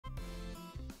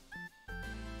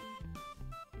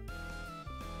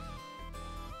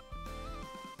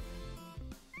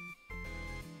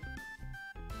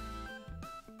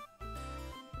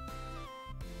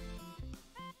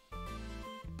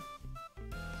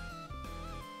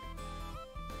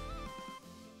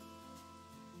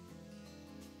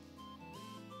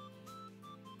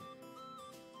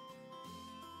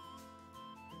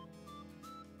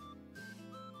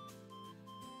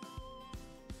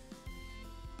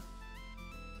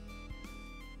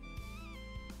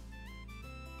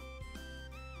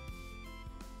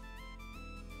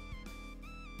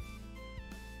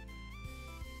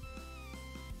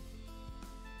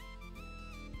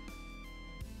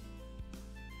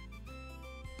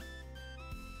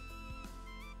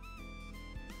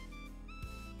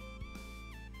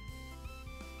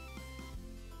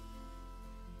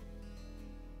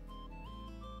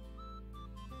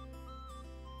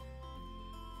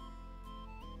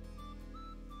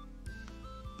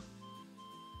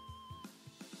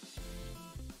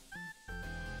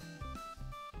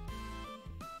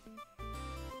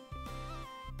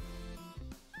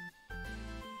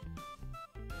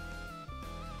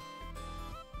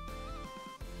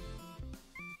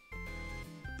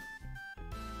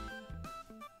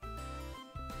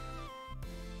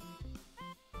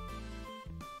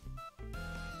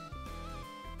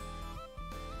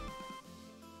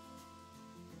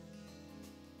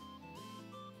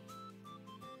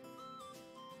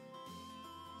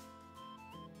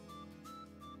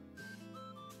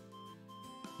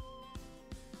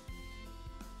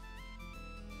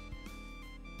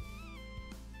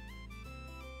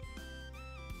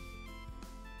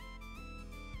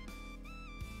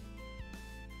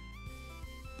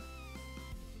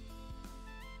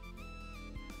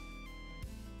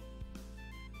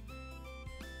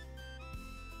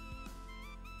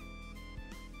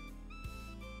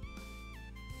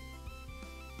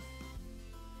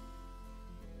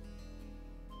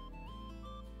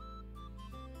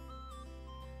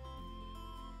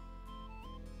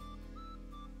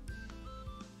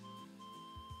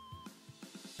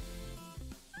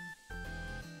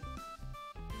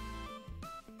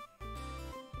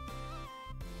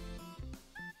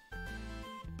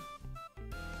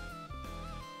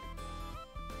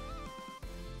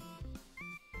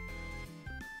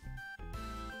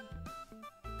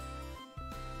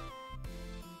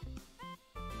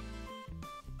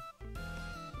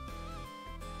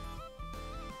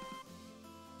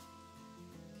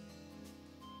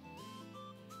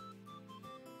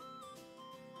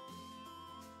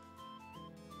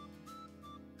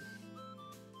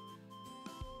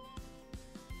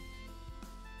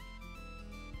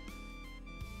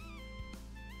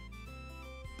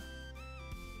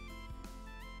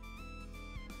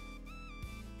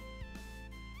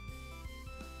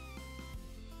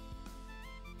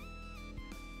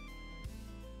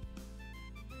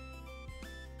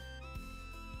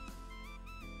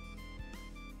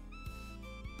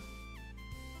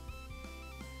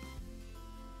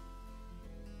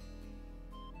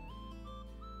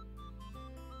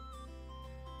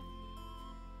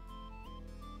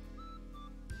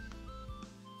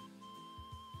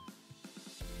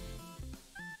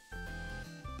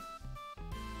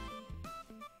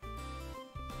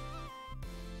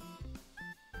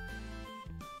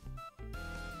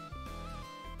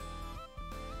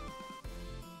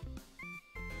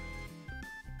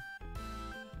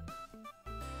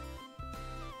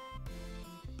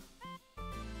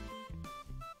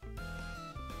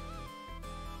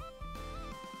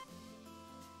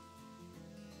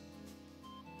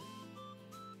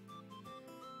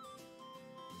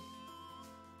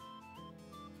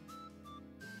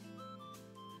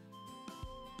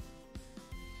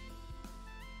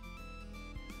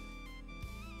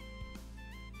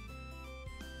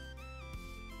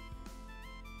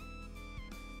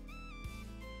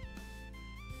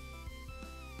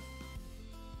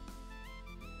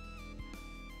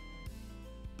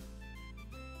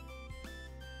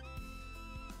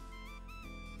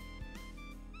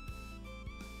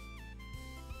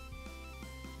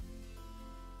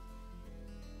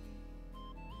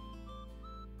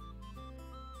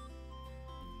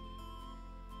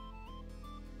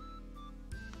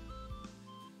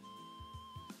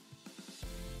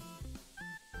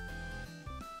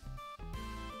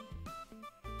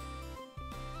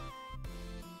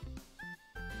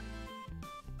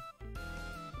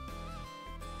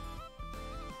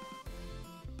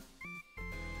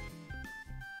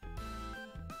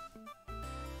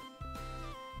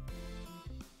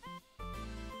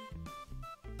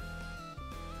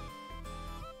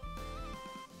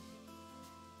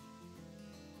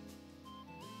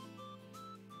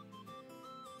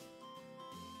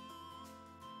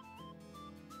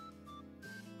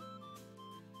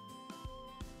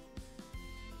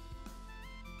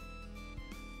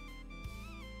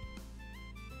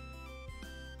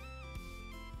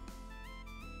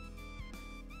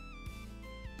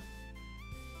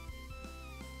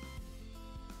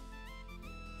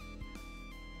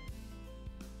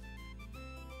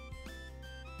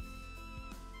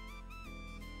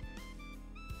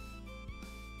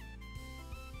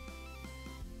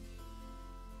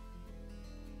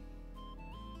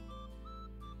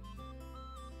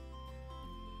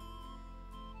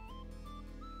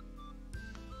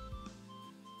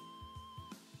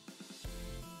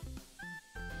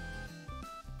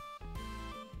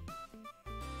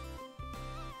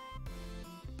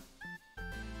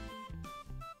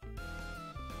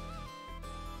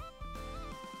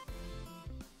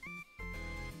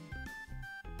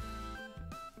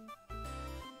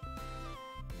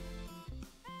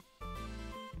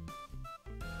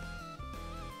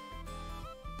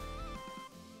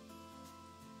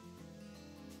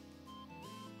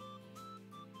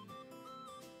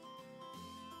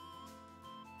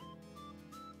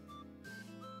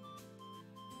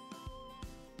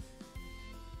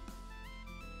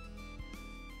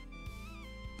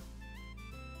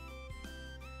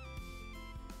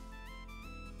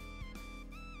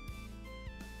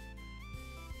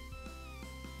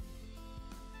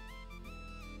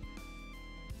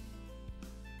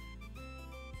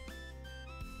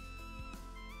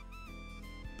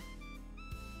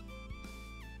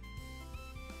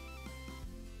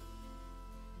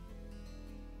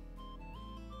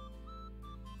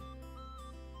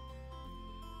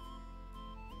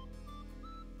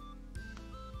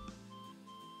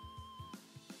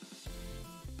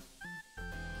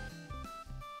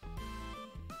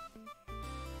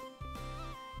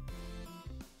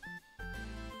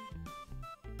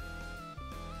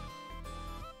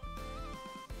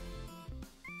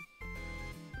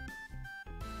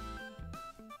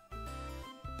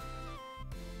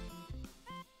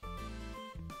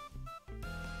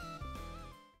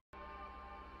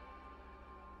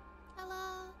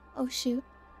Oh shoot.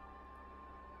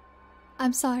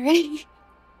 I'm sorry.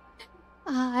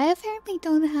 I apparently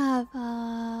don't have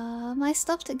my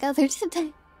stuff together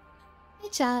today. Hey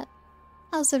chat.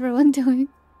 How's everyone doing?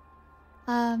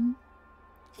 Um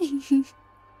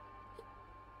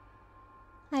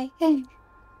Hi. Hey.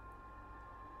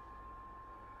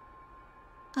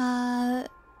 Uh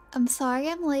I'm sorry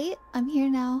I'm late. I'm here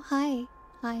now. Hi.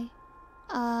 Hi.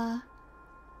 Uh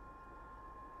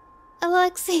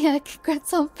Alexia,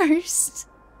 congrats on first.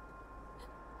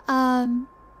 Um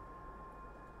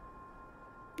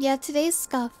yeah, today's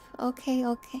scuff. Okay,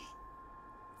 okay.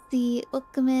 The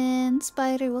welcome in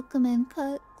Spider, welcome in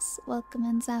Cooks, welcome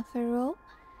in Zafiro,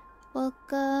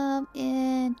 welcome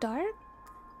in Dark,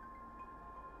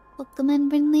 welcome in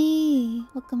Brinley,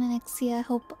 welcome in Exia. I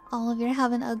hope all of you are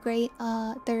having a great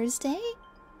Thursday.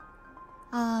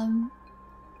 Um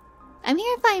I'm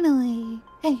here finally.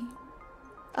 Hey.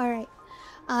 Alright.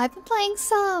 I've been playing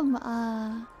some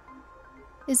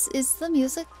is the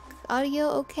music audio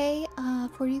okay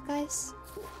for you guys?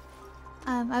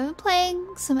 I've been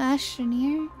playing some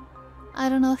Astroneer. I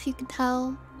don't know if you can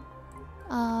tell.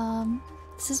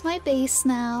 This is my base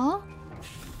now.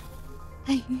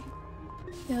 Yeah,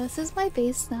 this is my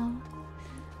base now.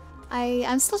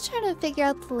 I'm still trying to figure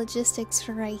out the logistics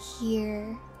for right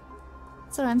here.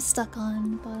 That's what I'm stuck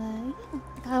on, but yeah,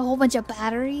 I got a whole bunch of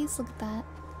batteries. Look at that.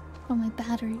 All my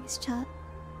batteries, chat.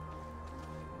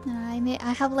 And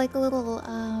I have like a little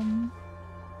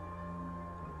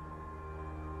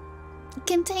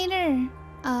container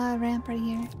ramp right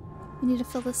here. We need to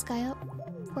fill this guy up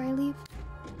before I leave.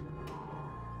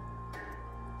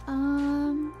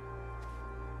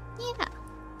 Yeah.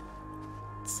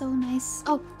 So nice.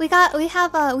 Oh, we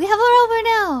have a rover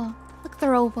now. Look at the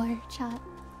rover, chat.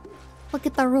 Look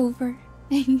at the rover.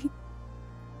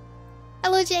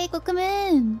 Hello Jake, welcome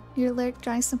in. You're lurk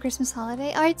drawing some Christmas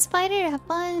holiday. Alright, Spider, have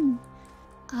fun.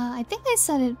 I think I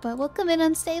said it, but welcome in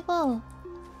Unstable.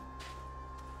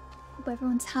 Hope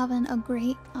everyone's having a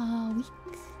great week.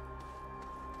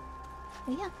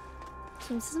 But yeah.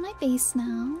 So this is my base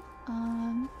now.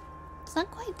 It's not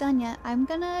quite done yet. I'm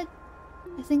gonna,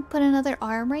 I think, put another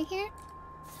arm right here.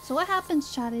 So what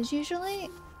happens, chat, is usually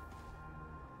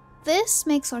this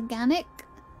makes organic.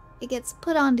 It gets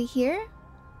put onto here.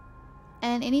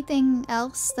 And anything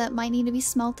else that might need to be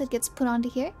smelted gets put onto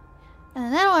here. And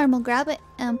then that arm will grab it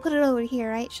and put it over here,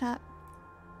 right, chat?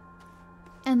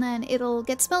 And then it'll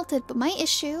get smelted. But my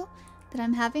issue that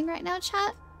I'm having right now,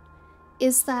 chat,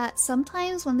 is that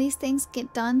sometimes when these things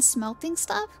get done smelting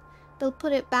stuff, they'll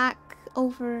put it back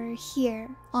over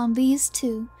here on these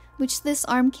two, which this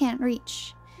arm can't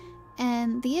reach.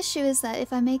 And the issue is that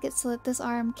if I make it so that this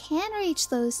arm can reach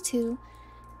those two,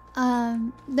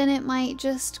 then it might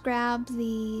just grab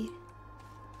the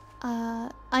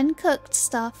uncooked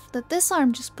stuff that this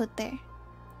arm just put there.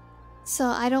 So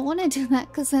I don't want to do that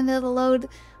because then it'll load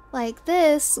like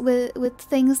this with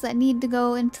things that need to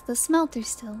go into the smelter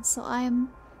still. So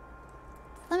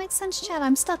that makes sense, chat.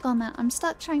 I'm stuck on that. I'm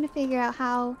stuck trying to figure out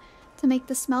how to make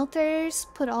the smelters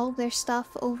put all of their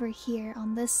stuff over here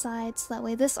on this side so that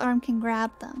way this arm can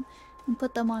grab them and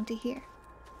put them onto here.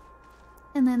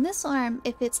 And then this arm,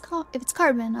 if it's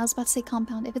carbon, I was about to say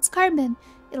compound. If it's carbon,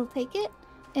 it'll take it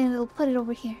and it'll put it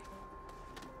over here.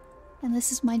 And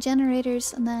this is my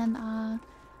generators. And then I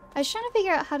was trying to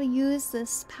figure out how to use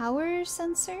this power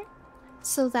sensor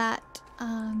so that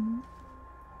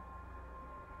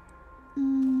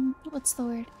what's the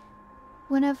word?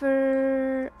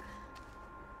 Whenever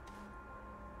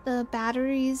the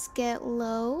batteries get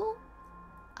low,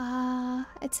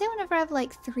 I'd say whenever I have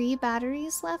like 3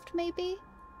 batteries left, maybe.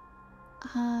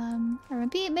 Or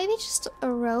maybe just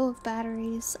a row of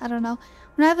batteries. I don't know.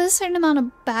 When I have a certain amount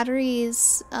of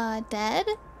batteries dead,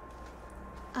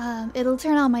 it'll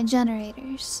turn on my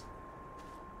generators.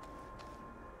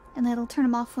 And it'll turn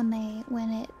them off when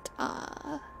it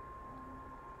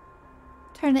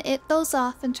turn those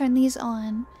off and turn these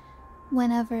on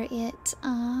whenever it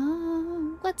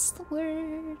what's the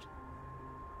word?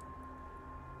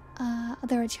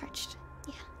 They're recharged.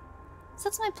 Yeah. So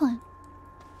that's my plan.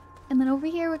 And then over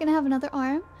here we're gonna have another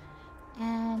arm.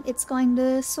 And it's going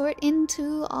to sort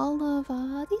into all of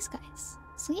these guys.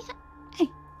 So yeah.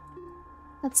 Hey.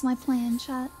 That's my plan,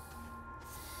 chat.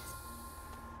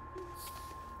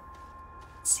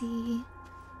 Let's see.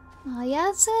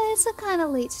 Yeah, it's a kind of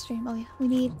late stream. Oh yeah, we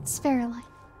need spherulite.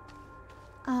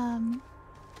 I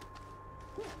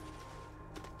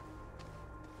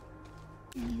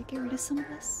need to get rid of some of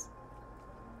this.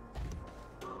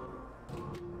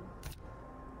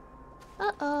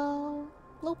 Uh-oh.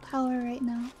 Low power right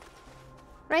now.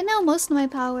 Right now, most of my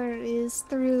power is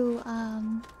through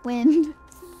wind,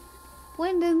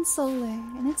 wind and solar,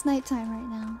 and it's nighttime right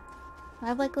now. I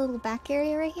have like a little back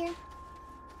area right here.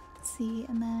 Let's see,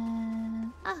 and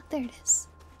then there it is.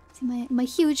 See my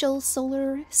huge old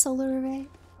solar array.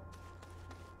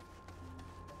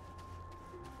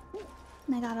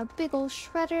 And I got a big old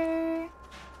shredder.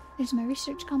 There's my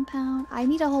research compound. I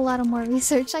need a whole lot of more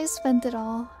research. I spent it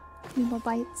all. Need more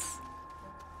bytes.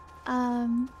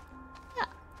 Yeah.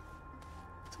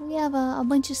 So we have a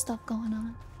bunch of stuff going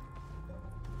on.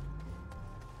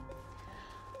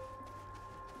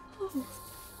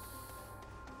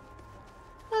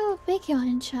 Oh, big yawn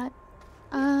in chat.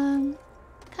 Kind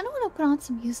of want to put on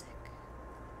some music.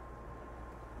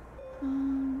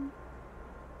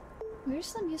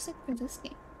 Where's the music for this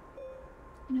game?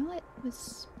 You know it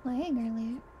was playing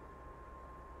earlier.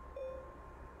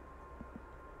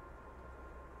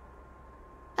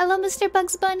 Hello, Mr.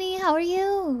 Bugs Bunny. How are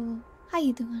you? How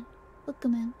you doing?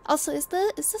 Welcome in. Also, is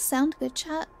the sound good,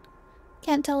 chat?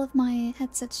 Can't tell if my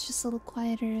headset's just a little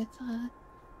quieter. If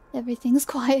everything's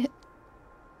quiet.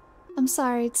 I'm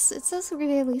sorry. It's a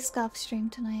really scuff stream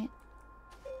tonight.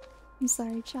 I'm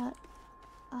sorry, chat.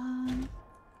 I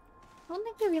don't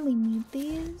think we really need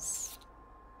these.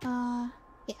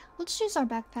 Yeah, we'll just use our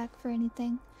backpack for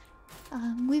anything.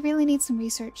 We really need some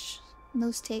research. And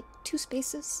those take 2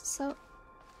 spaces, so...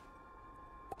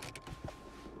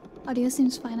 Audio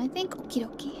seems fine, I think. Okie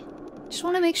dokie. Just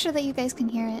want to make sure that you guys can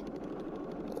hear it.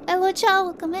 Hello, Chow,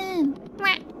 welcome in.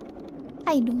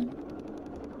 How you doing?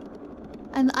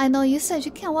 And I know you said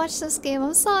you can't watch this game.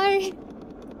 I'm sorry.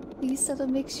 You said it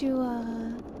makes you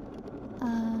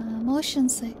motion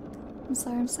sick. I'm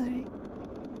sorry.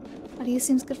 Audio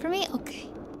seems good for me. Okay.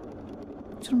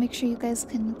 Just want to make sure you guys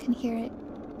can hear it.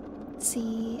 Let's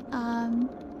see.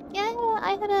 Yeah,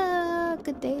 I had a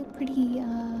good day. Pretty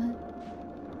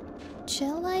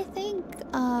chill, I think.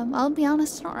 I'll be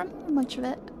honest, I don't remember much of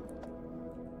it.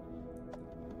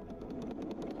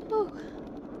 Ooh.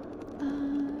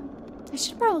 I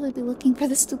should probably be looking for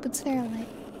the stupid spherolite.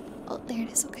 Oh, there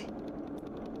it is, okay.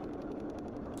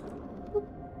 Oop.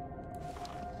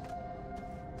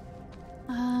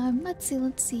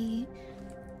 Let's see.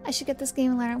 I should get this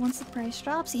game and learn it once the price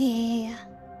drops. Yeah.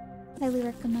 Highly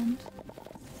recommend.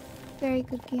 Very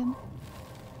good game.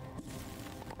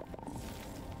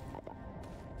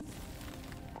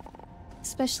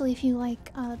 Especially if you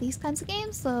like these kinds of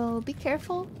games, so be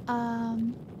careful.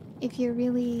 If you're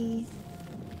really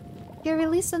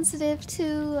sensitive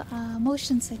to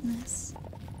motion sickness.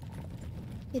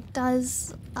 It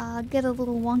does get a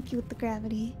little wonky with the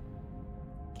gravity.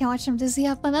 Can't watch them Disney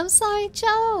have fun. I'm sorry,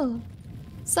 Joe.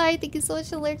 Sorry, thank you so much,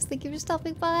 Alerts. Thank you for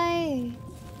stopping by.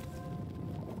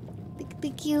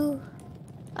 Thank you.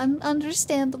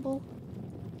 Understandable.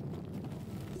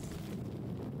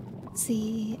 Let's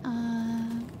see.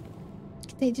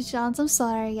 Contagious Johns, I'm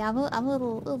sorry. Yeah, I'm a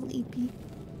little EP.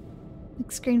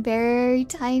 Like screen very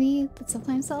tiny. That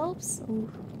sometimes helps.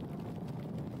 Ooh.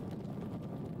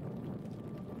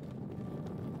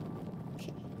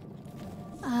 Okay.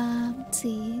 Let's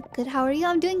see. Good. How are you?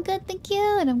 I'm doing good, thank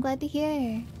you, and I'm glad to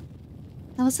hear.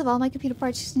 I must have all my computer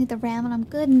parts. Just need the RAM, and I'm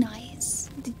good. Nice.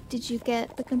 Did you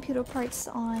get the computer parts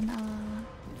on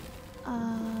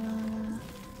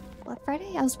Black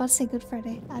Friday? I was about to say Good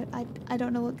Friday. I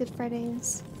don't know what Good Friday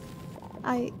is.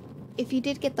 If you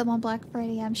did get them on Black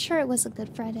Friday, I'm sure it was a Good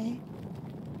Friday.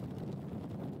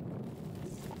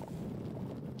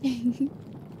 I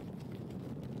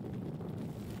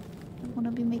want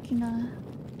to be making a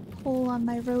hole on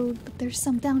my road, but there's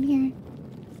some down here.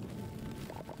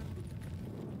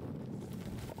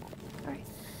 Alright.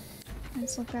 Might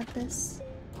as well grab this.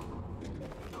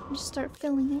 And just start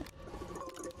filling it.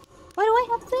 Why do I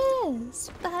have this?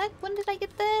 What the heck? When did I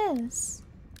get this?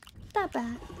 That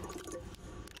bad.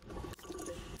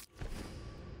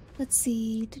 Let's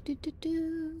see.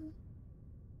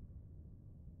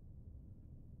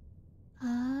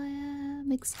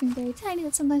 Make the screen very tiny.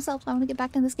 That sometimes helps. I want to get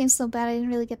back in this game so bad. I didn't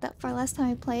really get that far last time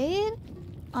I played.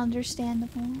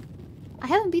 Understandable. I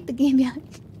haven't beat the game yet.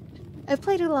 I've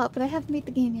played it a lot, but I haven't beat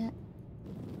the game yet.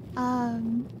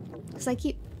 Because I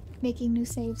keep making new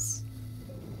saves.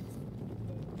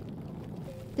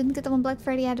 Didn't get them on Black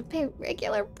Friday. I had to pay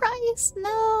regular price.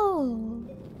 No,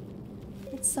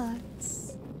 it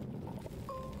sucks.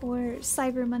 Or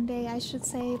Cyber Monday, I should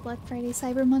say. Black Friday,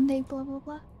 Cyber Monday, blah blah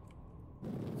blah.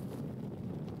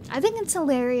 I think it's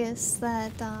hilarious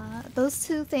that those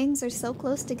two things are so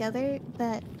close together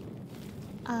that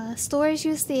stores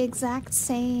use the exact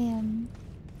same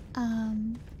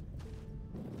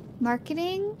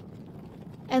marketing,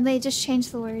 and they just change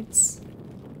the words.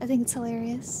 I think it's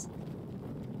hilarious.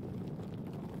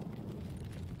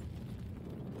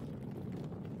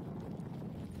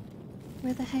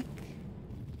 Where the heck?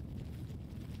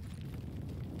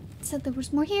 It said there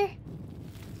was more here.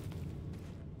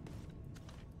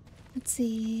 Let's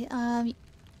see.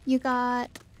 You got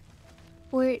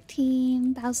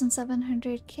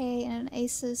 14,700K and an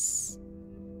Asus.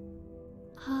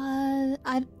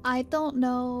 I don't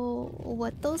know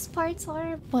what those parts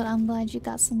are, but I'm glad you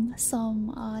got some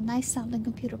nice sounding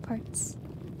computer parts.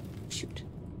 Shoot.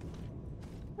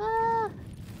 Ah,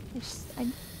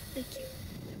 thank you. There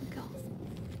we go.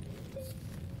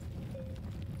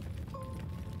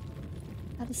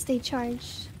 Gotta stay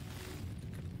charged.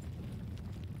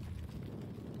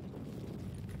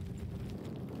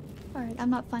 Alright, I'm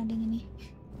not finding any.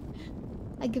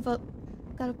 I give up.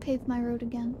 Gotta pave my road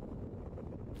again.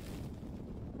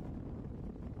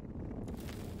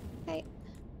 Okay.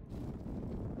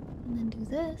 And then do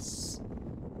this.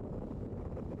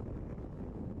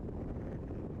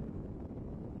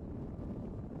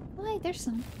 Oh, hey, there's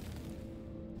some.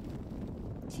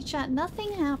 See, chat,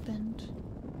 nothing happened.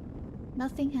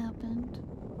 Nothing happened.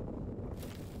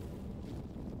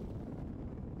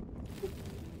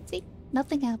 See?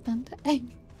 Nothing happened.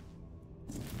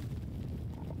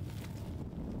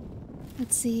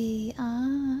 Let's see.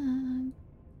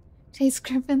 Today's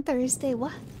Griffin Thursday.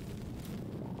 What?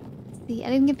 Let's see. I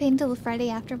didn't get paid until the Friday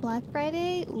after Black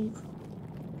Friday. Ooh.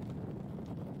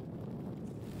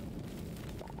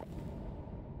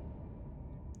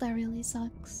 That really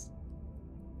sucks.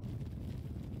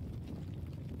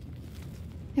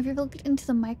 Have you ever looked into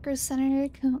the Micro Center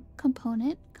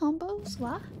component combos?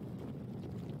 What?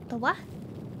 The what?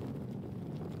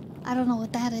 I don't know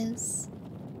what that is.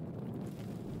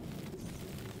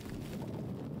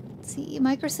 Let's see,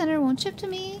 Micro Center won't ship to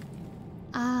me.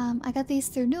 I got these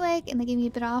through Newegg and they gave me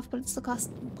a bit off, but it still cost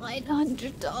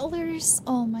 $900.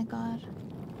 Oh my god.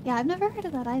 Yeah, I've never heard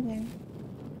of that either.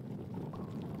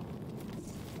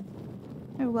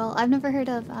 Or well, I've never heard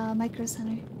of Micro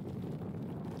Center.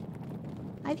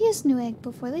 I've used Newegg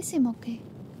before, they seem okay.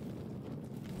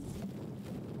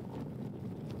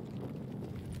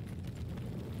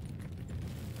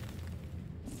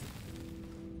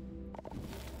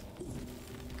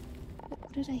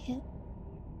 What did I hit?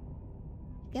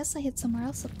 I guess I hit somewhere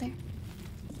else up there.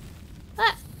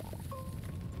 Ah!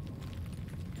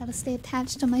 Gotta stay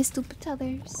attached to my stupid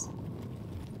tethers.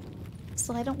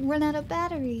 So I don't run out of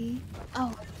battery.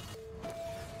 Oh.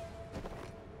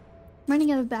 I'm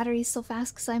running out of batteries so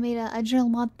fast because I made a drill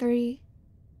mod 3.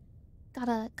 Got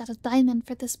a diamond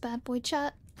for this bad boy,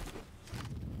 chat.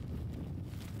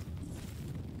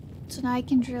 So now I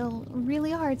can drill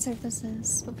really hard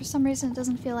surfaces, but for some reason it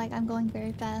doesn't feel like I'm going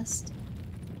very fast.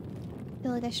 I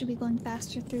feel like I should be going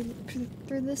faster through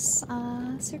this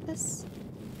surface.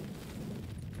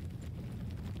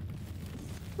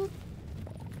 Boop.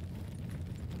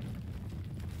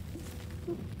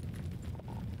 Boop.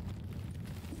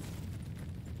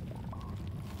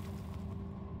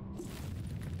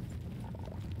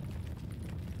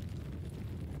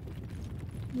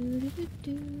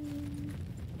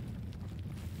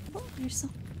 Oh, there's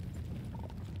some.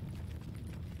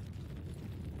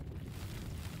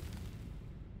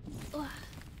 Ugh.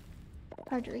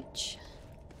 Hard to reach.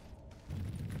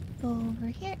 Go over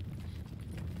here.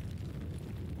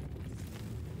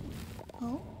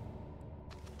 Oh.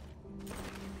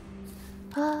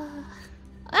 Oh!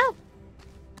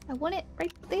 I want it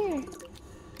right there.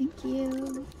 Thank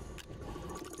you.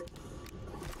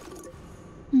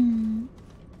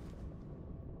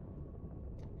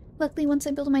 Luckily, once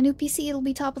I build my new PC, it'll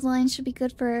be top of the line. Should be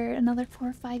good for another 4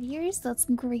 or 5 years. That's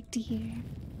great to hear.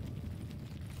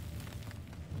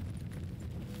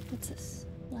 What's this?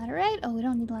 Laterite? Oh, we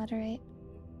don't need laterite.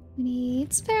 We need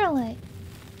spherolite.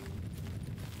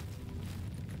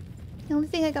 The only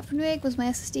thing I got from Newegg was my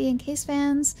SSD and case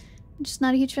fans. I'm just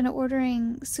not a huge fan of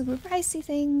ordering super pricey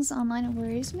things online. It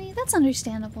worries me. That's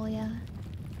understandable, yeah.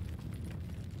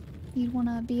 You'd want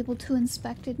to be able to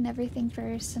inspect it and everything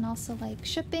first, and also like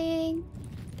shipping.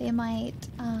 They might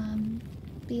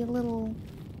be a little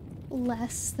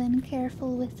less than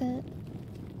careful with it.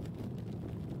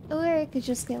 Or it could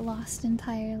just get lost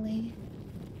entirely.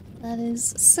 That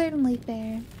is certainly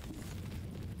fair.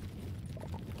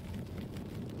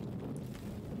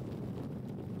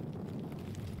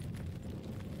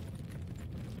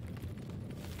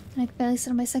 And I could barely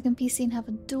set up my second PC and have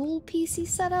a dual PC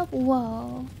setup?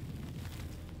 Whoa.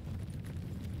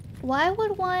 Why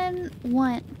would one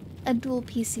want a dual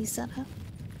PC setup?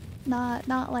 Not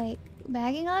like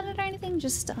bagging on it or anything,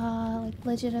 just like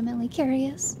legitimately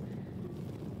curious.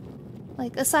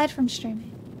 Like aside from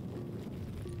streaming.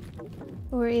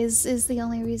 Or is the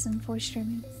only reason for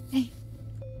streaming.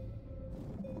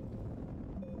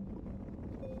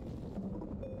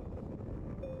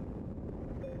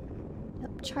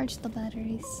 Yep, charge the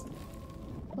batteries.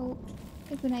 Oh,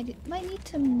 good idea. Might need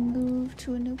to move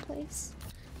to a new place.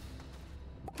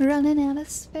 Running out of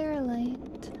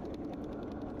spherolite.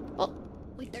 Oh,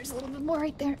 wait, there's a little bit more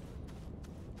right there.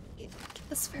 Get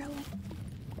the spherolite.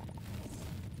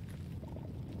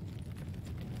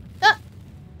 Ah!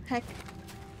 Heck.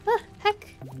 Ah,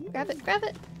 heck! Grab it, grab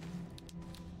it!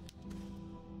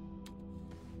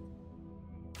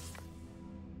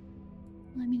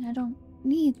 I mean, I don't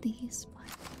need these, but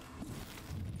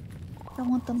I don't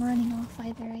want them running off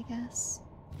either, I guess.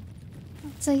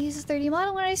 So I use a 30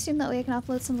 model when I assume that way I can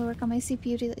offload some of the work on my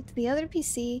CPU to the other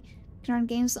PC. Can run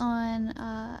games on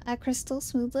at Crystal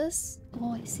Smoothless.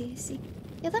 Oh, I see, I see.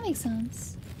 Yeah, that makes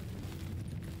sense.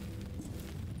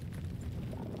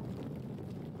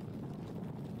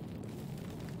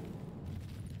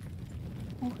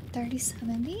 Oh,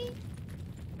 3070?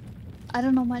 I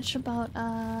don't know much about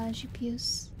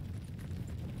GPUs.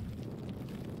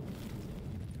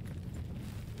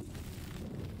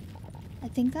 I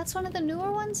think that's one of the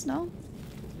newer ones, no?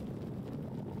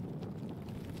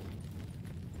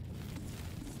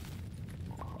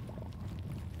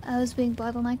 I was being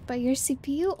bottlenecked by your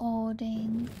CPU? Oh,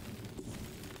 dang.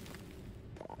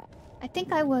 I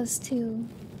think I was too.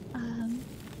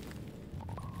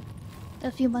 A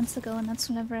few months ago, and that's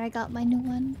whenever I got my new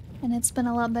one. And it's been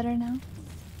a lot better now.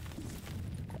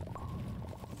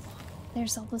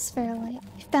 There's all this spherolite.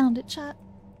 I found it, chat.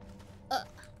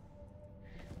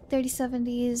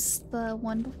 3070 is the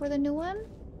one before the new one?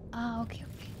 Ah, okay,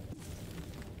 okay.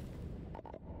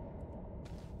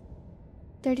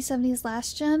 3070 is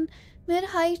last gen.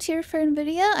 Mid-high tier for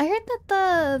Nvidia. I heard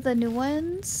that the new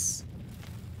ones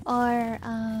are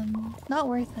not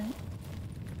worth it.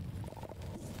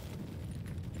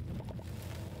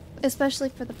 Especially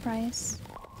for the price.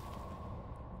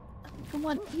 Come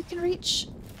on, you can reach.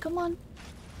 Come on.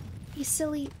 You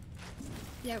silly.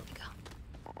 There we go.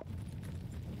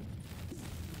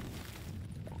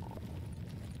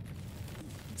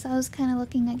 So I was kind of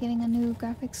looking at getting a new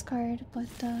graphics card, but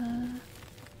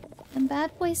and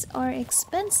bad boys are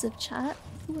expensive, chat.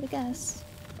 Who would have guessed?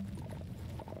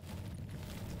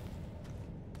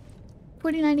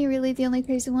 4090 really the only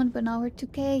crazy one, but not worth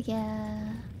 2K?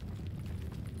 Yeah.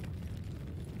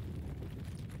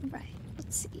 Right,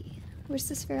 let's see. Where's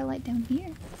the spherolite down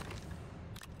here?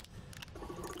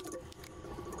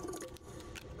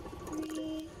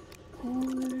 3, 4,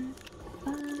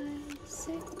 5,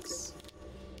 6,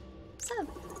 7.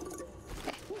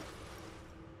 Okay.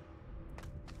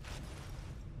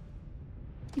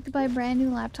 You could buy a brand new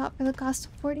laptop for the cost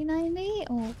of $40.90?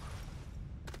 Oh,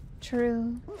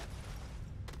 true.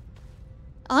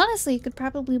 Honestly, you could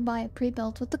probably buy a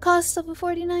pre-built with the cost of a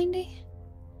 $40.90.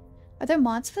 Are there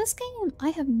mods for this game? I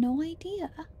have no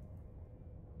idea. I'm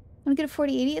gonna get a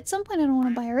 4080 at some point. I don't want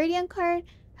to buy a Radeon card.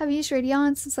 Have used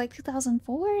Radeon since like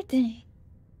 2004. Dang.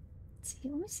 Let's see.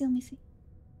 Let me see.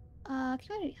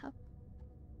 Community hub.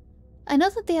 I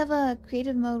know that they have a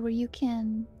creative mode where you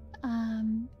can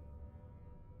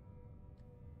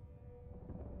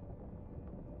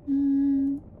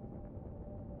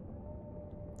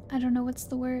I don't know what's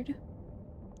the word.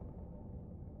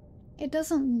 It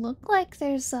doesn't look like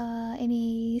there's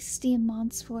any Steam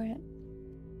mods for it.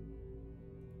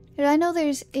 I know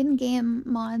there's in-game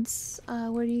mods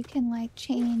where you can like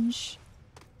change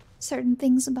certain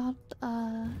things about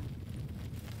the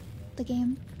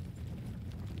game.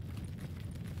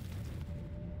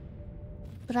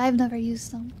 But I've never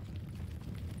used them.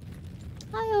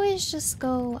 I always just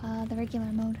go the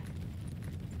regular mode.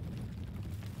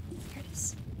 Here it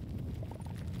is.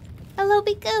 Hello,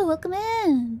 Biko! Welcome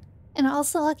in! And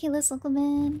also, Oculus, welcome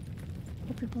in.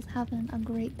 Hope you're both having a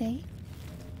great day.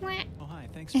 Oh, hi.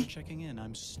 Thanks for checking in.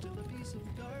 I'm still a piece of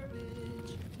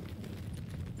garbage.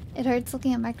 It hurts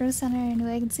looking at Micro Center and New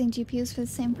Egg and seeing GPUs for the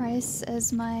same price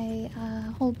as my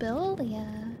whole build. Yeah.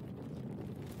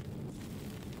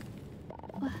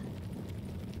 What?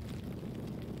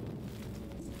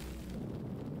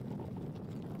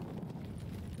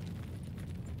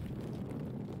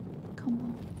 Come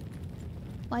on.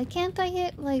 Why can't I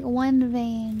hit like one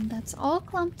vein that's all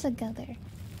clumped together?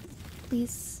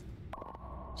 Please.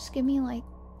 Just give me like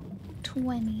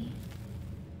 20.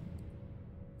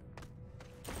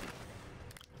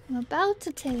 I'm about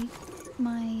to take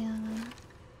my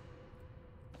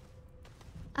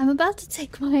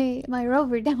my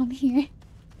rover down here.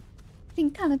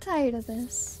 I'm kind of tired of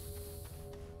this.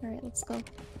 Alright, let's go.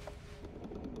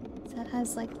 That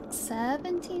has like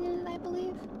 17 in it, I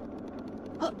believe.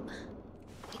 Oh,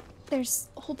 there's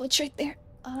a whole bunch right there.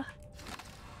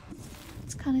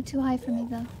 It's kind of too high for me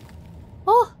though.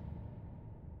 Oh!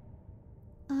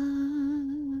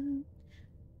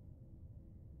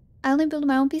 I only build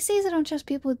my own PCs. I don't trust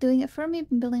people doing it for me. I've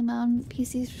been building my own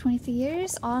PCs for 23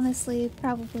 years. Honestly,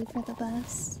 probably for the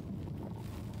best.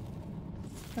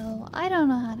 So, I don't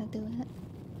know how to do it.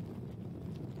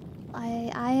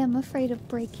 I am afraid of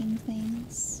breaking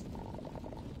things.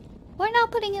 Or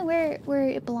not putting it where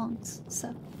it belongs.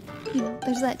 So, you know,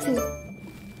 there's that too.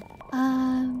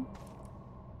 I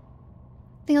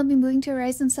think I'll be moving to a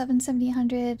Ryzen 7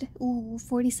 7800. Ooh,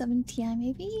 47 Ti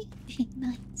maybe?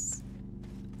 Nice.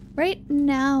 Right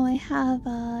now I have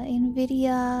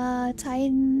NVIDIA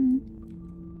Titan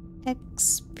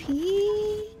XP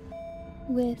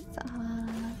with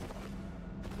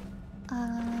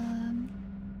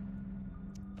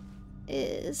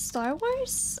Star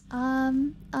Wars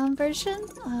version.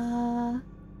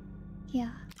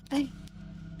 Yeah.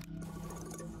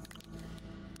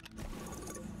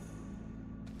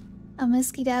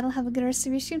 Skedaddle, have a good rest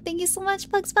of your stream. Thank you so much,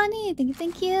 Bugs Bunny. Thank you,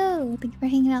 thank you. Thank you for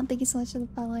hanging out. Thank you so much for the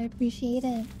follow. I appreciate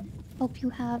it. Hope you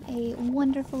have a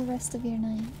wonderful rest of your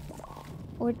night.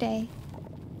 Or day.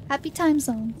 Happy time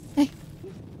zone.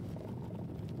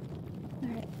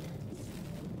 Alright.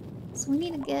 So we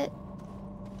need to get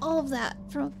all of that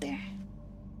from up there.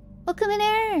 Welcome in,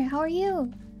 Air! How are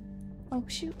you? Oh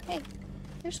shoot, hey.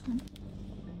 There's one.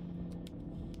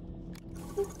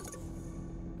 Ooh.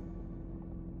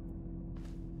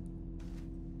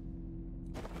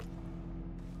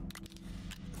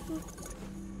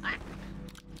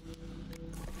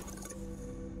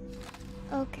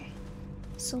 Okay,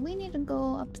 so we need to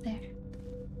go up there.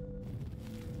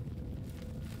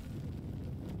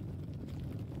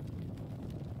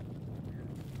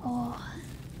 Oh.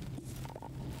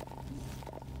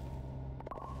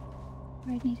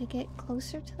 I need to get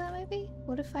closer to that maybe?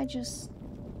 What if I just...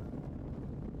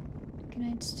 Can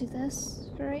I just do this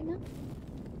for right now?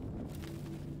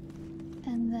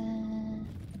 And then...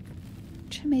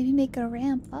 Try maybe make a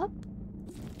ramp up?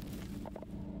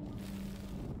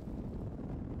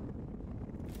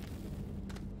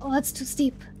 Oh, that's too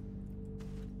steep.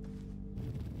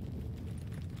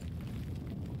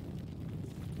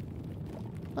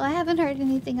 Well, I haven't heard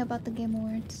anything about the Game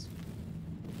Awards.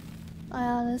 I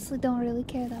honestly don't really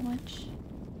care that much.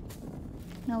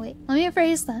 No, wait. Let me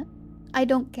rephrase that. I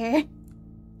don't care.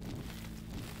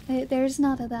 There's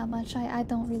not that much. I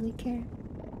don't really care.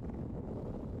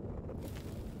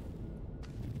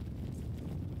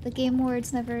 The Game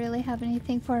Awards never really have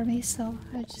anything for me, so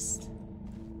I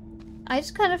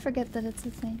just kind of forget that it's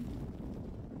a thing.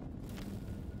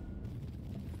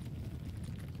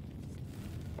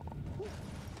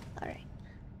 Alright.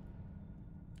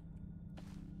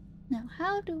 Now,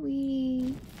 how do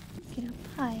we get up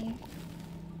higher?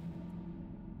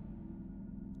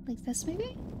 Like this,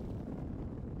 maybe?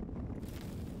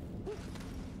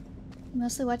 You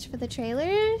mostly watch for the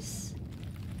trailers?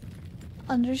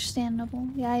 Understandable.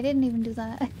 Yeah, I didn't even do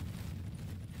that.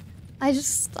 I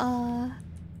just, I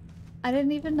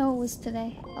didn't even know it was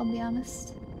today, I'll be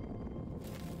honest.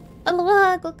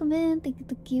 Aloha, welcome in. Thank you,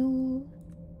 thank you.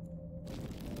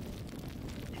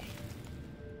 Okay.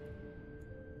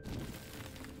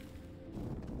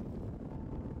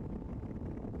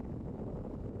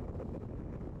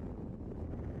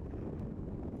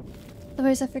 The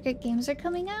Where's Africa games are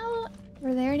coming out?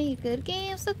 Were there any good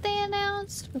games that they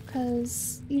announced?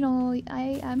 Because, you know,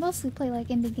 I mostly play like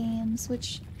indie games,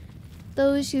 which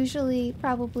those usually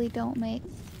probably don't make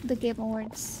the Game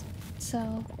Awards,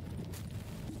 so...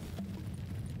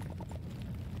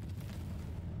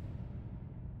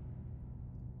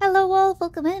 Hello Wolf,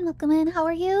 welcome in, how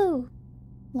are you?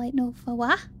 Light Nova,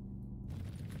 what?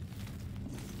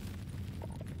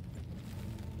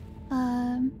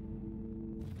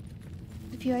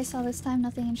 The view I saw this time,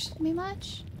 nothing interested me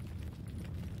much.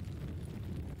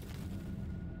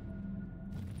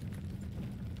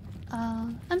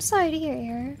 I'm sorry to hear,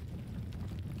 Error.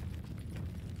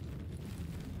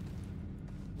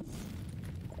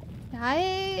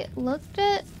 I looked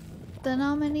at the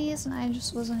nominees and I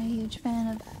just wasn't a huge fan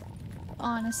of,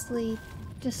 honestly,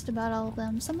 just about all of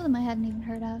them. Some of them I hadn't even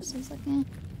heard of, so I was like, eh.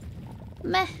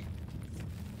 Meh.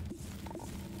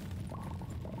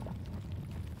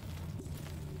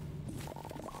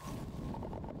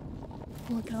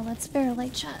 Look at all that spare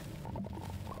light shot.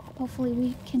 Hopefully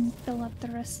we can fill up the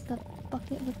rest of the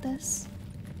bucket with this.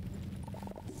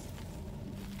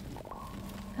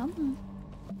 Come on.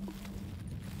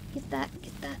 Get that,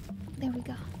 get that. There we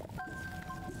go.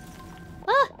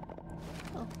 Ah!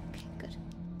 Oh, okay, good.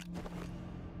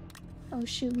 Oh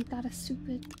shoot, we got a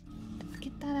stupid.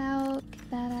 Get that out.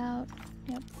 Get that out.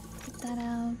 Yep. Get that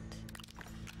out.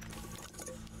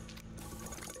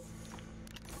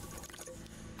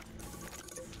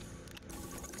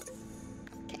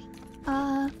 Okay.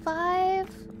 5.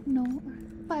 No,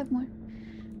 5 more.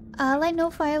 Light No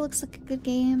Fire looks like a good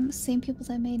game. Same people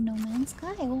that made No Man's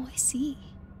Sky. Oh, I see.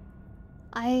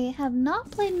 I have not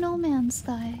played No Man's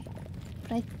Sky,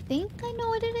 but I think I know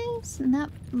what it is, and that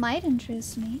might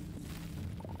interest me.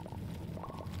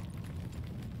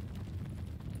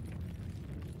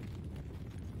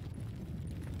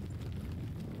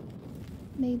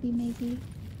 Maybe.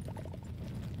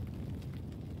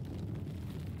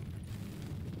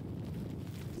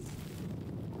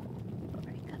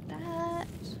 Already got that.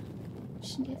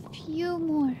 Just need a few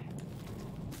more.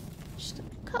 Just a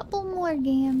couple more,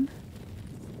 game.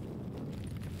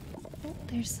 Oh,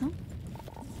 there's some.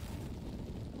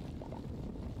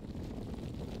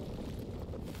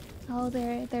 Oh,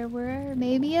 there were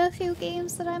maybe a few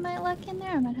games that I might luck in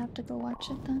there. I might have to go watch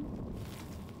it then.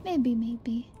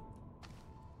 Maybe.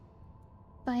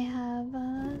 If I have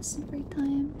some free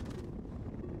time.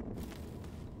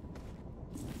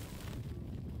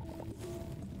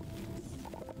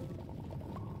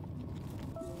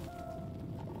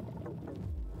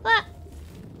 Ah!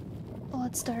 Oh,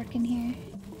 it's dark in here.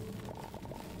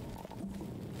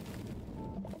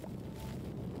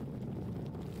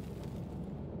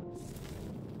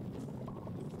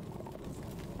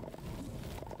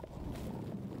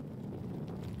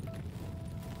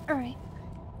 Alright.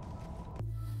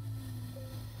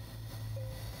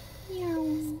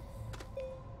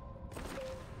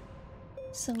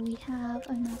 So we have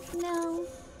enough now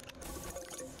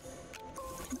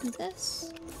to do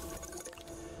this.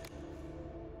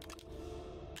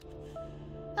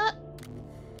 Ah!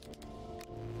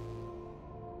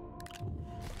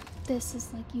 This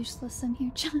is like useless in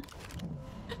here, John.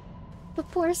 The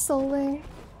poor solar.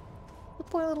 The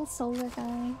poor little solar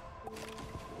guy.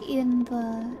 In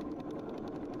the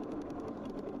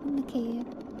cave.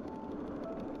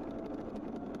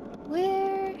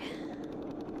 Where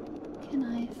can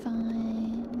I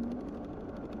find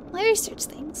my research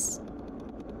things?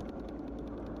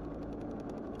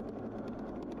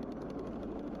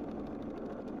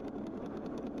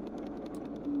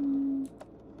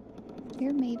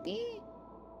 Here maybe?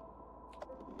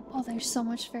 Oh, there's so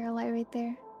much ferrolite right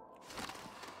there.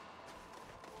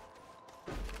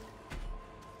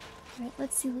 Alright,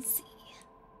 let's see.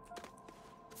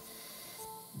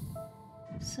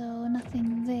 So,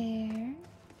 nothing there.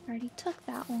 Already took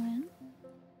that one.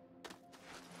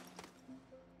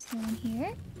 Is there one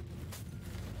here?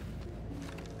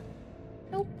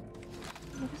 Nope.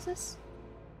 What is this?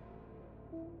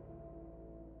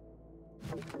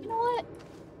 You know what?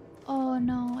 Oh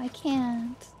no, I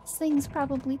can't. This thing's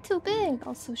probably too big.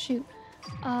 Also, shoot.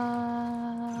 Oh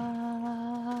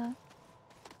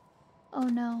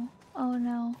no. Oh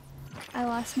no. I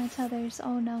lost my tethers.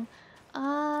 Oh no.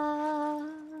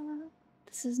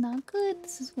 This is not good.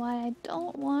 This is why I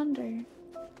don't wander.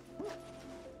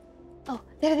 Oh,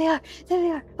 there they are. There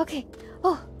they are. Okay.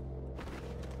 Oh.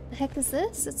 The heck is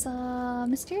this? It's a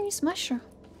mysterious mushroom.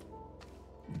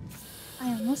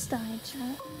 I almost died,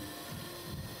 chat.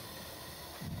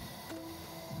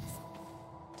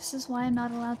 This is why I'm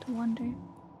not allowed to wander.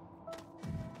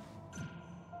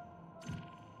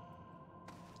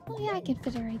 Oh yeah, I can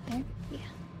fit it right there. Yeah.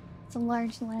 It's a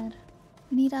large lead.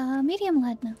 We need a medium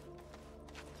lead now.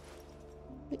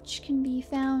 Which can be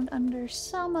found under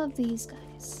some of these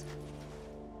guys.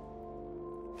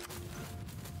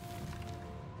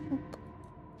 Nope.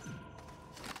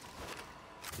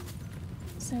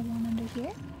 Is there one under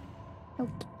here?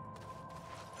 Nope.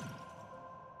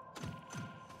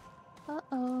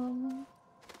 Uh-oh.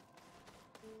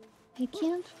 I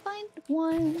can't find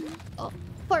one. Oh,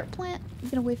 fart plant.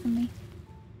 Get away from me.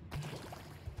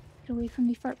 Get away from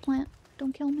me, fart plant.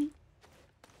 Don't kill me.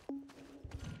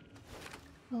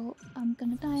 Oh, I'm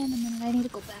gonna die in a minute. I need to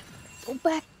go back. Go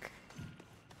back!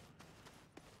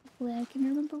 Hopefully I can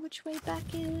remember which way back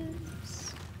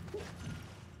is.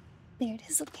 There it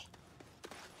is, okay.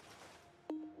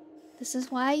 This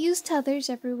is why I use tethers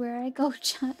everywhere I go,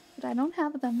 chat. But I don't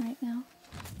have them right now.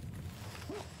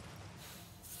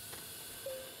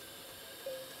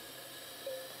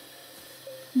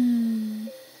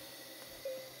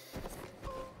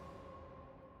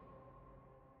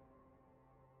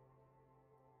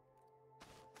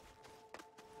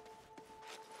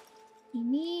 We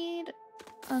need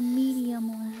a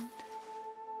medium lead.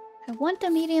 I want a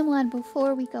medium lead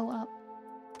before we go up.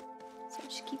 So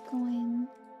just keep going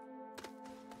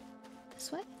this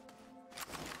way.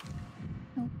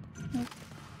 Nope.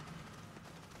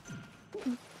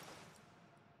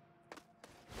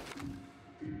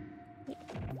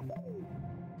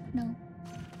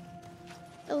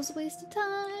 was a waste of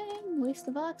time, waste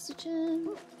of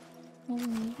oxygen.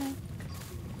 Holy heck.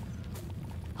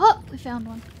 Oh, we found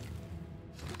one.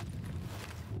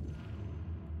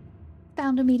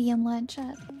 Found a medium lead,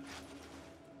 chat.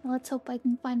 Now let's hope I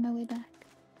can find my way back.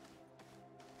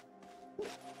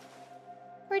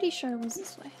 Pretty sure it was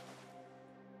this way.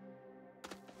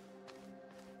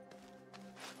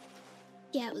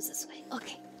 Yeah, it was this way.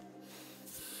 Okay.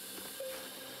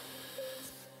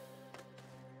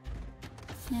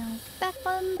 Now, back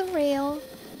on the rail.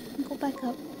 Go back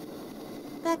up.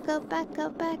 Back up, back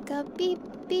up, back up. Beep,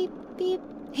 beep, beep.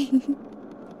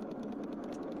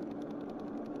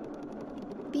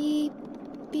 Beep,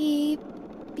 beep,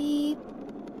 beep.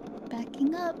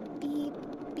 Backing up. Beep,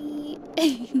 beep.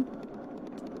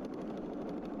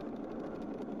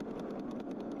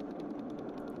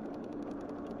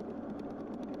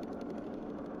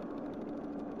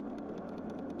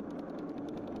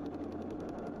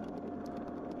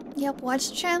 Yep, watch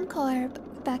the tram car.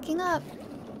 Backing up.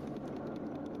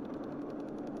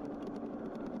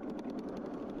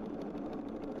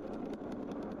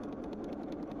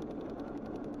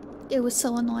 It was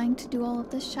so annoying to do all of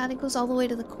this, chat. It goes all the way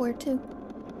to the core, too.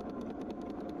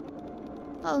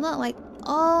 Oh, not like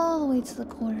all the way to the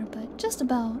core, but just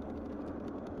about.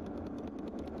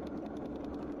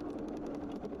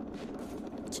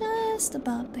 Just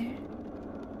about there.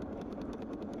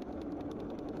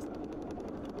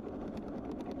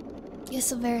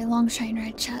 It's a very long train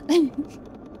ride, chat. Did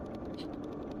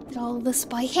all of this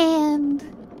by hand.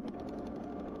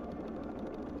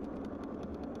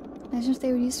 Imagine if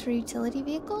they were used for utility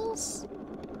vehicles?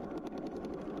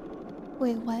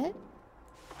 Wait, what?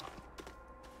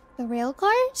 The rail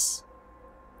cars?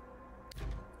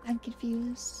 I'm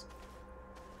confused.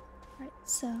 Alright,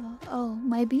 so... Oh,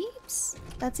 my beeps?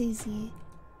 That's easy.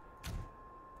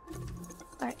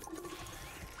 Alright.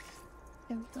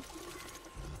 There we go.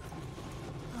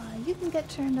 You can get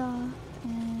turned off,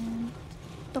 and...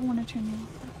 Don't want to turn you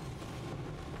off, though.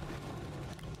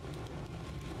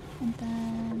 And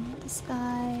then... This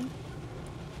guy...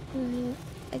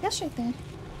 I guess right there.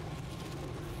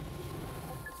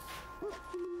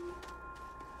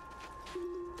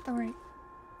 Alright.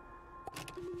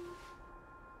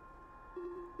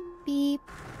 Beep,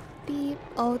 beep.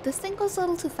 Oh, this thing goes a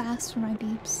little too fast for my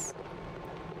beeps.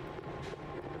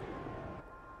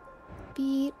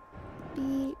 Beep,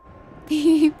 beep,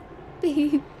 beep,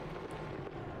 beep.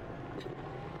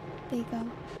 There you go.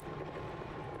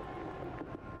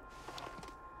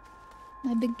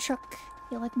 My big truck.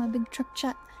 You like my big truck,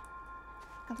 chat?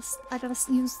 I gotta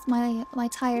use my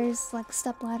tires like a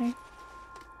stepladder.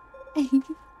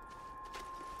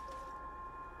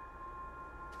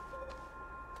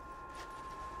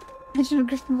 Imagine a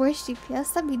Griffin voice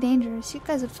GPS, that'd be dangerous. You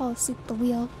guys would fall asleep at the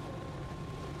wheel.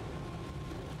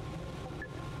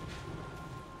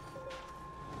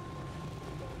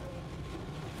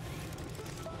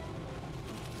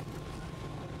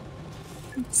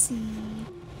 Let's see.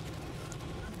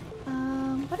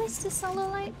 What is this solo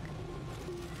like?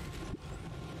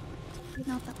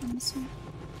 Not that one, this one.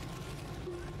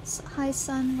 High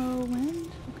sun, low wind.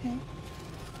 Okay.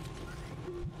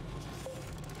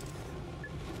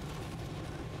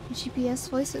 GPS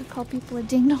voice would call people a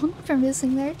ding dong for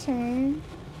missing their turn.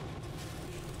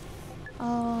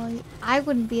 Oh, I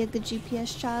wouldn't be a good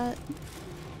GPS chat.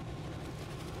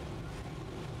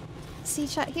 See,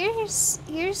 chat, here's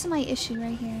my issue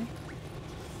right here.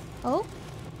 Oh,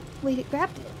 wait, it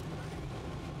grabbed it.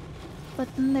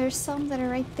 But then there's some that are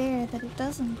right there that it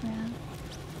doesn't grab.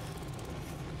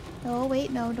 Oh,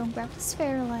 wait, no, don't grab the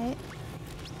spherolite.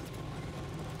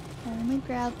 Only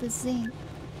grab the zinc.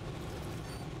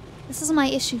 This is my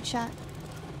issue, chat.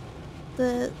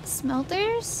 The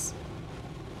smelters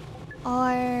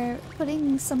are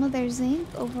putting some of their zinc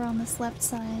over on this left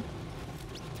side.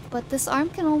 But this arm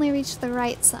can only reach the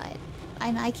right side.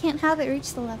 And I can't have it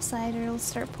reach the left side or it'll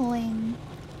start pulling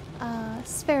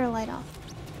spherolite off.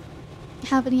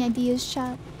 Have any ideas,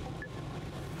 chat?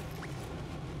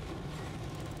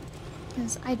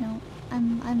 Because I don't.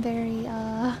 I'm very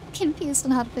confused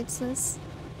on how to fix this.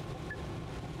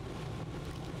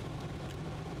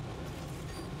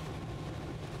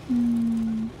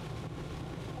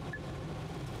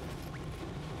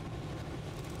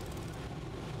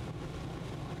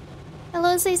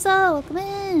 Hello, say so. Welcome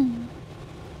in.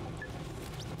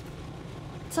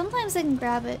 Sometimes I can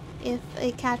grab it if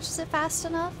it catches it fast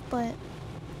enough, but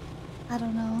I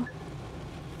don't know.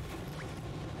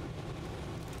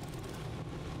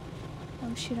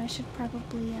 Oh shoot, I should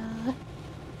probably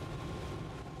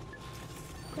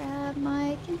grab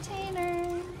my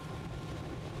container.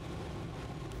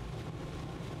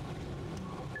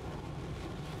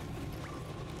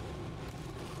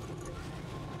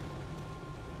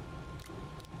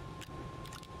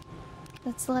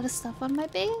 That's a lot of stuff on my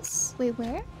base. Wait,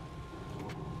 where?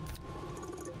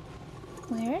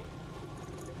 Where?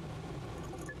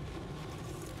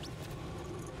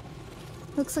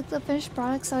 Looks like the finished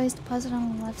product's always deposited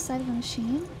on the left side of the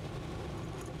machine.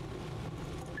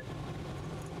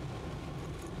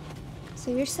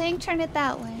 So you're saying turn it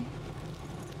that way?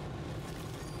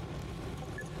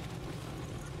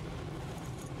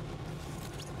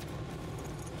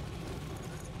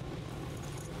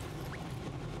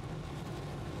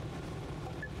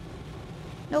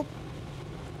 Nope.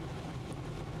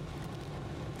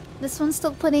 This one's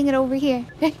still putting it over here.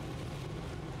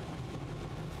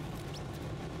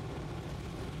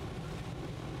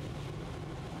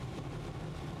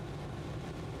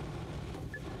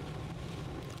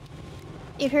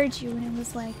 It heard you and it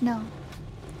was like, no.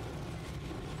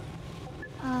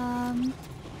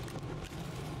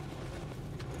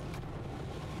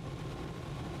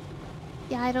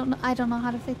 Yeah, I don't know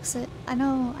how to fix it. I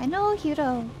know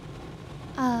Hiro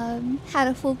had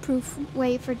a foolproof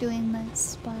way for doing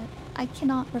this, but I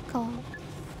cannot recall.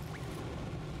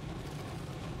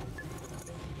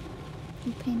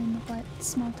 You pain in the butt,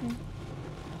 smelter.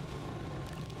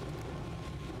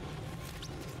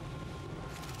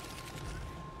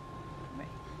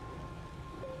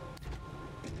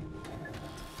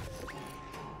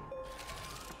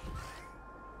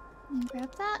 And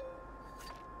grab that.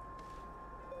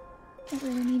 Don't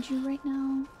really need you right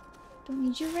now. Don't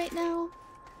need you right now.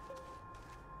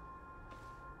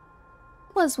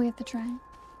 Was worth a try.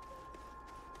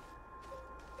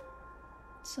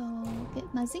 So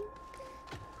get my zinc.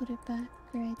 Put it back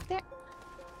right there.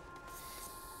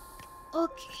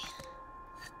 Okay.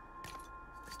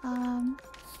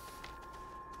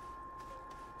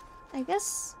 I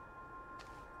guess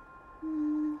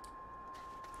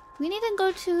we need to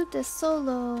go to the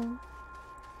solo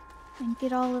and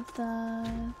get all of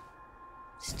the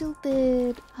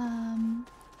stupid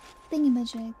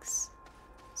thingamajigs.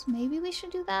 So maybe we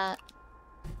should do that.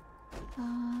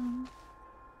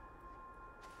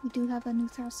 We do have a new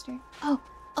thruster. Oh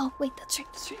wait, that's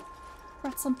right.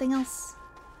 Brought something else.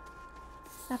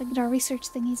 Gotta get our research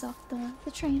thingies off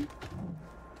the train.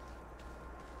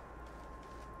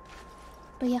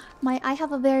 But yeah, I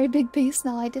have a very big base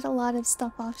now. I did a lot of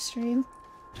stuff off stream.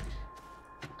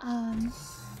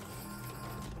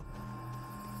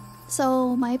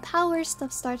 So my power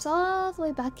stuff starts all the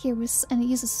way back here and it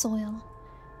uses soil.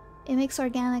 It makes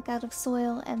organic out of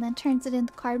soil and then turns it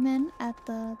into carbon at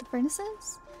the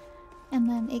furnaces. And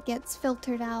then it gets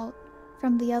filtered out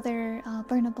from the other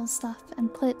burnable stuff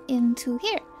and put into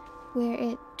here, where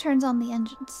it turns on the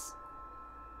engines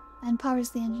and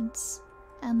powers the engines.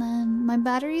 And then my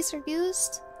batteries are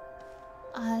used,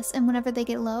 and whenever they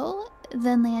get low,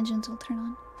 then the engines will turn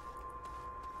on.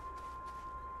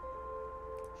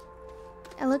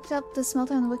 I looked up the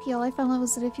smelter on the wiki. All I found out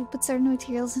was that if you put certain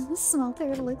materials in the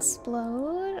smelter, it'll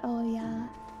explode. Oh yeah.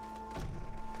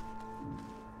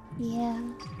 Yeah.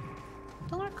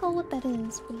 Don't recall what that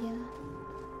is, but yeah.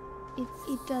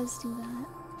 It does do that.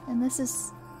 And this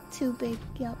is too big,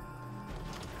 yep.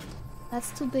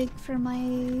 That's too big for my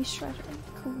shredder.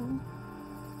 Cool.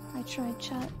 I tried,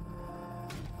 chat.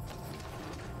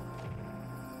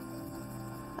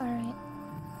 Alright.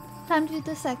 Time to do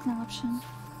the second option.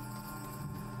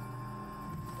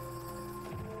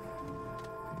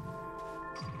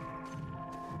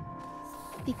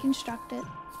 Deconstruct it.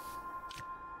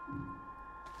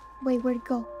 Wait, where'd it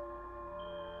go?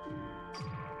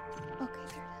 Okay,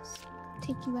 there it is.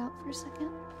 Take you out for a second.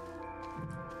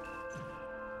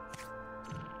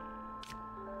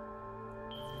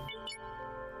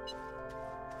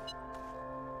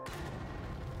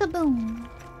 Kaboom!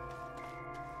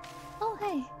 Oh,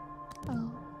 hey.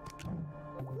 Oh.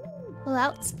 Well,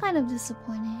 that's kind of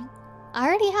disappointing. I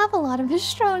already have a lot of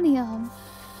Astronium.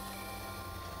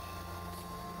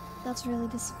 That's really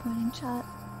disappointing, chat.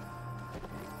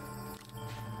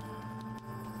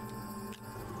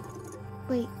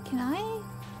 Wait, can I?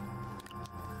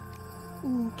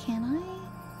 Ooh, can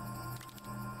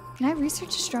I? Can I research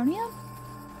Astronium?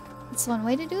 That's one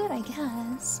way to do it, I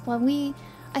guess. Well,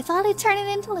 I thought I'd turn it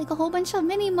into like a whole bunch of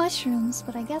mini mushrooms,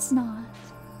 but I guess not.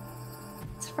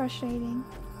 It's frustrating.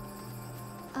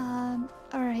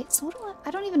 Alright, so what do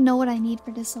I don't even know what I need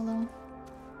for this solo.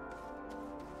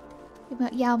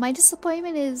 But yeah, my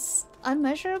disappointment is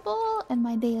unmeasurable and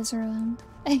my day is ruined.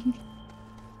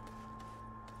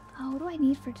 Oh, what do I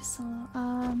need for this solo?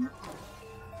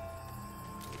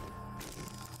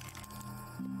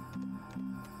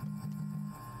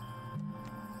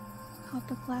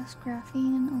 Copper, glass,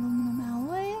 graphene, aluminum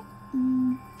alloy.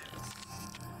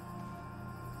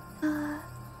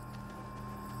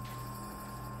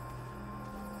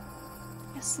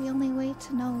 guess the only way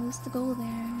to know is to go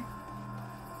there.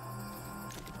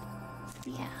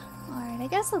 Yeah. Alright, I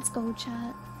guess let's go,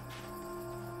 chat.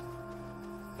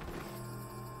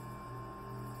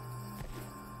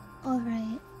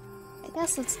 Alright. I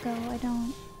guess let's go. I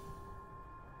don't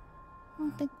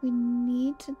think we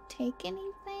need to take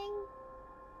anything.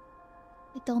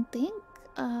 I don't think.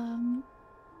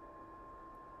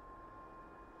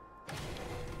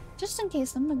 Just in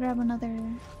case, I'm gonna grab another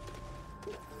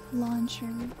launcher.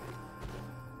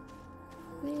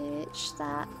 Which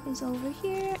that is over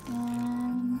here,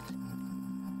 and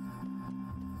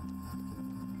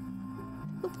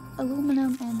oop,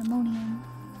 aluminum and ammonium.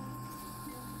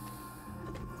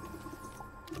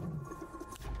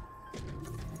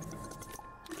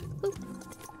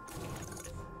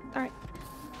 Alright.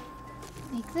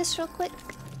 Make this real quick,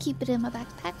 keep it in my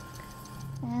backpack,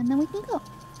 and then we can go.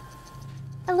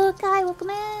 Hello, Kai, welcome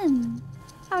in!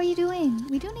 How are you doing?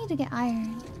 We do need to get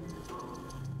iron.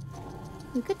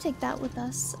 We could take that with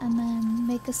us and then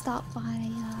make a stop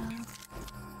by,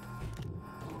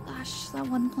 gosh, that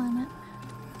one planet.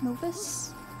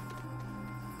 Novus?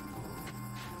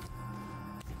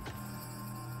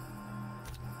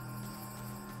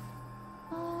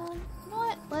 You know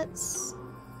what? Let's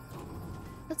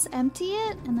empty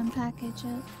it and then package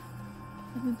it.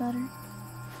 That'd be better.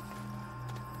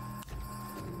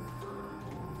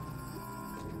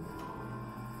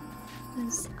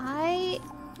 Because I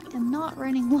am not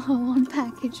running low on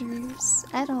packagers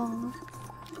at all.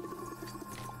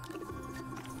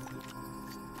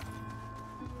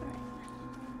 Alright.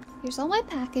 Here's all my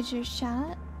packagers,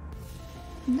 chat.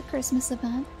 From the Christmas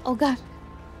event. Oh god.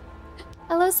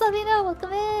 Hello, Savina,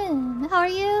 welcome in! How are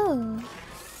you?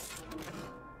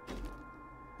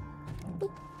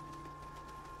 Boop.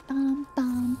 Bum,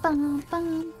 bum, bum,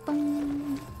 bum,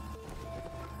 bum.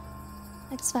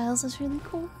 X-Files is really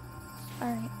cool.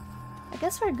 Alright. I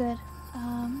guess we're good.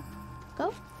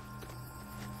 Go?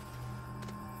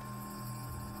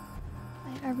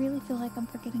 I really feel like I'm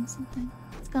forgetting something.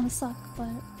 It's gonna suck, but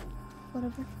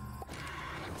whatever.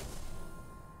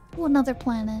 Oh, another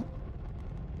planet.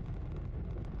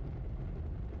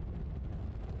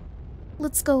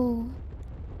 Let's go.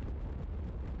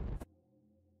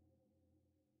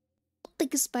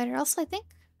 Like a spider. Also, I think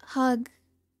Hug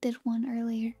did one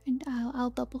earlier, and I'll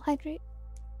double hydrate.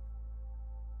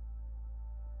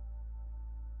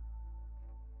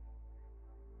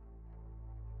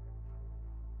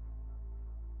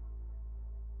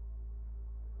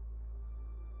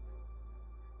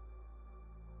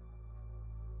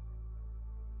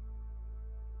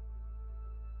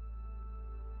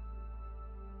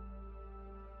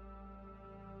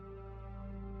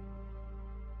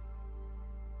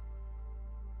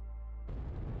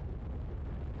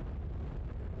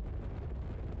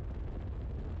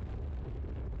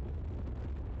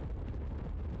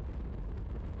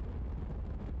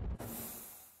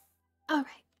 Alright.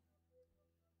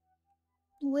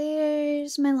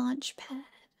 Where's my launch pad?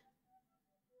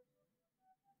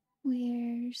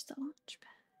 Where's the launch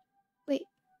pad? Wait,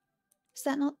 is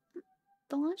that not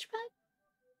the launch pad?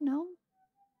 No?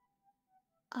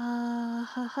 Ha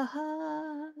ha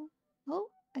ha. Oh,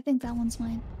 I think that one's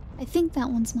mine. I think that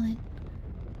one's mine.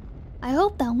 I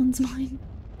hope that one's mine.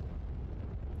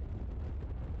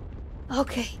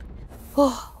 Okay.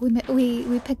 Oh,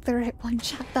 we picked the right one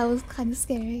shot. That was kind of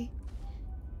scary.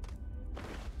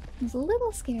 It was a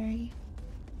little scary.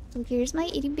 So here's my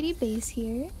itty bitty base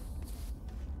here.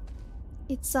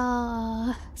 It's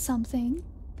something.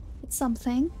 It's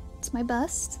something. It's my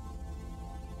best.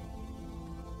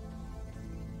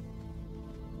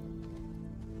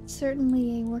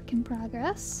 Certainly a work in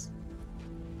progress.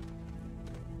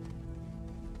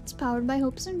 It's powered by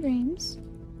hopes and dreams.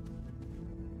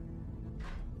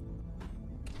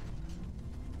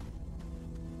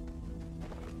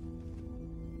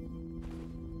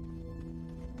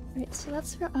 Right, so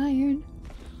that's for iron.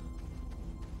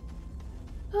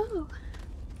 Oh.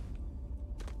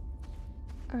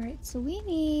 Alright, so we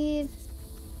need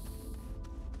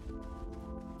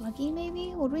buggy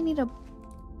maybe? What do we need a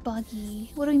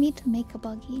buggy? What do we need to make a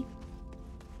buggy?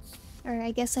 Or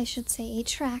I guess I should say a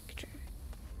tractor.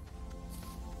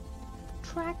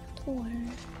 Tractor.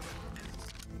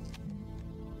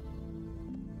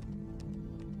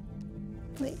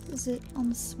 Wait, is it on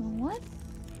the small one?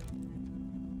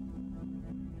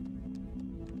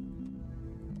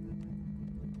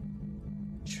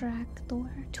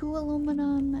 Tractor. 2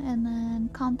 aluminum and then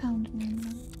compound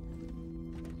aluminum.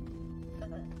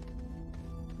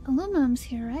 Aluminum's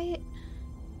here, right?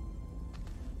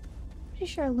 Pretty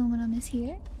sure aluminum is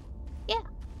here. Yeah.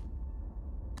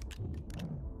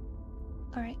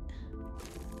 Alright.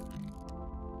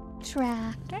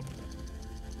 tractor.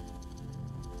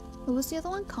 What was the other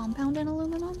one? Compound and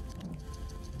aluminum?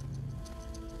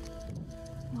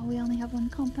 Well, we only have one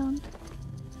compound.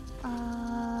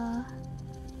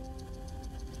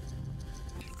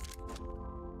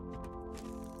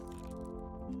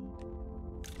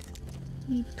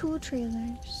 Need 2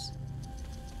 trailers.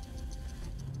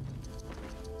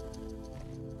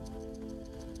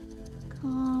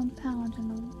 Compound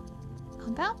and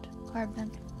compound?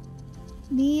 Carbon.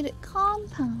 Need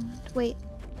compound. Wait.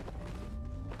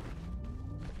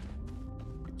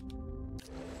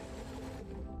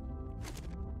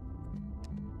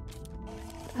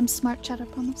 I'm smart, chat, I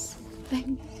promise.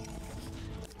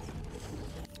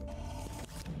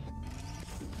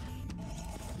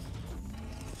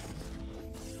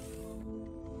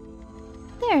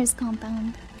 There is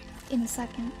compound. In a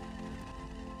second.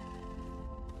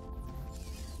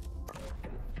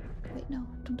 Wait, no,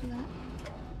 don't do that.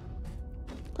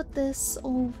 Put this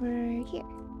over here.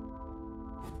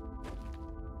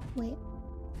 Wait.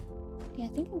 Yeah, I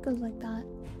think it goes like that.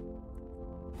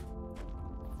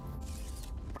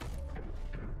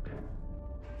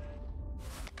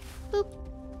 Boop.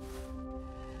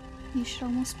 You should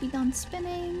almost be done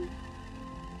spinning.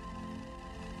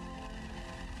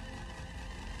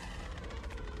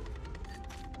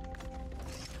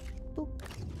 Boop.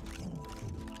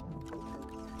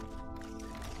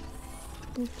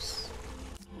 Oops.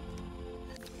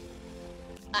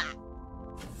 Ah!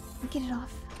 Get it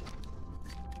off.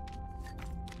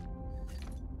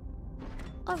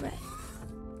 Alright.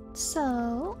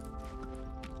 So...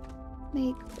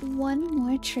 make one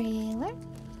more trailer.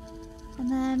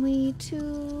 And then we need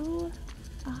to...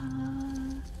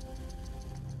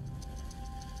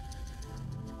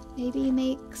 maybe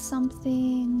make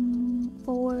something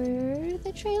for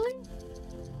the trailer?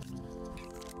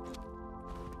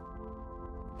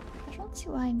 I don't see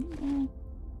why...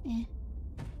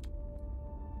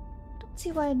 Don't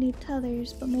see why I need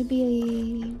tethers, but maybe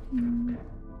a...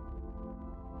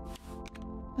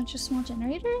 bunch of small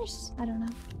generators? I don't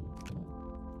know.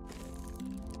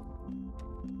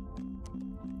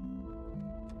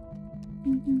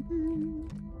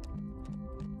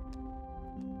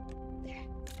 There.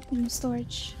 In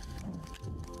storage.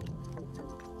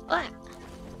 Ah!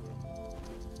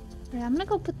 Alright, I'm gonna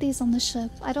go put these on the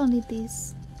ship. I don't need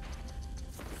these.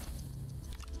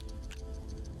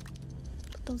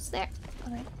 Put those there.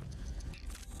 Alright.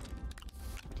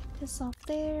 Take this off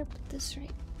there. Put this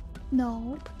right.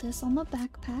 No, put this on the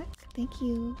backpack. Thank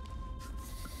you.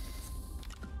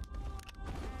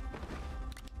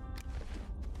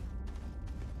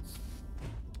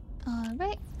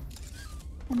 Alright.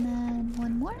 And then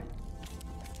one more.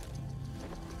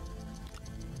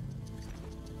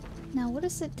 Now, what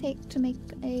does it take to make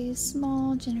a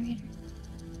small generator?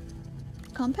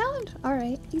 Compound?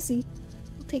 Alright, easy.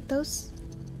 We'll take those.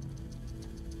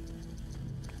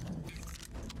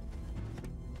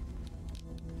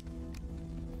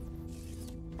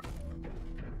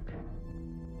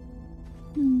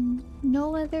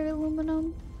 No other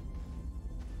aluminum?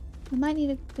 We might need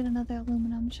to get another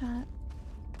aluminum, chat.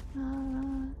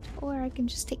 Or I can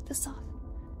just take this off.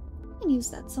 I can use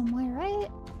that somewhere, right?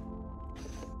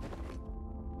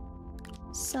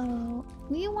 So,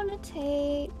 we want to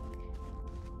take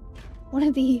one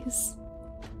of these.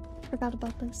 Forgot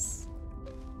about this.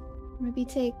 Maybe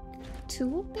take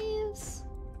 2 of these?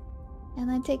 And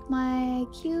then take my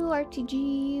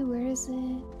QRTG. Where is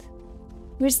it?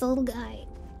 Where's the little guy?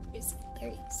 There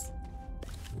he is.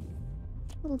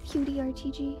 Little cutie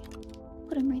RTG.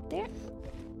 Put him right there.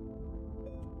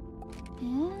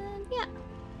 And yeah.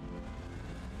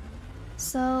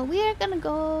 So we are gonna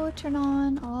go turn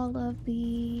on all of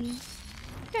the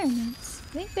pyramids.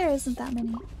 I think there isn't that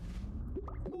many.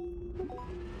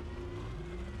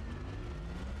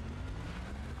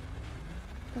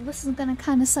 But this is gonna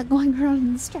kind of suck going around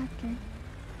in this tractor.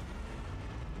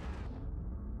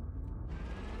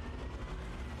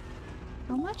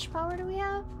 How much power do we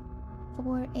have?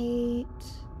 4, 8,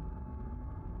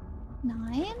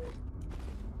 9?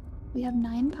 We have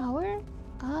 9 power?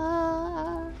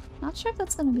 Not sure if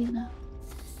that's gonna be enough.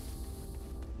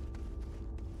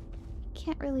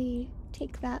 Can't really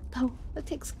take that though. That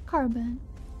takes carbon.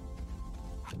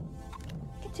 I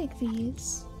can take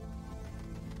these.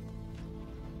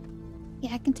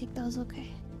 Yeah, I can take those,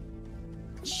 okay.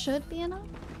 Should be enough.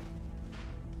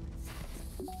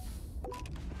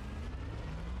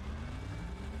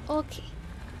 Okay.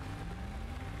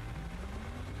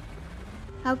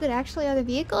 How good actually are the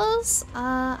vehicles?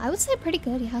 I would say pretty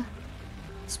good, yeah.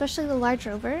 Especially the large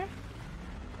rover.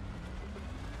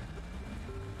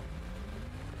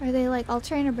 Are they like all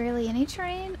terrain or barely any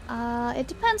terrain? It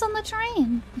depends on the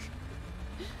terrain.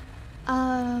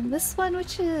 This one,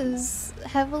 which is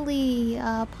heavily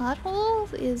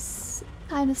pothole, is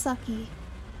kind of sucky.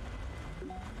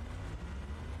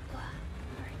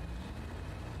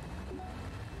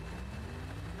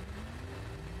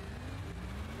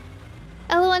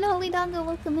 Hello, Unholy Dongo,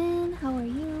 welcome in. How are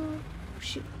you? Oh,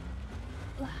 shoot.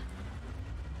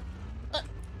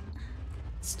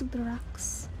 Stupid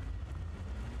rocks.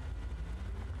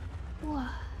 What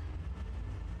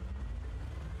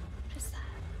is that?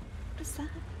 What is that?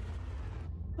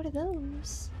 What are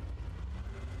those?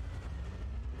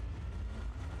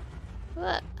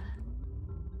 What?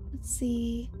 Let's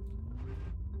see.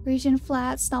 Region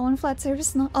flats, not one flat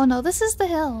surface. No. Oh no, this is the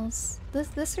hills.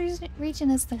 This region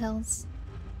is the hills.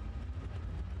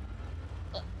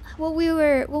 What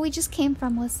we just came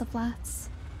from was the flats.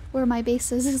 Where my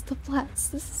base is the flats.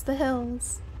 This is the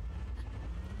hills.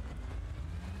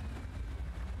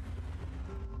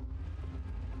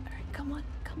 Alright, come on,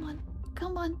 come on,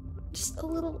 come on. Just a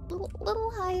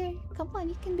little higher. Come on,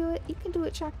 you can do it. You can do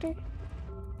it, tractor.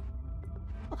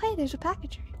 Oh hey, there's a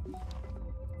packager.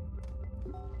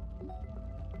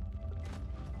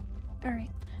 Alright.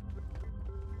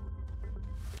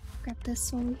 Grab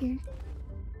this while we're here.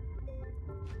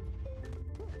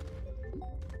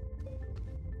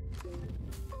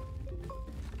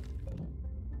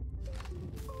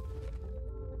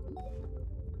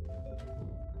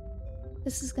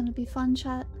 This is gonna be fun,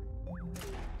 chat.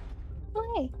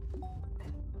 Oh, hey.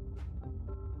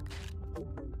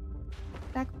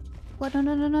 Back. What? No,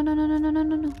 no, no, no, no, no, no, no, no,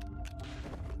 no, no.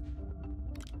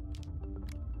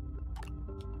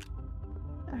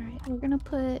 Alright, we're gonna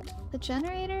put the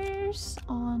generators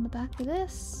on the back of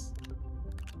this.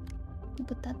 We'll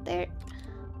put that there.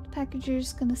 The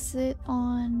packager's gonna sit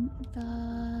on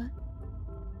the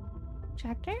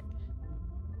tractor.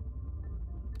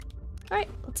 Alright,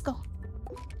 let's go.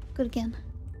 Good again.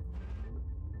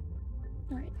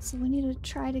 Alright, so we need to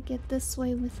try to get this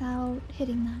way without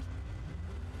hitting that.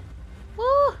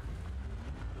 Woo!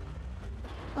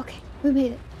 Okay, we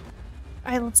made it.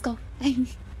 Alright, let's go.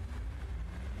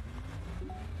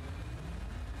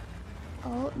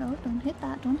 Oh, no, don't hit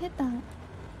that. Don't hit that.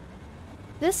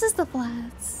 This is the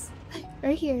flats.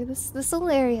 Right here, this little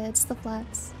area, it's the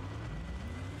flats.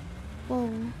 Whoa,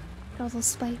 look at all those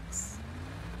spikes.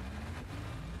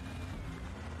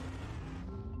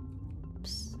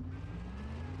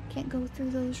 Can't go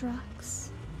through those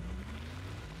rocks.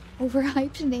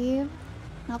 Overhyped name.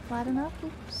 Not flat enough.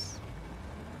 Oops.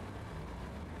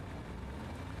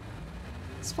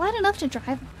 It's flat enough to drive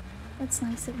on. That's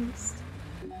nice at least.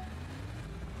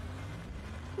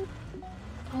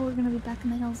 Oh, we're gonna be back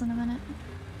in the hills in a minute.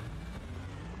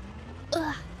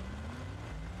 Ugh.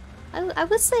 I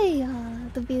would say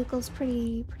the vehicle's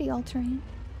pretty all-terrain.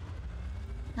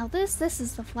 Now this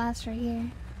is the flats right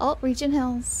here. Oh, region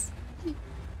hills.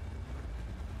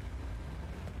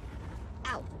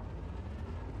 Ow.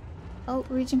 Oh,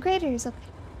 region craters. Okay.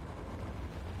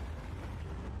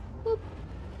 Whoop.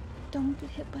 Don't get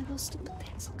hit by those stupid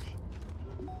things. Okay.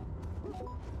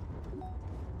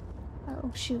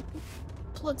 Oh shoot.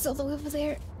 Plugs all the way over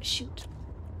there. Shoot.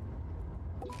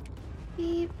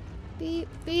 Beep, beep,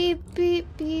 beep, beep,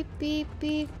 beep, beep,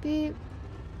 beep, beep,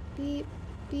 beep,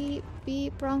 beep,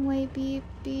 beep, wrong way, beep,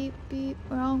 beep, beep,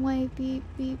 wrong way, beep,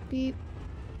 beep, beep,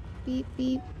 beep,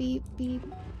 beep, beep, beep,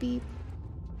 beep,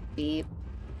 beep.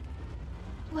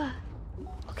 What?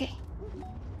 Okay.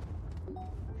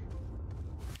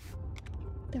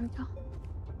 There we go.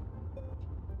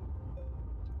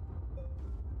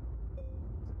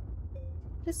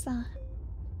 What is that?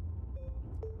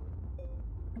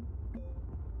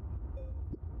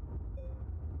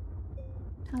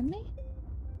 How many?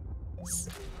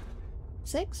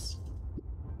 6?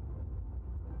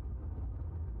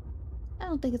 I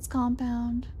don't think it's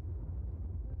compound.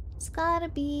 It's gotta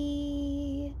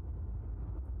be...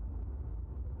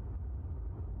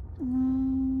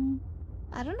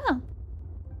 I don't know.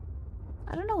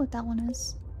 I don't know what that one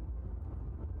is.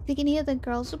 Think any of the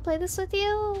girls would play this with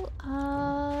you?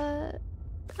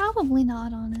 Probably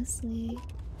not, honestly.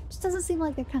 Just doesn't seem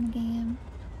like their kind of game.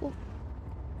 Well,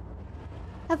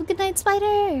 have a good night,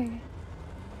 Spider!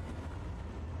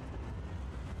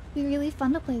 Be really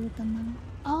fun to play with them, though.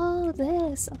 Oh,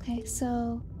 this! Okay,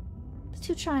 so... the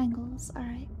 2 triangles,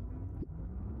 alright.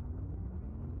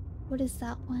 What is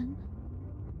that one?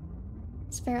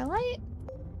 Spherolite?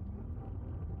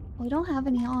 We don't have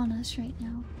any on us right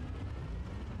now.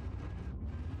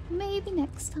 Maybe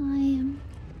next time.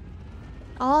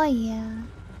 Oh yeah.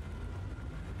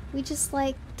 We just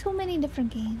like too many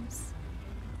different games.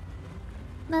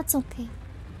 That's okay.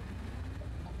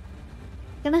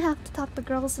 Gonna have to talk the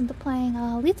girls into playing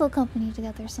Lethal Company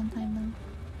together sometime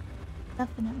though.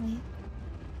 Definitely.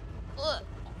 Ugh.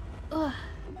 Ugh.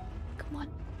 Come on.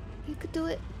 You could do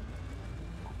it.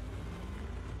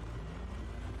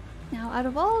 Now, out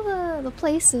of all the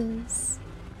places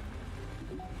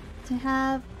to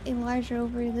have a large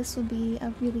rover, this would be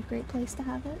a really great place to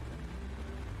have it.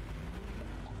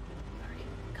 Alright,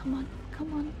 come on,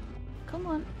 come on, come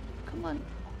on, come on.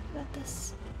 You got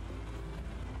this.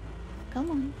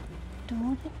 Come on.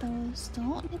 Don't hit those,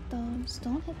 don't hit those,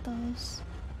 don't hit those.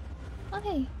 Oh,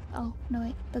 hey. Oh, no,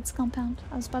 wait, that's compound.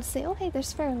 I was about to say, oh, hey,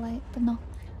 there's Fairlight, but no.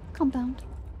 Compound.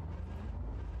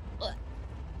 Ugh.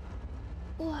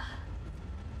 Ugh.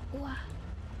 Ugh.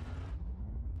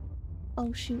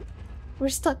 Oh, shoot. We're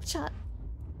stuck, chat.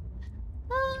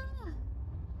 Ah!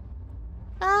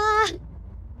 Ah!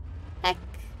 Heck.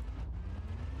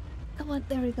 Come on,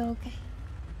 there we go, okay.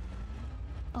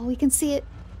 Oh, we can see it.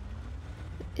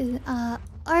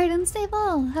 Alright,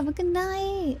 unstable. Have a good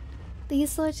night. Thank you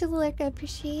so much for the lurk. I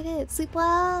appreciate it. Sleep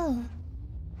well.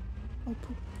 Oh,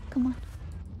 poop. Come on.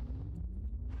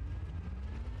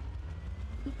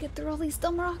 We get through all these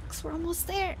dumb rocks. We're almost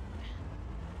there.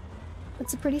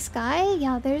 It's a pretty sky.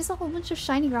 Yeah, there's a whole bunch of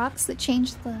shiny rocks that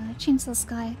change the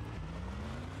sky.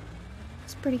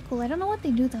 It's pretty cool. I don't know what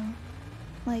they do though.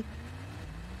 Like,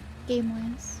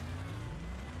 game-wise.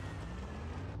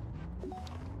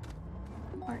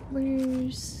 Alright,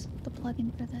 where's the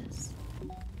plugin for this?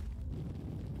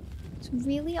 It's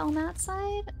really on that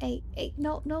side? Hey,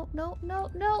 no, no, no, no,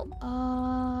 no.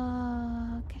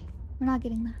 Okay. We're not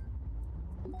getting that.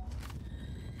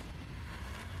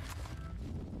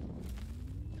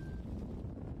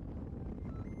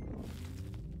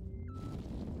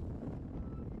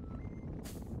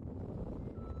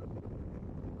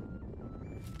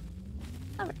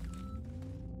 Alright.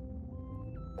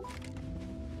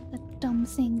 That dumb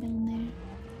thing down there.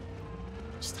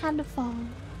 Just had to fall.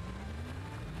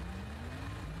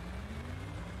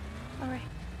 Alright.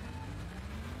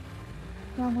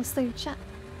 We're almost there, chat.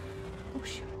 Oh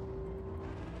shoot.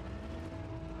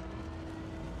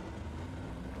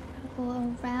 Gotta go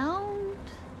around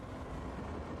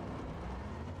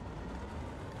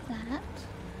that.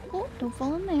 Oh, don't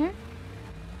fall in there.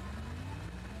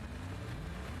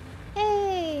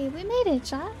 Hey, we made it,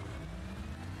 chat.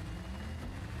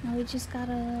 Now we just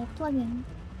gotta plug in.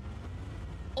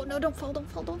 Oh no, don't fall, don't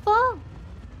fall, don't fall!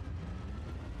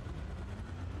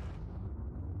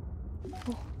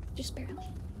 Oh, just barely.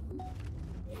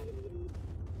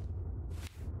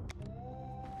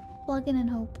 Plug in and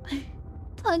hope.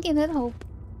 Plug in and hope.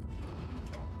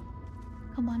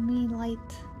 Come on, we need light.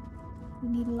 We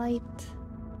need light.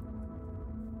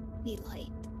 We need light.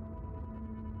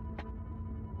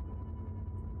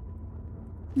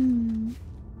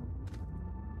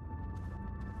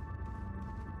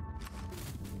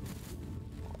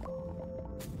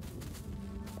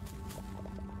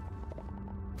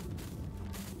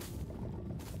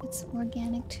 It's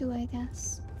organic too, I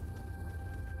guess.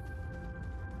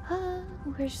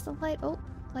 Where's the light? Oh,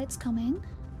 light's coming.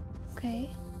 Okay.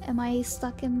 Am I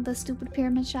stuck in the stupid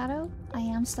pyramid shadow? I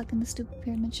am stuck in the stupid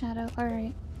pyramid shadow.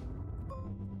 Alright.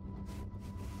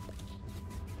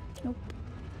 Nope.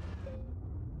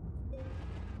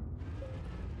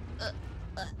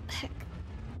 Heck.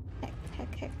 Heck,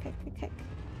 heck, heck, heck, heck, heck.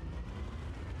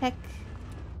 Heck.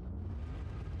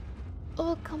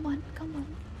 Oh, come on, come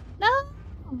on. No!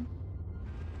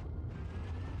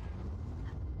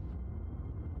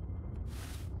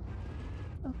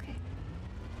 Okay.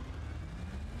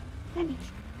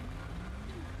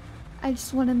 I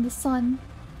just want in the sun.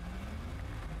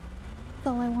 That's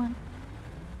all I want.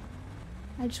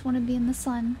 I just want to be in the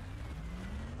sun.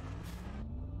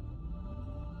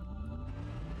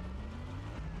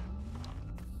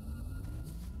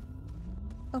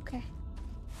 Okay.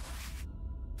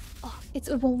 Oh, it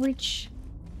won't reach.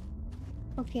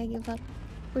 Okay, I give up.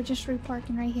 We're just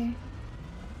reparking right here.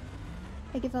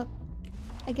 I give up.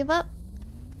 I give up.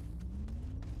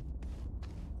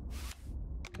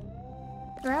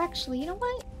 Or actually, you know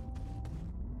what?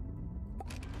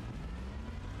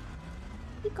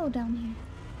 We go down here.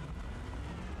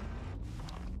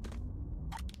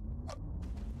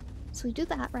 So we do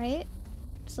that, right?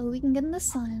 So we can get in the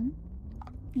sun.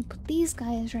 And put these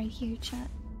guys right here, chat.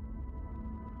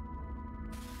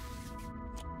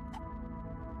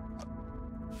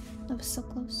 That was so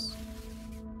close.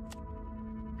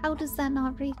 How does that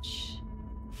not reach?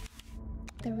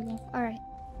 There we go. Alright.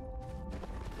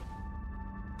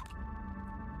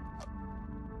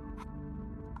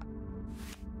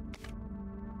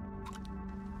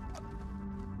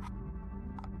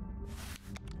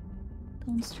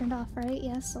 Phone's turned off, right?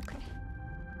 Yes, okay.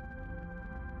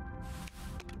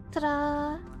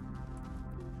 Ta-da!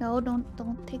 No,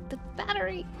 don't take the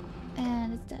battery.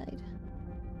 And it died.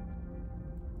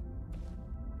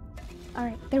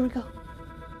 Alright, there we go.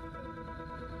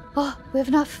 Oh, we have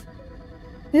enough.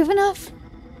 We have enough.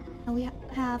 Now we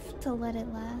have to let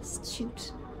it last.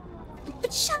 Shoot.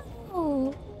 But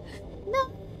shadow!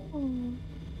 No!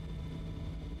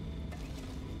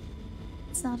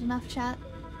 It's not enough, chat.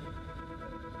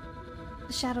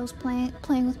 The shadow's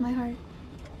playing with my heart.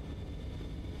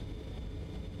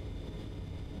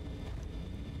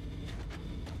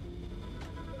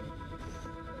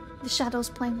 The shadow's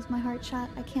playing with my heart, chat.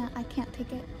 I can't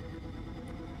take it.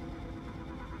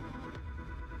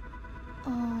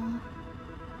 Oh.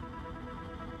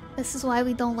 This is why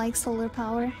we don't like solar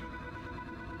power.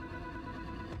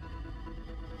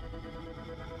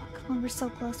 Oh, come on, we're so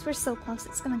close. We're so close.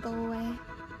 It's gonna go away.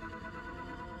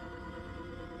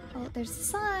 Oh, there's the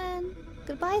sun.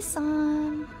 Goodbye,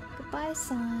 sun. Goodbye,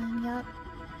 sun. Yup.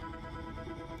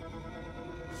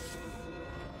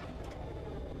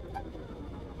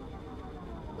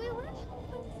 Wait, where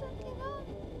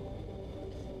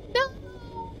No!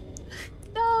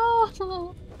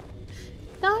 No!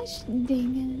 Gosh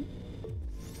dang it.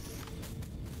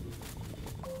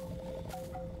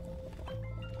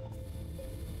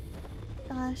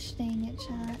 Gosh dang it,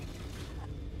 chat.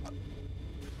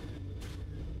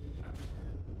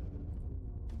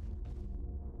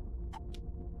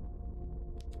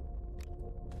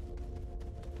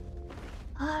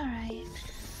 Alright.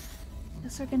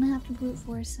 Guess we're gonna have to brute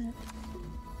force it.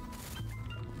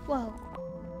 Whoa.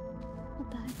 What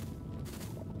the heck?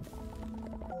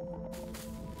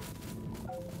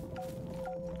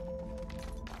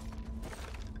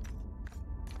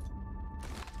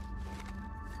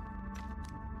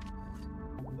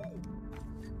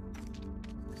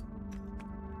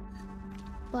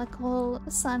 Black hole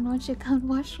sun, won't you come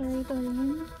wash away the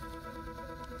rain?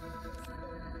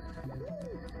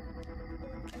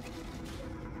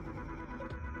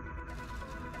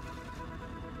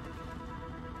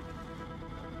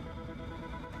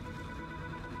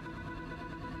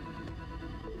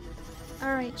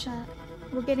 Alright, chat.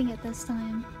 We're getting it this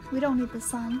time. We don't need the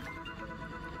sun.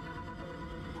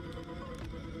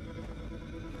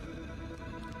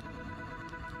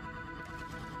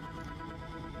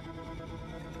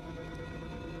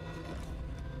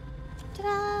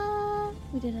 Ta-da!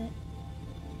 We did it.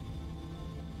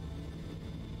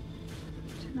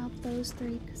 Turn off those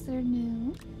three because they're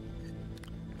new.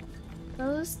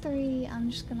 Those three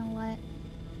I'm just gonna let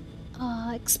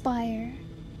expire.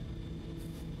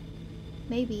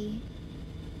 Maybe.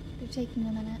 They're taking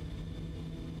a minute.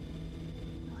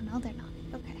 Oh no, they're not.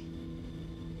 Okay.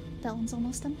 That one's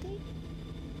almost empty.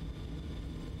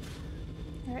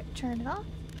 Alright, turn it off.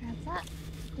 Grab that.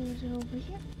 Put it over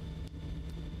here.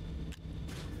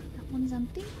 That one's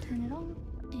empty. Turn it on.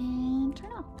 And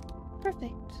turn off.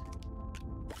 Perfect.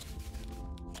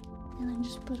 And then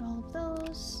just put all of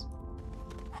those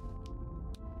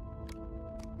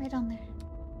right on there.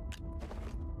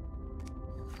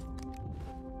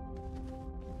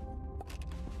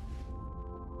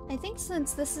 I think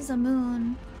since this is a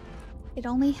moon, it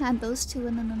only had those two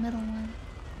and then the middle one.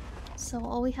 So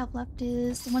all we have left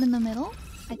is the one in the middle,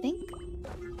 I think.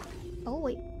 Oh,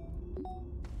 wait.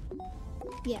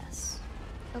 Yes.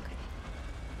 Okay.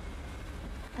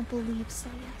 I believe so,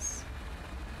 yes.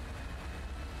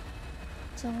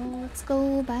 So let's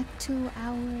go back to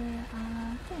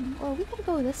our thing. Or we could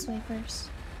go this way first.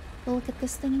 Go look at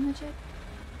this thingy-majig.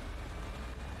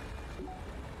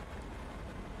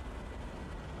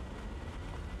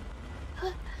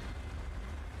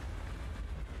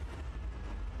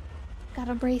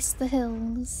 Gotta brace the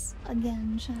hills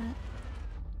again, chat.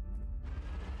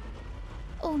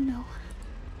 Oh no.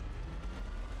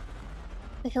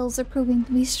 The hills are proving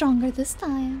to be stronger this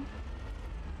time.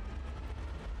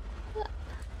 Nope.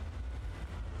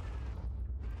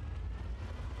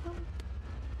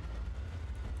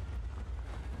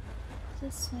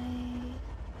 This way.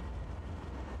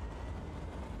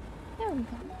 There we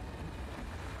go.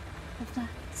 The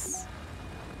flats.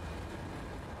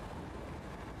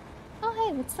 Oh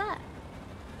hey, what's that?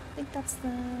 I think that's the...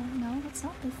 No, that's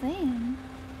not the thing.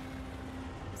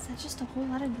 Is that just a whole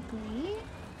lot of debris?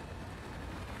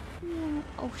 Yeah.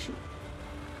 Oh shoot.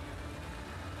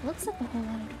 Looks like a whole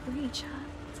lot of debris, chat.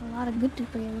 It's a lot of good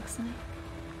debris, it looks like.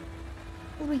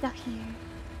 What do we got here?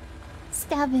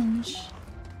 Scavenge.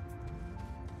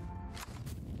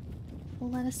 A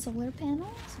lot of solar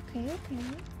panels? Okay, okay.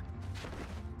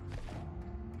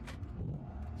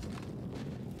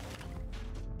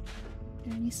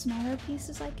 there any smaller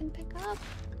pieces I can pick up?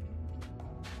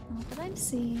 Not that I'm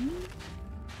seeing.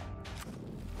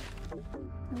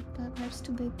 Nope, that part's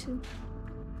too big too.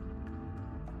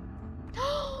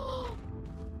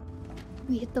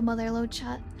 We hit the mother lode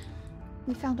chat.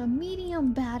 We found a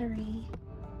medium battery.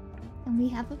 And we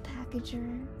have a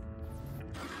packager.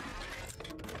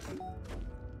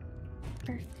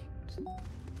 Perfect.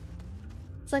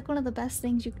 It's like one of the best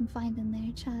things you can find in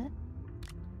there, chat.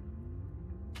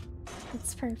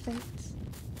 It's perfect.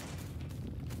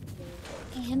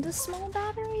 And a small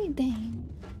battery? Dang.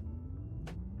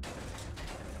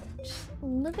 Just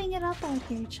living it up out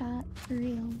here, chat. For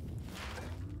real.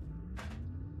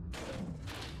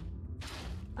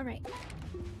 Alright.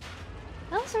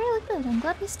 That was really good. I'm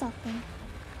glad we stopped there.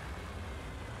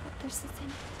 Oh, there's the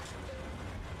thing.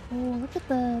 Oh, look at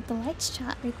the lights,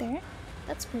 chat, right there.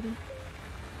 That's pretty.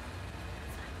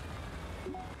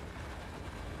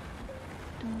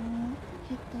 Don't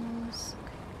hit those.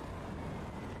 Okay.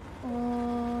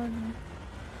 Oh no.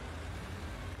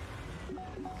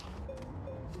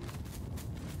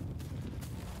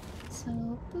 So,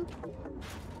 boop.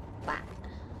 Bah.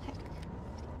 Heck.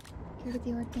 Get rid of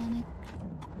the organic.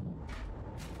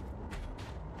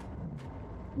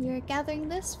 We are gathering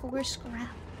this for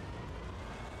scrap.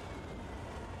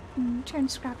 Turn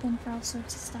scrap in for all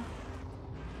sorts of stuff.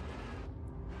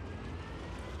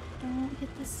 Don't hit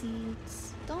the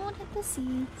seeds. Don't hit the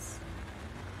seeds.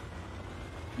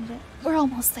 We're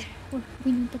almost there.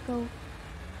 We need to go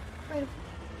right over.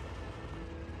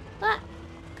 Ah!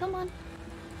 Come on.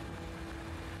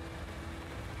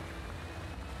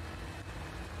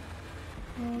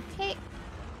 Okay.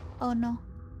 Oh no.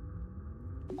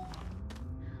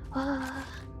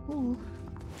 Ooh.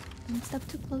 Don't step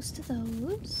too close to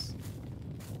those.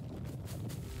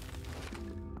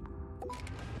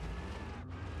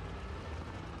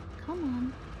 Come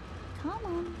on. Come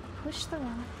on. Push the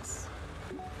rocks.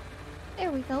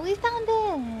 There we go. We found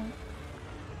it!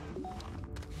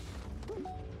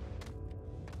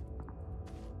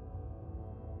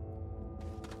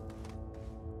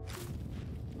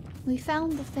 We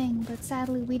found the thing, but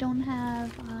sadly we don't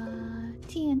have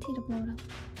TNT to blow it up.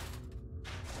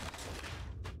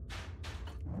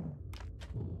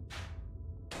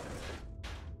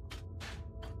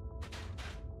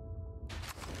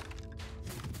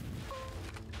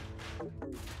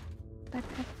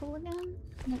 Backpack full again?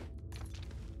 Nope.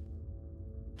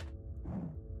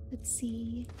 Let's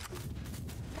see.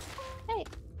 Hey!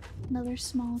 Another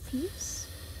small piece.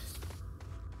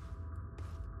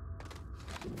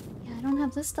 Yeah, I don't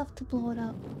have this stuff to blow it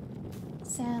up.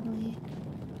 Sadly.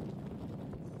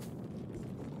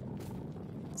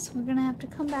 So we're gonna have to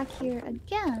come back here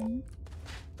again.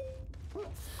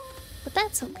 But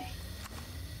that's okay.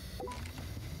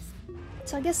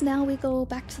 So I guess now we go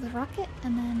back to the rocket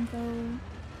and then go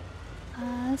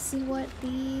see what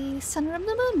the center of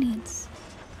the moon needs.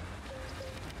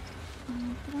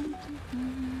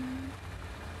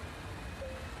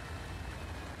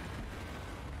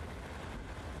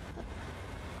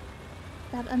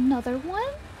 That another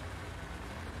one?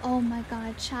 Oh my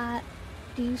god, chat.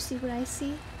 Do you see what I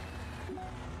see?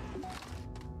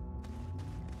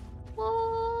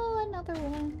 Oh, another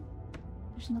one.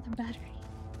 There's another battery.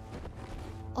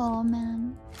 Oh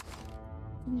man.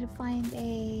 We need to find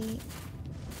a...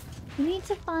 We need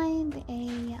to find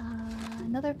a,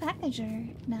 another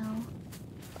packager now.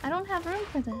 I don't have room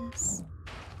for this.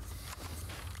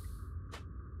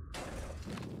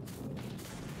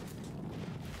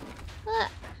 Ah.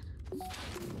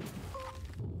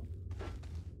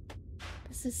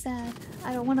 This is sad.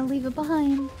 I don't want to leave it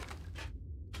behind.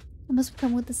 I must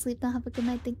come with the sleep now. Have a good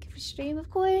night. Thank you for stream, of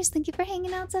course. Thank you for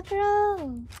hanging out,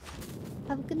 Zephyro.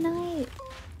 Have a good night.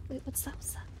 Wait, what's that?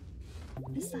 What's that?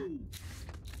 What is that?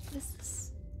 What is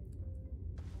this?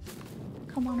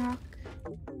 Come on, rock.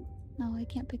 No, I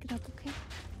can't pick it up, okay?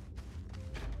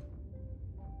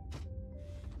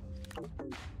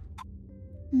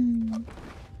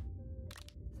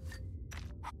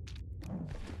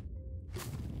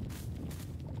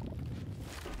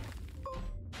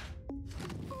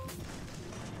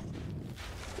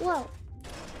 Whoa.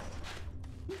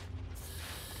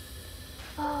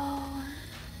 Oh.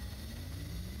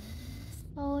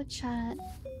 Oh, chat.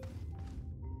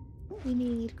 We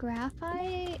need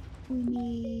graphite. We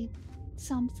need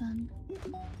something.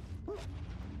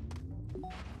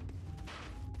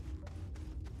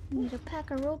 We need a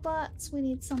pack of robots. We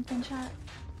need something, chat.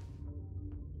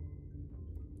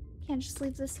 Can't just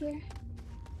leave this here.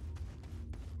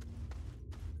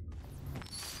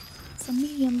 It's a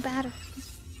medium battery.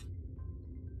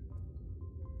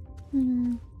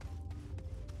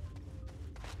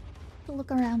 to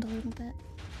look around a little bit.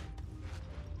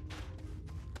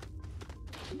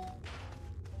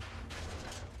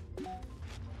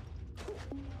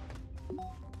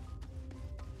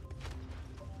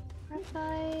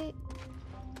 Graphite.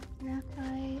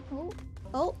 Graphite. Oh.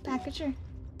 Oh, packager.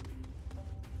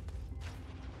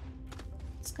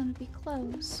 It's gonna be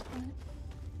close, but...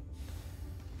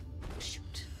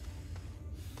 Shoot.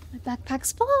 My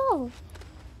backpack's full!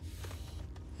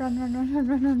 Run, run, run, run,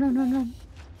 run, run, run, run, run.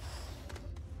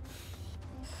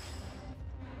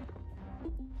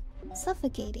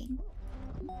 Suffocating.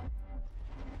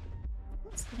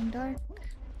 It's getting dark.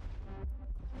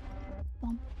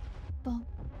 Bum, bum,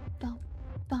 bum,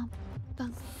 bum,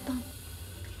 bum, bum.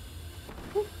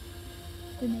 Whew.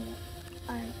 We made it.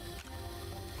 Alright.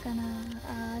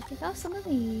 Gonna take off some of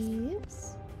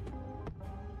these.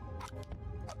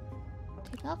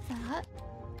 Take off that.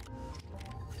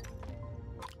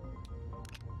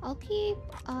 I'll keep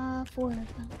 4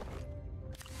 of them.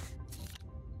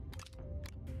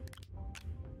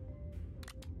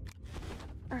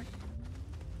 Alright.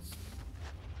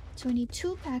 So we need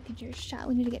 2 packagers. Chat,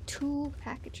 we need to get 2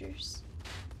 packagers.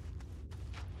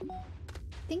 I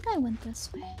think I went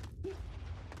this way. I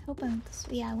hope I went this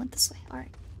way. Yeah, I went this way.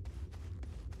 Alright.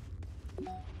 So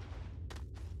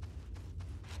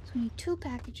we need 2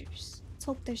 packagers. Let's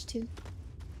hope there's 2.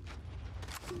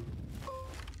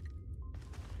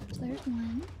 So there's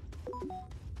 1.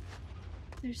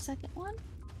 There's a second one?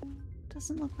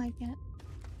 Doesn't look like it.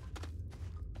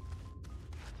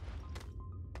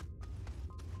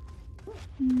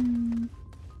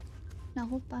 Now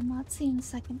hope I'm not seeing a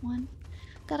second one.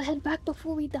 Gotta head back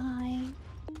before we die.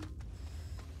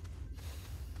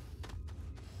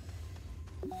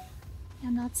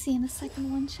 I'm not seeing a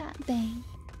second one, chat. Dang.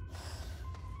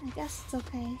 I guess it's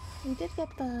okay. We did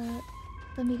get the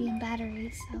medium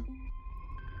battery, so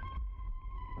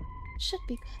should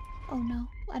be good. Oh no,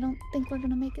 I don't think we're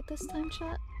gonna make it this time,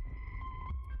 chat.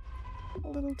 A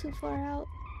little too far out.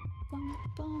 Bum,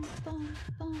 bum, bum,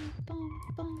 bum, bum,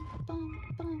 bum, bum, bum,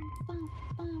 bum,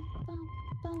 bum, bum,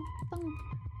 bum, bum.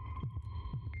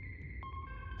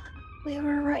 We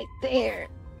were right there.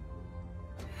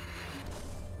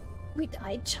 We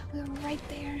died, chat. We were right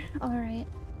there. Alright.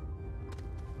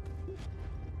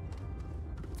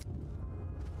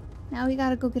 Now we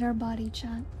gotta go get our body,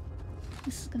 chat.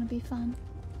 This is gonna be fun.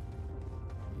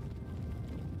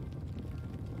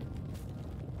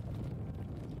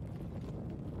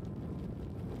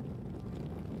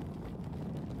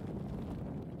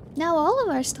 Now all of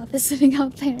our stuff is sitting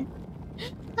out there.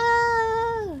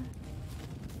 Ah!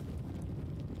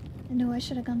 I knew I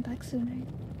should have gone back sooner.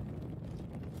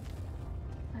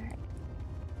 Alright.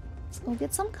 Let's go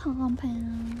get some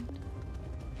compound.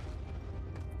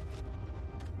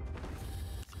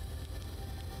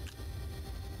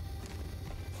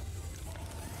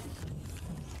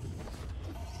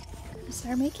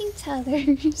 Start making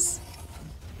tethers.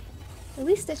 At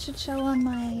least it should show on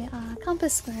my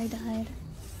compass where I died.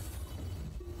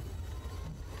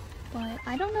 But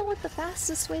I don't know what the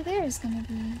fastest way there is gonna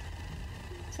be.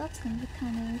 So that's gonna be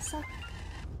kind of suck.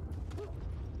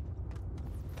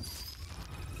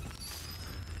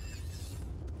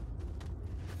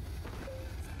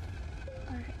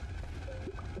 Alright.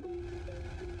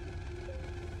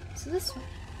 So this way.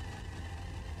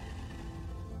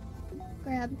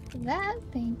 Grab that,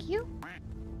 thank you.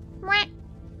 Mwah.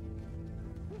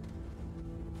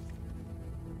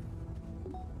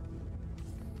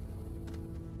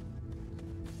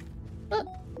 Oh.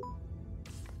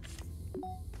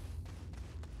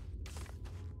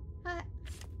 Hi.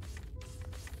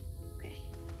 Okay.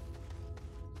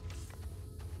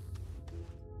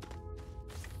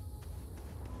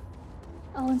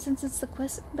 Oh, and since it's the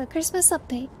Christmas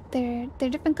update, they're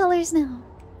different colors now.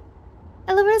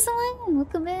 Hello, Rosalind!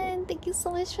 Welcome in! Thank you so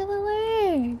much for the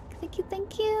lurk! Thank you,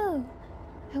 thank you!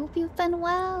 I hope you've been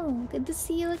well! Good to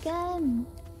see you again!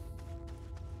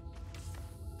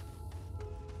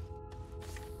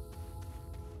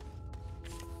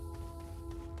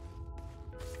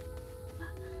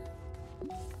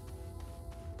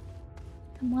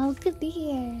 I'm well, good to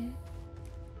hear!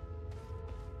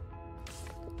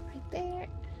 Right there.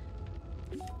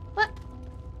 What?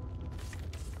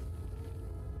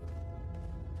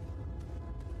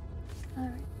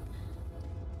 Alright.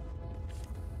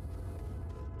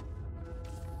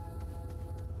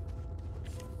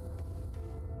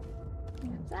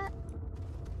 There's that.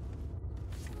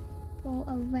 Go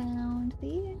around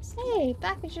these. Hey,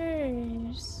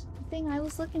 packagers! The thing I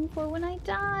was looking for when I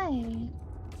died.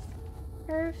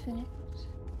 Perfect.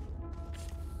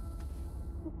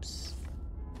 Oops.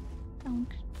 Don't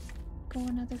go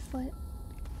another foot.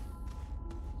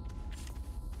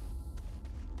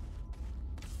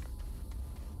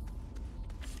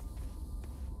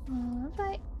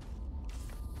 Alright.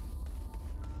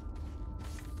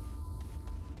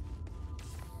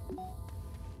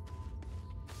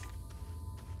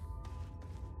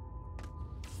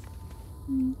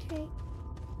 Okay.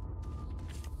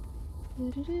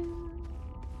 Doo-doo-doo.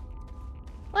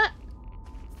 What?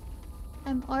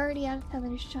 I'm already out of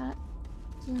tethers, chat.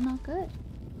 This is not good.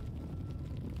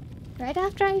 Right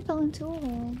after I fell into a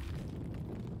hole.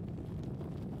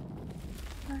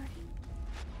 Alright.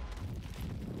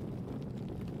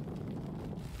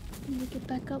 Need to get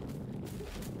back up.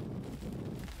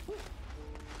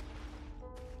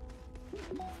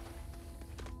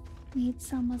 Need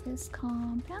some of this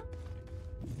compound.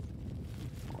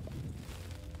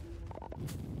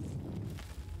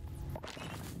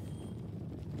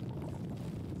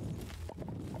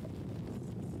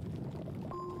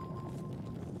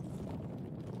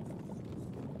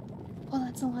 Oh,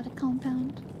 that's a lot of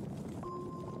compound.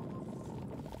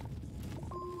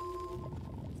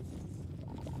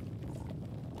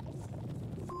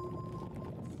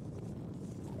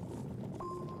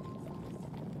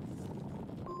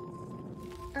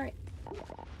 Alright.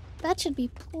 That should be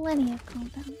plenty of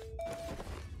compound.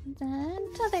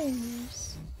 Then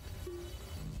tethers.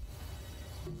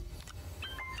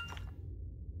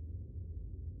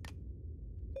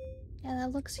 Yeah,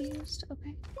 that looks used.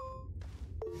 Okay.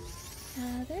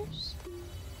 Tethers.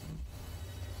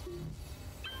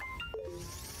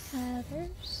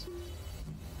 Tethers.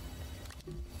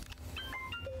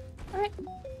 Alright.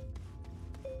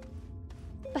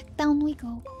 Back down we go.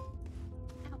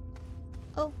 Ow.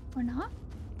 Oh, we're not?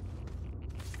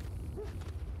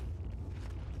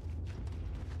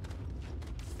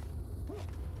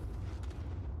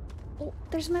 Oh,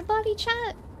 there's my body,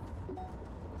 chat!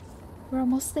 We're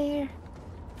almost there.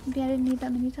 Maybe I didn't need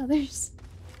that many tethers.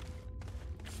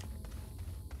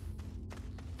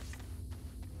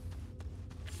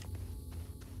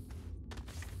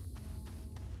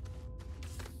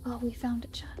 Oh, we found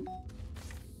it, chat.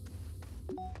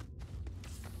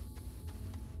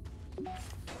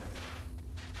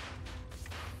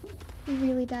 We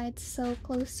really died so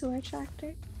close to our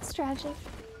tractor. It's tragic.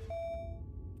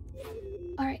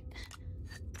 Alright.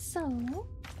 So...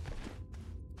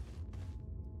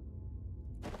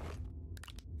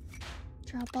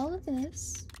 drop all of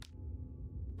this.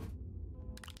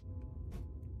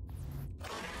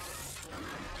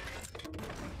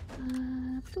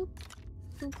 Boop.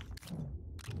 Boop.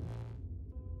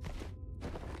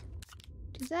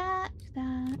 Do that, do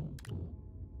that.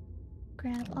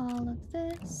 Grab all of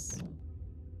this.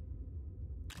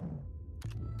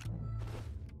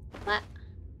 What?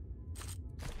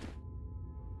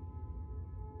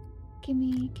 Give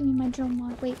me my drill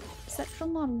mod. Wait, is that drill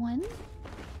mod 1?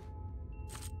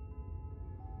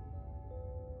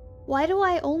 Why do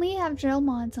I only have drill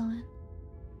mods on?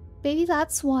 Maybe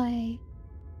that's why.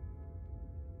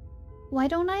 Why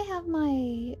don't I have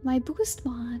my boost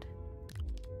mod?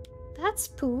 That's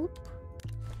poop.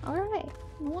 Alright.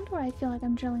 No wonder why I feel like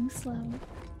I'm drilling slow. And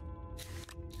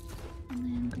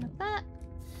then grab that.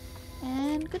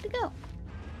 And good to go.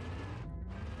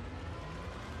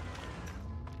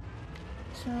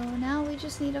 So now we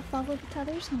just need to follow the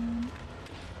tethers home.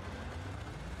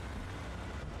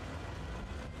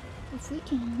 If we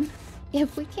can.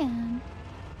 If we can.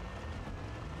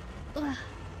 Ugh. God,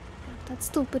 that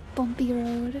stupid bumpy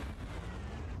road.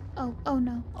 Oh, oh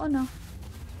no, oh no.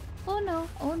 Oh no,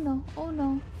 oh no, oh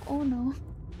no, oh no.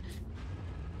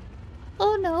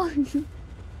 Oh no.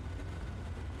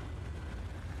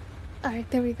 Alright,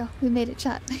 there we go. We made it,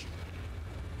 chat.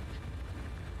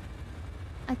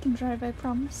 I can drive, I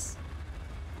promise.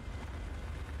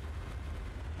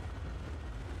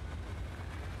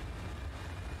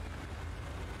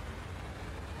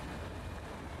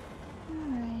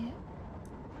 Alright.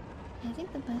 I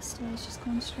think the best way is just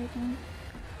going straight down.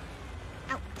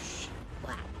 Ouch!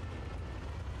 Wow.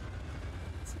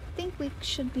 So I think we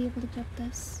should be able to get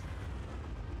this.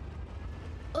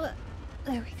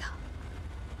 There we go.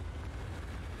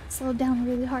 Slowed down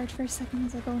really hard for a second. I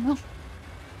was like, oh no.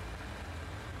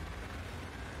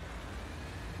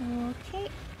 Okay.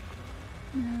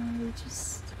 Now we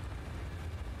just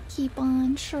keep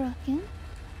on trucking.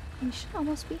 We should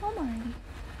almost be home already.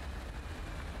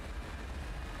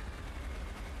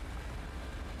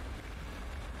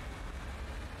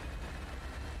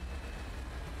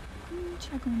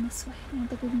 Try going this way. I don't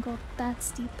think we can go that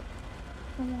steep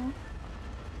a wall.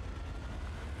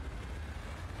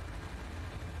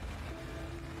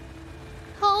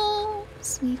 Home,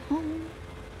 sweet home.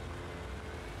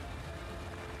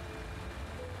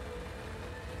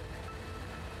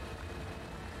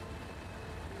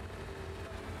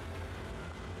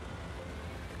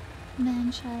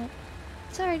 Man, chat.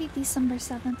 It's already December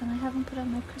 7th and I haven't put up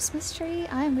my Christmas tree.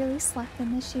 I am really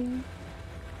slacking this year.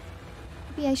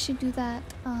 Maybe I should do that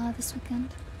this weekend.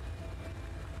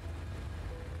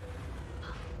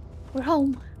 We're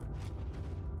home.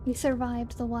 We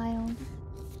survived the wild.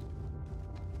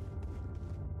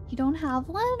 You don't have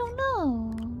one? Oh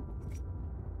no.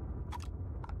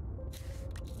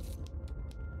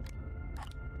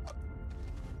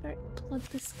 Alright, plug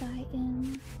this guy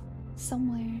in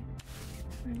somewhere.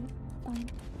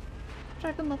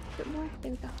 Drag him up a bit more.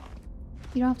 There we go.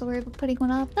 You don't have to worry about putting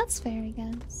one up. That's fair, I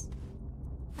guess.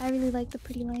 I really like the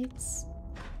pretty lights.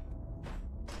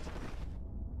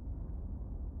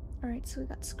 Alright, so we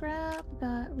got scrap, we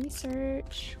got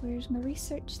research. Where's my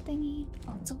research thingy?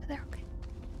 Oh, it's over there, okay.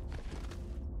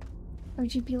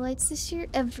 RGB lights this year?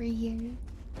 Every year.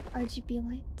 RGB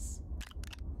lights.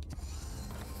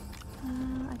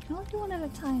 I can only do one at a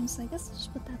time, so I guess I'll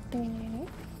just put that there.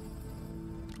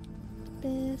 Put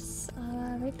this,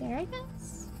 right there, I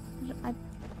guess?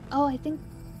 Oh, I think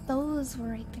those were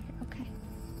right there, okay.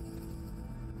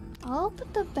 I'll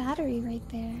put the battery right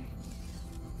there.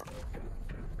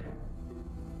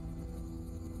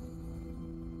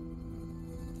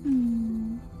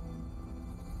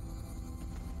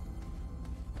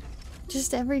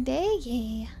 Just every day?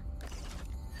 Yeah.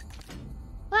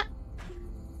 What?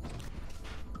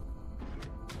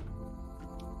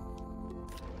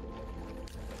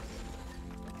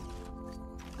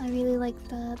 I really like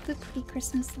the pretty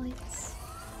Christmas lights.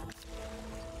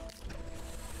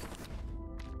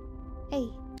 Hey,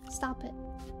 stop it.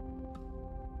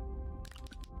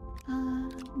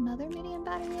 Another medium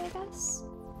battery, I guess.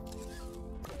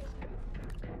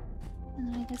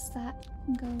 And then I guess that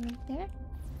can go right there.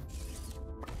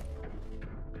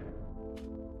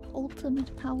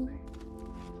 Ultimate power.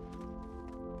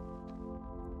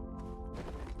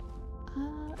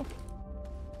 Okay.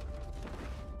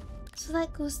 So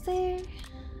that goes there.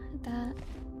 That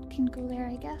can go there,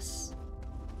 I guess.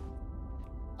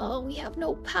 Oh, we have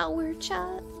no power,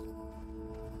 chat.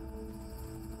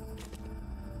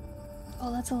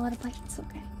 Oh, that's a lot of lights,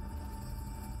 okay.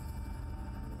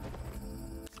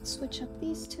 Switch up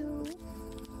these two.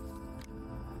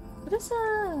 What does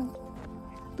a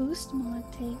boost mod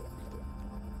take?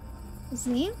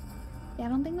 Zinc? Yeah, I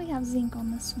don't think we have zinc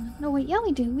on this one. No, wait, yeah,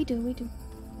 we do. It's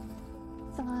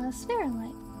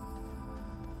spherolite.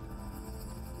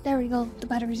 There we go. The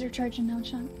batteries are charging now,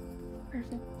 Sean.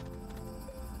 Perfect.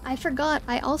 I forgot,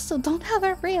 I also don't have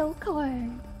a rail car.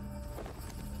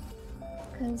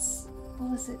 Because,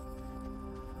 what was it?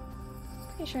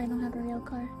 Pretty sure I don't have a rail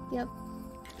car. Yep.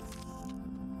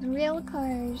 The rail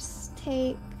cars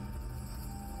take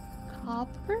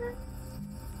copper?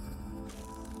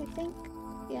 I think.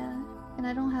 Yeah. And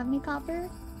I don't have any copper.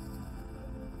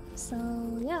 So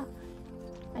yeah.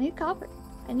 I need copper.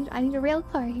 I need a rail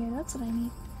car here, that's what I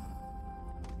need.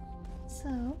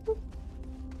 So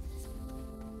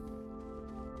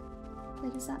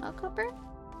wait, is that not copper?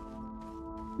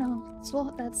 No,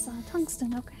 that's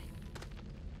tungsten, okay.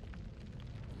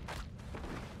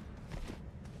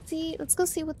 See, let's go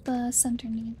see what the center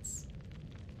needs.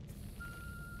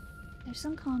 There's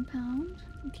some compound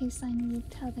in case I need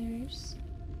tethers.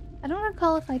 I don't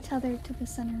recall if I tethered to the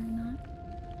center or not.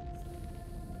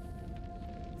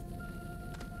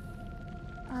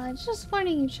 Just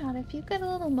warning you, chat, if you get a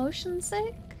little motion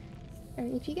sick, or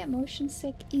if you get motion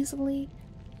sick easily,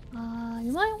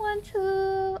 you might want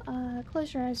to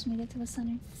close your eyes when you get to the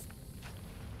center.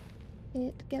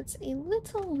 It gets a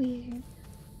little weird.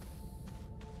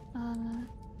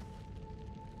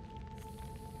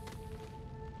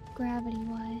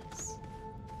 Gravity-wise.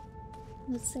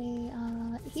 Let's say,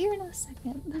 here in a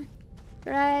second.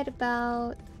 Right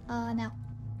about, now.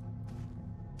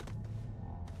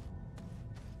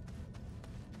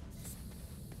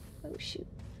 Oh shoot.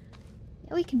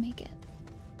 Yeah, we can make it.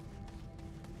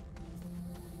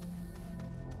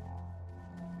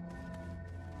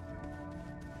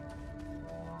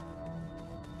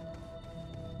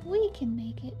 We can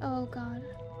make it. Oh god.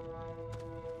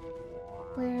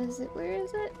 Where is it? Where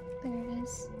is it? There it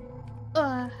is.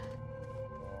 Alright.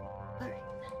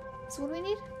 So what do we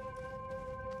need?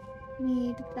 We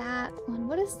need that one.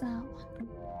 What is that one?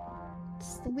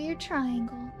 It's the weird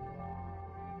triangle.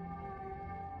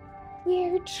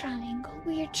 Weird triangle.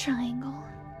 Weird triangle.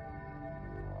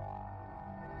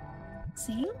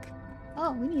 Zinc?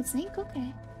 Oh, we need zinc?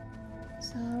 Okay.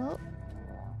 So...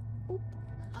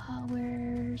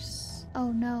 where's...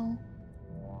 Oh no.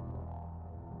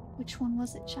 Which one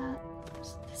was it, chat?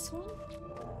 Was it this one?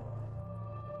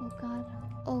 Oh god.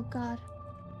 Oh god.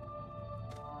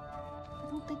 I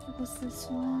don't think it was this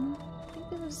one. I think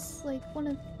think it was like one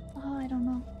of... Oh, I don't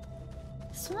know.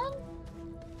 This one?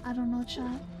 I don't know,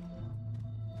 chat.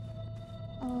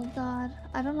 Oh god.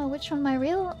 I don't know which one my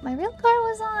real car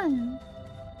was on.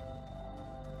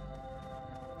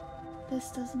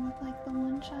 This doesn't look like the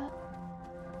one, chat.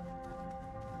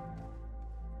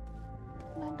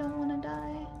 I don't want to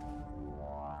die.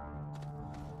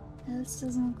 Yeah, this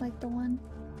doesn't look like the one.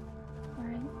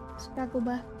 Alright, so gotta go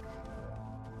back.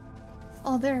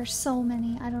 Oh, there are so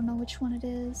many. I don't know which one it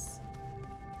is.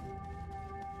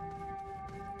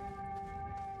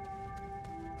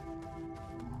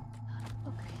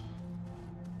 Okay.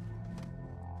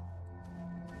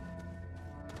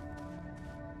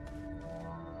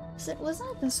 Wasn't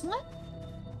it this one?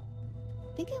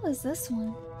 I think it was this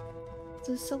one. It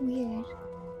was so weird.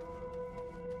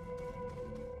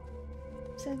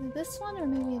 It's either this one or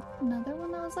maybe another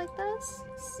one that was like this.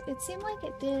 It seemed like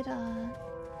it did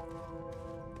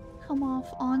come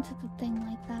off onto the thing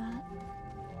like that.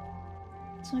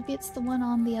 So maybe it's the one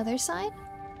on the other side?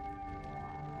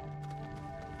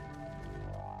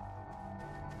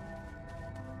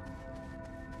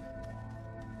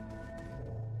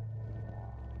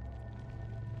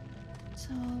 So...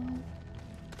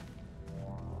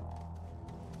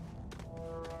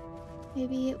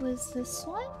 maybe it was this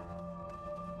one?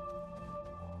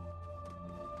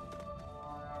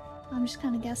 I'm just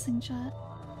kind of guessing, chat.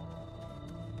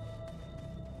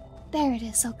 There it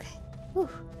is, okay. Whew.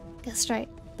 Guessed right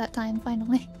that time,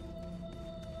 finally.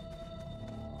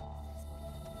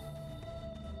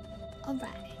 Alright.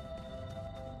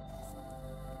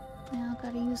 Now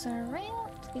gotta use our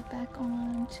ramp to get back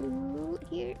on to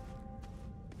here.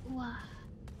 Wow.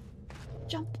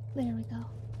 Jump. There we go.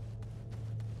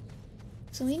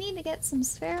 So we need to get some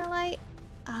spherolite,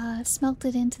 smelt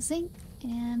it into zinc,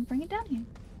 and bring it down here.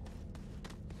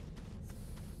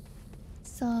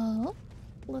 So,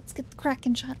 let's get the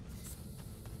Kraken shot.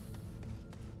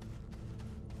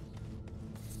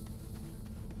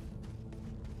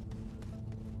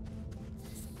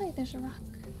 Wait, there's a rock.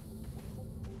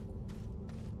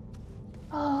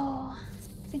 Oh,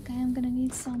 I think I am gonna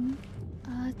need some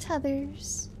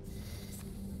tethers.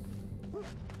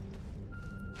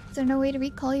 Is there no way to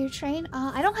recall your train?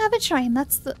 I don't have a train.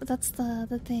 That's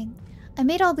the thing. I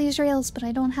made all these rails, but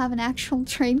I don't have an actual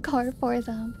train car for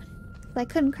them. I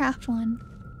couldn't craft one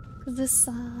because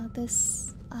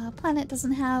this planet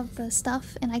doesn't have the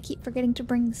stuff, and I keep forgetting to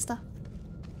bring the stuff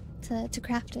to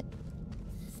craft it.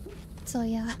 So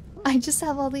yeah, I just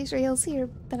have all these rails here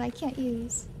that I can't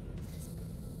use,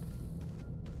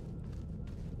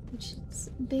 which is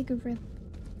a big rip.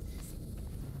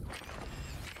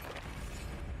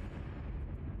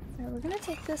 Alright, we're gonna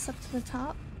take this up to the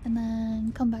top and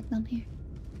then come back down here.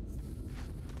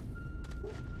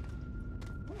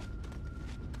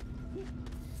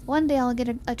 One day I'll get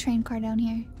a train car down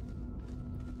here.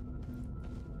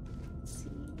 Let's see.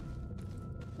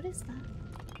 What is that?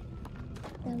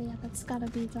 Oh yeah, that's gotta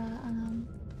be the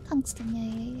tungsten.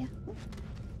 Yeah.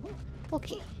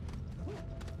 Okay.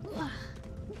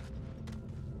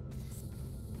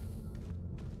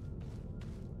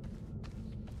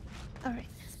 Alright.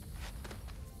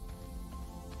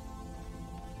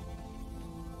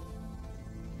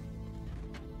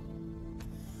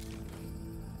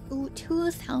 Ooh,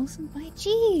 2,000 by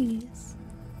jeez.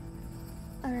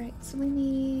 Alright, so we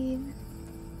need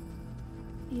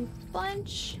a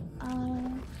bunch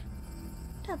of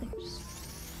tethers.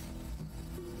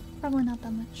 Probably not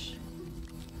that much.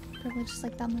 Probably just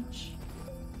like that much.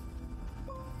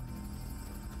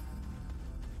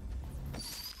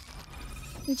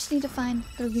 We just need to find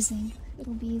 3 zinc.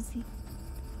 It'll be easy.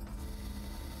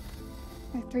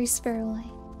 Or 3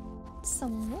 spherolite.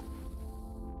 So...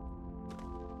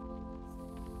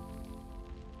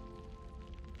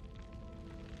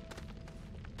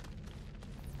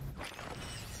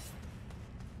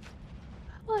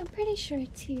 oh, I'm pretty sure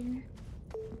it's here.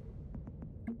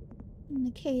 In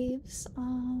the caves.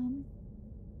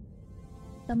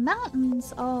 The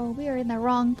mountains. Oh, we are in the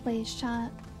wrong place,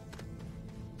 chat.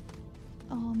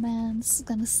 Oh man, this is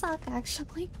gonna suck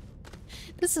actually.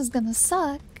 This is gonna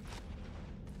suck.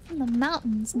 In the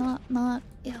mountains, not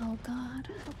oh god.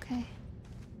 Okay.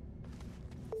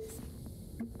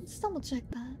 Let's double check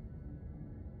that.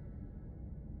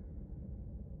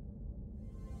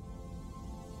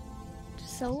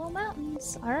 Solo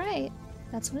mountains. Alright.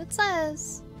 That's what it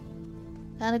says.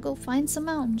 Gotta go find some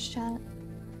mountains, chat.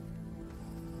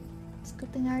 It's a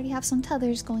good thing I already have some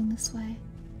tethers going this way.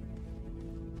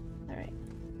 Alright.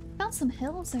 Found some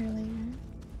hills earlier.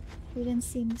 We didn't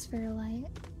see any spherolite.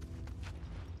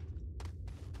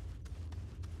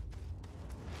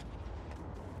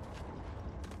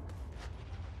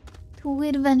 To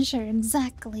adventure,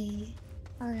 exactly.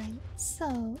 Alright,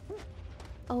 so...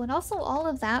 Oh, and also all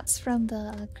of that's from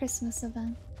the Christmas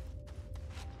event.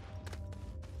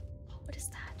 Oh, what is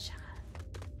that, chat?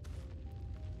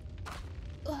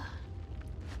 Ugh.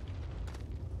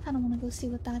 I don't want to go see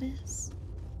what that is.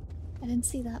 I didn't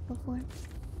see that before.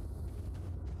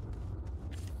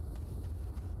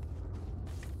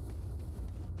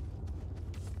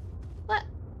 What?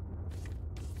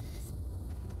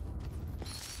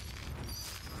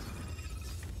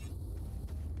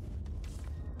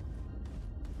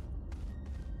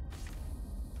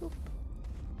 Oop.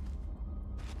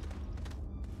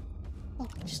 Oh,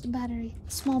 just a battery.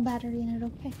 A small battery in it,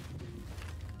 okay.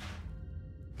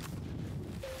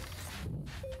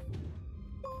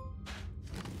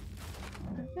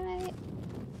 Alright.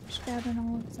 Just grabbing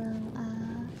all of the,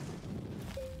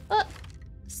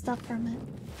 stuff from it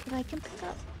that I can pick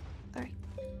up. Alright.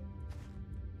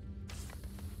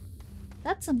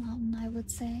 That's a mountain, I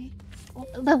would say. Oh,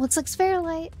 that looks like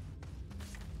spherolite.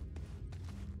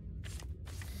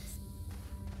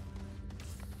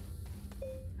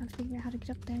 I'll figure out how to get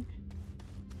up there.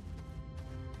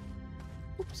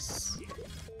 Oops.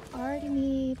 Already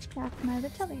need to craft my other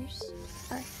tethers.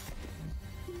 Alright.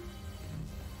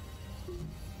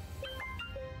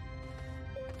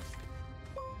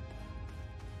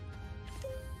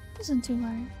 Isn't too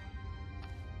hard.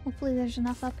 Hopefully there's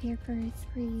enough up here for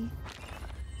 3.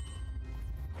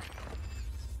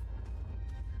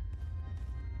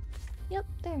 Yep,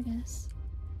 there it is.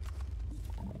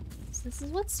 So this is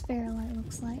what spherolite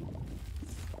looks like.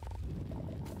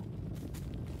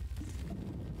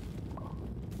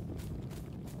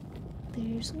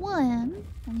 There's 1.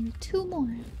 I need 2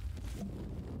 more.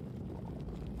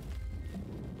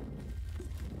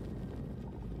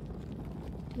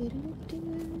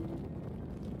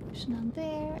 There's none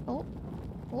there. Oh,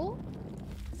 oh,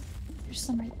 there's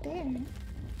some right there.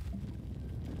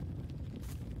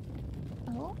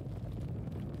 Oh,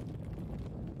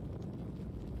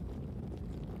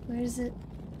 where is it?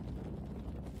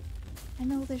 I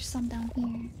know there's some down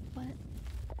here, but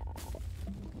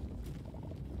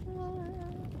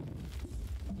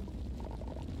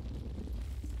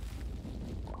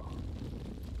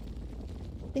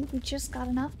I think we just got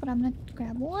enough, but I'm gonna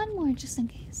grab 1 more just in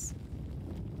case.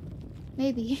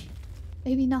 Maybe.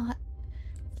 Maybe not.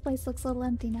 This place looks a little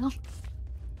empty now.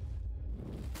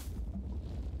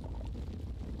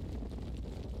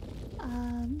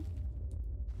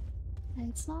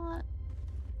 It's not...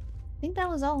 I think that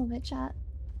was all of it, chat.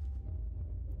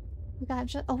 We got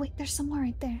just... Oh wait, there's some more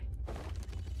right there.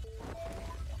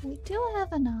 We do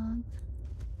have enough.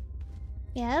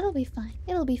 Yeah, it'll be fine.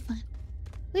 It'll be fine.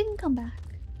 We can come back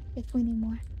if we need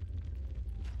more.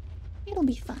 It'll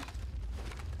be fine.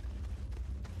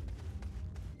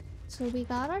 So we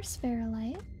got our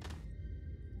spherolite.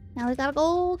 Now we gotta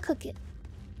go cook it.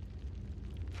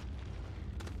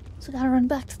 So we gotta run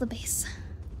back to the base.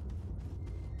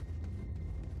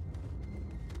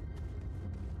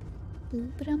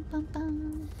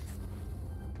 Boop-a-dum-bum-bum.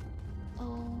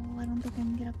 Oh, I don't think I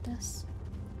can get up this.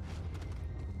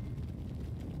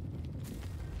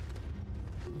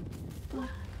 Ah,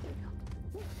 there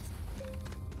we go.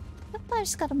 Yep, I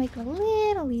just gotta make it a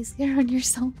little easier on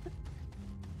yourself.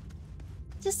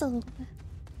 Just a little bit.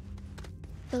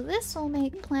 So this will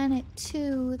make planet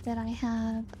 2 that I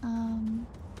have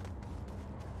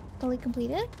fully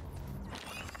completed.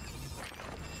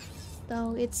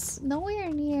 Though it's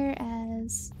nowhere near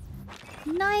as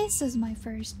nice as my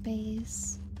first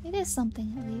base. It is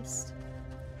something at least.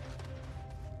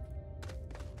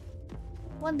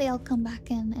 One day I'll come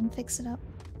back in and fix it up.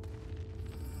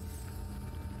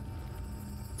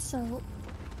 So,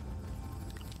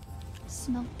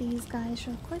 smelt these guys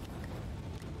real quick.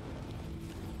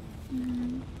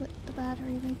 And put the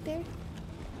battery right there.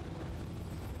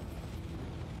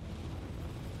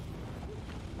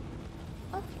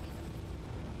 Okay.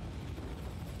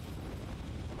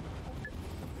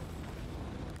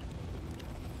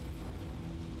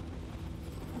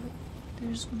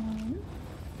 There's 1.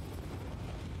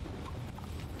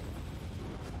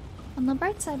 On the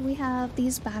bright side, we have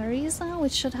these batteries now,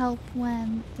 which should help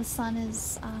when the sun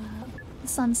is, the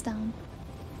sun's down.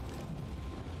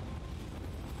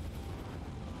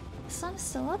 The sun is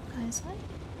still up, guys, what?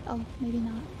 Oh, maybe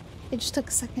not. It just took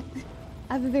a second.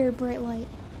 I have a very bright light.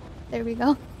 There we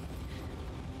go.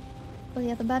 But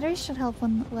yeah, the batteries should help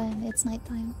when it's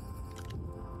nighttime.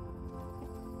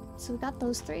 So we got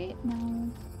those 3. Now,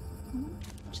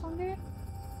 much longer?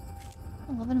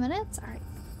 11 minutes? Alright.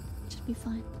 Should be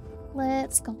fine.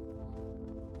 Let's go.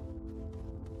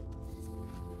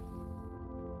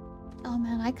 Oh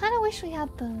man, I kind of wish we had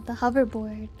the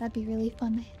hoverboard. That'd be really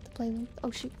fun to play with. Oh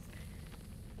shoot.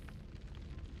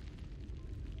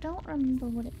 Don't remember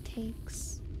what it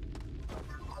takes.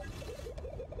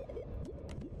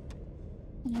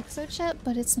 An exo chip,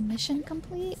 but it's a mission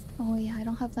complete. Oh yeah, I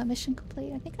don't have that mission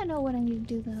complete. I think I know what I need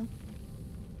to do though.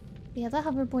 Yeah, the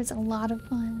hoverboard's a lot of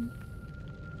fun.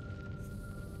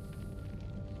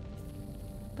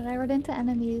 But I run into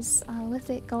enemies with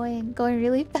it going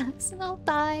really fast and I'll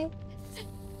die.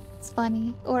 It's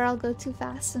funny. Or I'll go too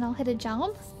fast and I'll hit a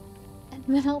jump and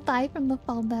then I'll die from the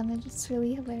fall damage. It's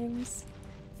really hilarious.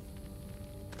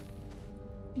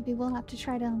 Maybe we'll have to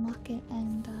try to unlock it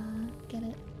and get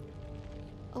it.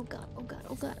 Oh god, oh god,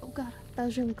 oh god, oh god. That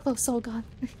was really close, oh god.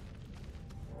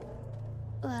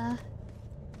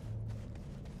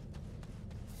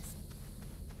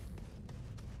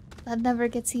 That never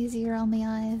gets easier on the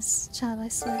eyes, chat, I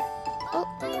swear. Oh!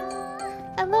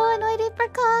 Hello, Annoyed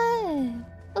Apricot!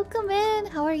 Welcome in,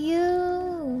 how are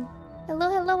you? Hello,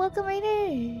 hello, welcome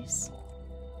Raiders!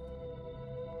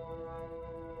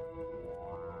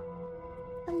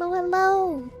 Hello,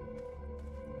 hello!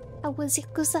 How was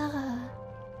Yakuza?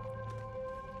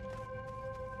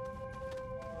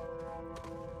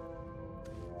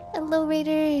 Hello,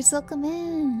 Raiders, welcome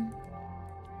in!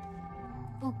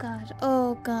 Oh god,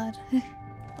 oh god.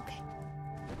 Okay.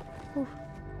 Ooh.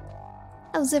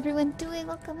 How's everyone doing?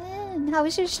 Welcome in! How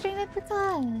was your stream,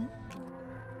 Apricot?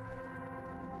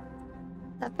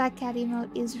 That fat cat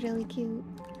emote is really cute.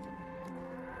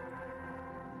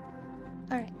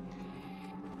 Alright.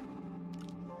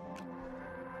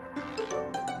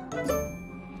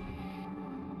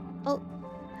 Oh.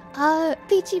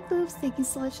 Peachy Poops, thank you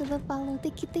so much for the follow.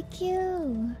 Thank you, thank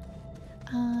you.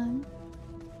 Oh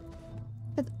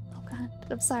god,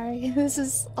 I'm sorry. This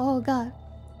is... oh god.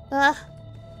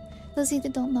 Those of you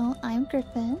that don't know, I'm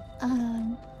Griffin.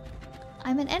 I'm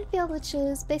an Enfield, which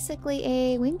is basically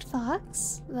a winged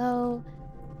fox, though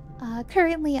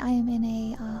currently I am in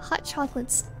a hot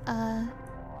chocolate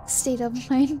state of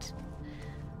mind.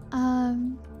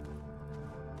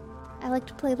 I like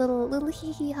to play little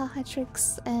hee hee ha ha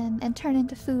tricks and turn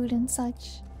into food and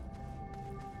such.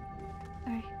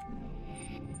 Alright.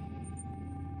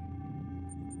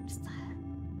 Just that.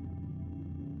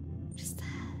 Just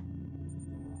that.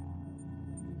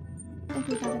 I think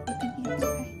we got everything here.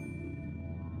 Okay.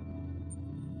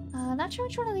 Not sure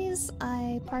which one of these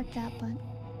I parked at, but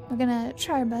we're gonna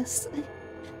try our best. Thank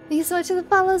you so much for the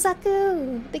follow,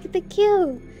 Zaku! Thank you, thank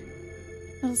you!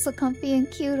 Also comfy and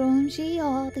cute, OMG.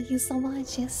 Oh, thank you so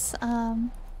much. Yes,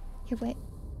 here, wait.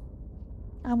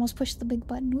 I almost pushed the big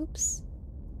button. Oops.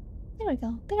 There we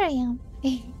go. There I am.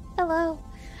 Hello.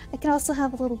 I can also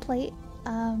have a little plate.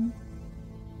 I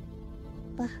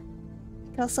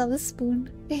can also have a spoon.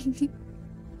 There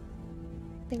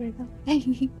we go.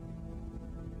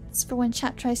 It's for when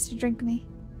chat tries to drink me.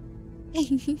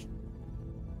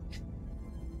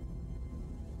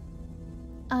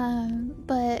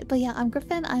 But yeah, I'm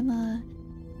Griffin. I'm a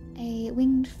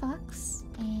winged fox,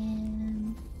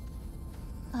 and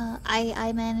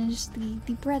I manage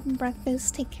the bread and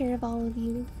breakfast, take care of all of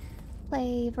you,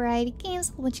 play variety games,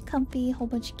 a whole bunch of comfy, a whole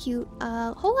bunch of cute,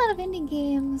 whole lot of indie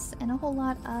games, and a whole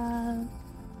lot of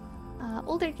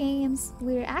older games.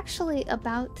 We're actually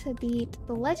about to beat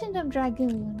The Legend of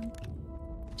Dragoon,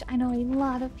 which I know a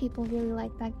lot of people really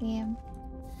like that game.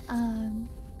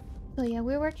 So yeah,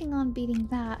 we're working on beating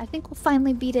that. I think we'll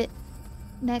finally beat it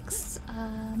next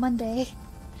Monday.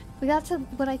 We got to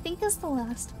what I think is the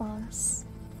last boss,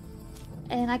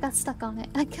 and I got stuck on it.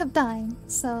 I kept dying.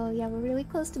 So yeah, we're really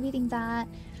close to beating that.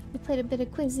 We played a bit of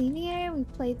Cuisinier. We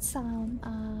played some,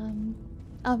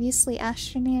 obviously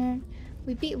Astroneer.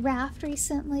 We beat Raft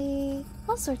recently.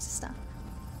 All sorts of stuff.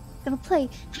 Gonna play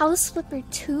House Flipper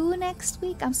 2 next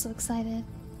week. I'm so excited.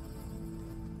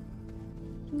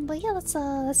 But yeah, that's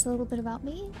a little bit about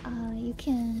me. You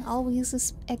can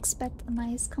always expect a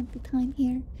nice comfy time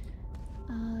here.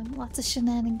 Lots of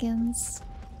shenanigans.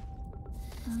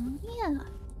 Yeah.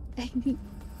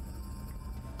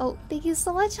 Oh, thank you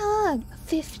so much, Hog!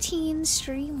 15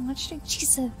 stream watch stream.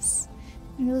 Jesus.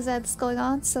 I realize that's going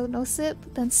on, so no sip,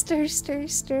 then stir, stir,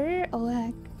 stir. Oh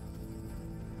heck.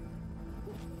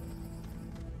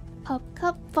 Pup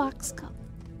cup, fox cup.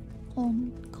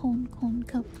 Cone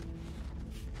cup.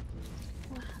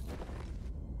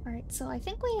 Alright, so I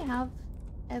think we have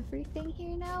everything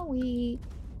here now. We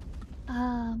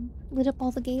lit up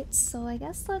all the gates, so I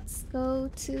guess let's go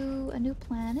to a new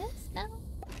planet now.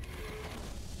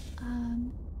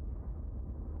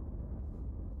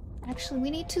 Actually, we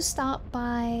need to stop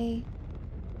by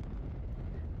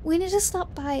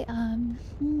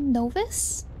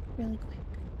Novus really quick.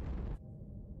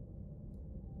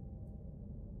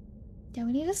 Yeah,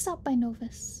 we need to stop by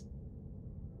Novus.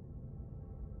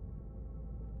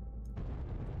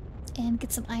 And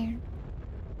get some iron.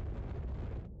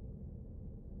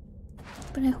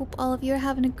 But I hope all of you are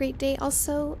having a great day.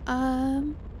 Also,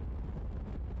 I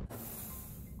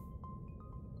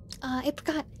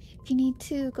forgot. If you need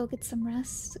to go get some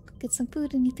rest, go get some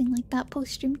food, anything like that,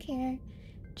 post-stream care,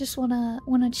 just wanna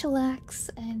chillax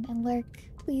and lurk,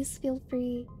 please feel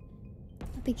free.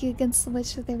 Thank you again so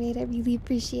much for the raid. I really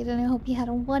appreciate it. I hope you had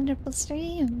a wonderful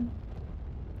stream.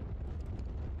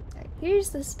 Alright, here's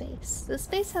the space. The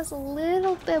space has a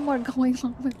little bit more going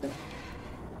on with it.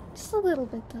 Just a little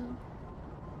bit though.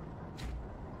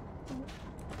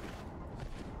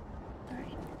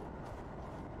 Alright.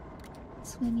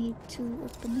 So we need to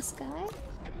open this guy.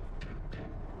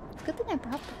 Good thing I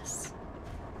brought this.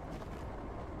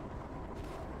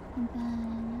 And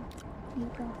then we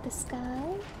brought this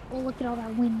guy. Oh, look at all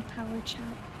that wind power, chat.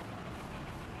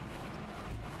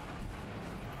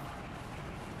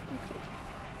 Okay.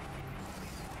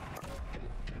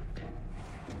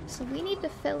 So we need to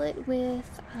fill it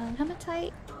with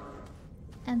hematite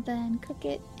and then cook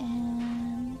it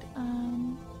and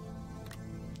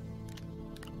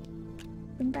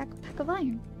bring back a pack of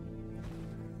iron.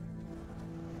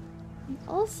 We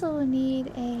also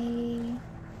need a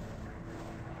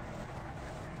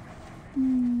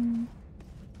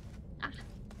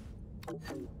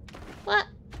what?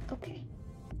 Okay.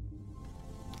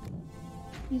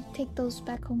 Need to take those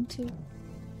back home too.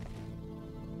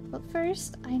 But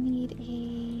first, I need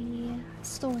a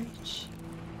storage.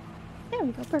 There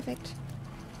we go, perfect.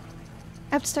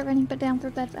 I have to start running but down for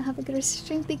bed, but have a good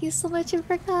stream. Thank you so much, I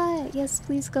forgot. Yes,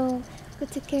 please go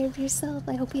take care of yourself.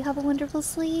 I hope you have a wonderful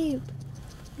sleep.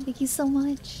 Thank you so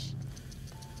much.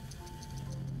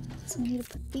 So we need to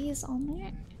put these on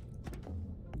there.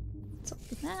 Let's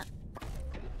open that.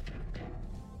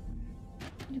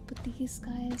 I'm gonna put these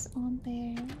guys on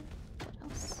there. What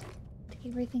else? Take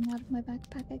everything out of my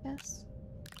backpack, I guess.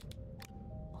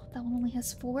 Oh, that one only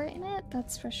has 4 in it?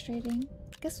 That's frustrating.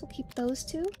 I guess we'll keep those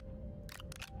 2.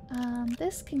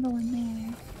 This can go in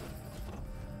there.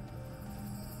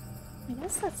 I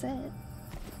guess that's it.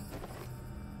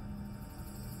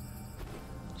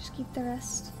 Just keep the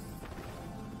rest.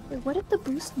 Wait, what did the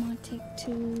boost mod take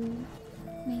to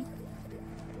make?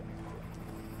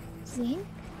 Zinc?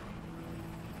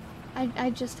 I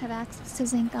just had access to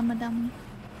zinc. I'm a dummy.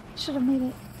 Should have made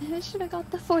it. I should have got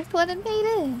the 4th one and made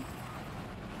it.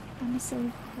 I'm a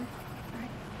silly.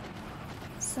 Alright.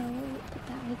 So put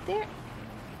that right there.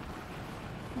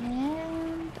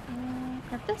 And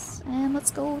grab this. And let's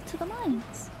go to the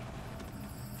mines.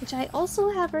 Which I also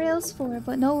have rails for,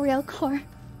 but no rail car.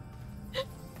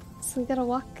 So we gotta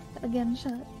walk again,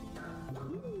 shut.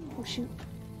 Oh shoot.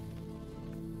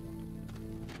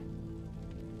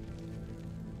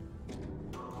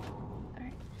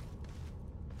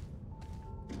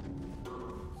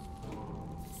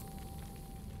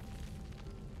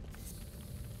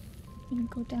 I'm gonna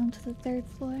go down to the 3rd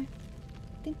floor.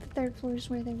 I think the 3rd floor is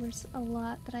where there was a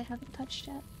lot that I haven't touched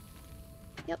yet.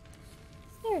 Yep.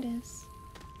 There it is.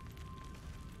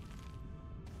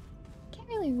 Can't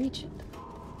really reach it.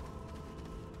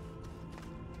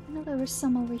 I know there was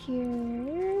some over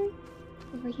here.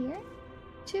 Over here?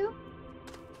 Too?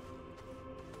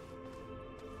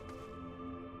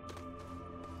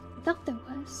 I thought there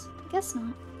was. I guess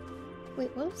not.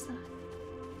 Wait, what was that?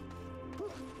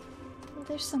 Well,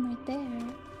 there's some right there.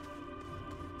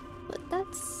 But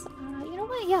that's, you know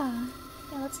what? Yeah,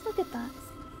 let's look at that.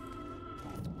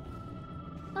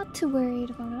 Not too worried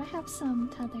about it. I have some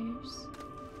tethers.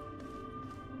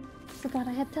 Forgot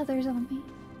I had tethers on me.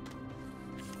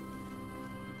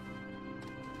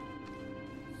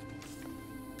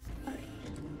 Alright.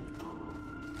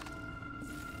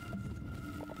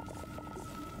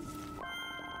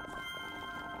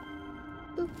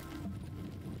 Boop.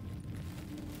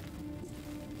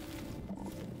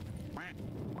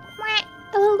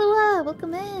 Hello, Lua!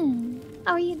 Welcome in!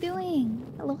 How are you doing?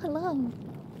 Hello, hello!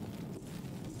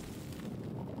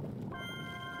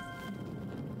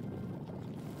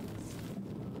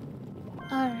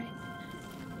 Alright.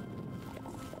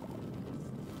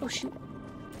 Oh shoot.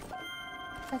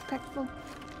 Backpack full.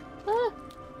 Ah!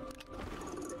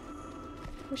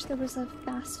 Wish there was a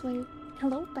fast way.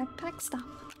 Hello, backpack, stop.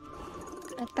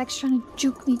 Backpack's trying to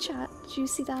juke me, chat. Did you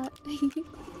see that?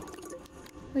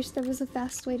 Wish there was a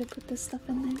fast way to put this stuff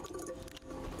in there.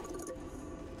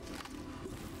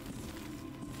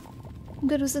 I'm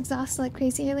good, was exhausted like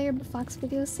crazy earlier, but Fox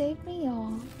videos saved me.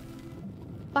 Aw.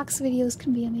 Fox videos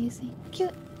can be amazing.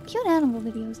 Cute animal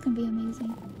videos can be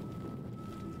amazing.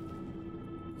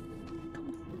 Come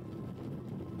on.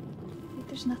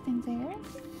 there's nothing there.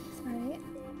 Alright.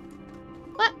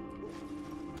 What?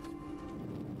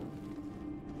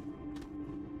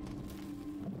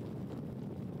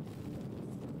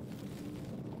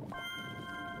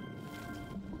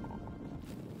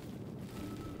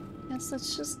 Guess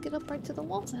let's just get up right to the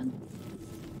wall then.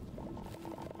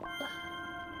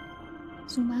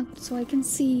 Zoom out so I can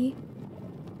see.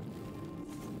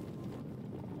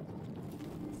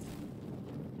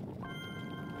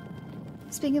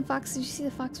 Speaking of Fox, did you see the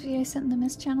Fox video I sent in the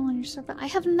Mist channel on your server? I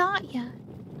have not yet.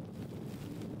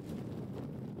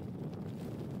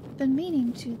 Been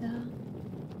meaning to though.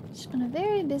 It's been a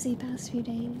very busy past few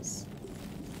days.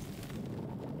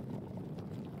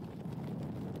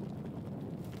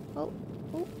 Oh,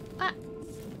 oh, ah!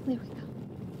 There we go.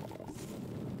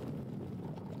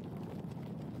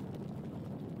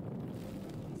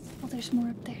 Oh, there's more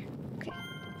up there. Okay.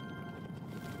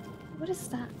 What is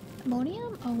that?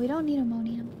 Ammonium? Oh, we don't need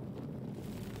ammonium.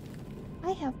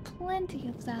 I have plenty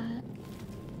of that.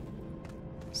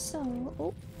 So,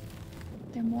 oh,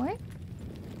 there more?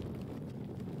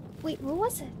 Wait, what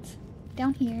was it?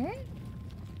 Down here?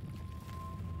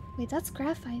 Wait, that's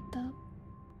graphite though.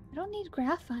 I don't need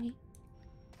graphite.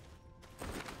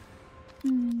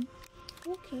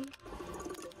 Okay.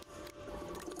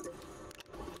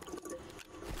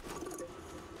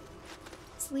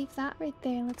 Let's leave that right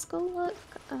there. Let's go look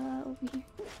over here.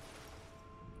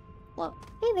 Whoa.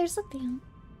 Hey, there's lithium.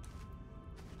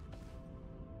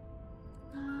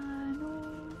 No.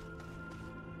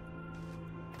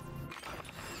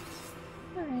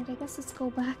 Alright, I guess let's go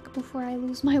back before I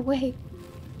lose my way.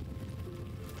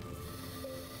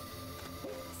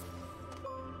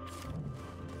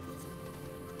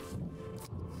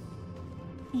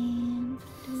 And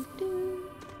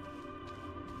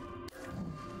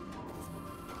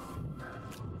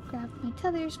grab my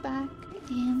tethers back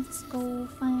and let's go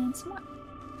find some more.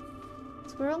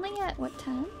 So we're only at what,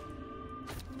 10?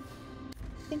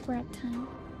 I think we're at 10.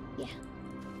 Yeah.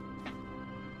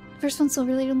 First one's so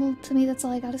relatable to me, that's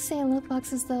all I gotta say. I love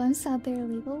foxes though. I'm sad they're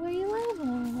illegal where you live.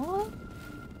 Aww.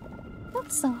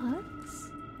 That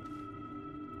sucks.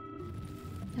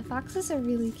 Yeah, foxes are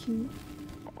really cute.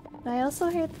 But I also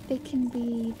heard that they can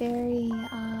be very,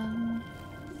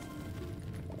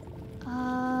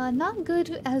 not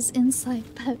good as inside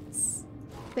pets.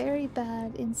 Very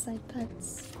bad inside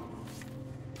pets.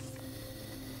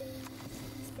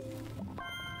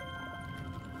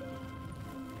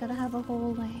 Gotta have a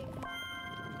whole, like,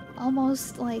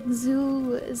 almost like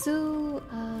zoo,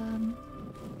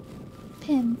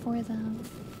 pin for them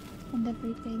and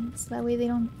everything. So that way they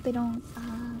don't,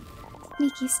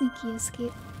 sneaky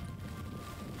escape.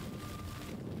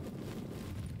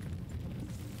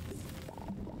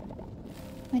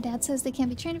 My dad says they can't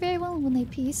be trained very well, and when they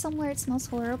pee somewhere it smells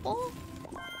horrible.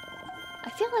 I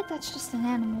feel like that's just an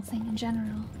animal thing in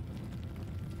general.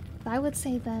 But I would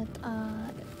say that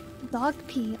dog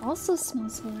pee also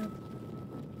smells horrible.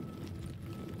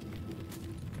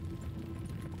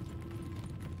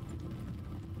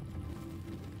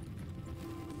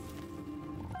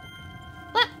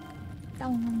 What? That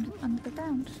one under the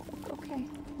ground. Okay,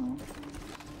 well,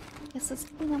 guess let's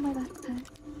clean out my backpack.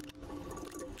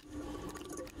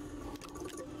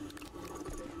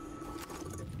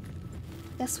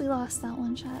 Guess we lost that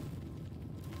one shot.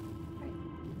 Right.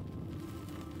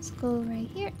 Let's go right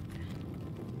here.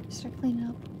 Start cleaning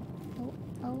up.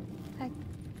 Oh, heck.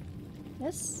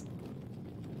 This?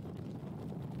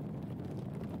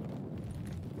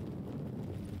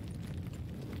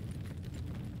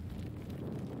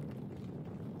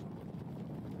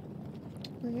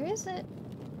 Where is it?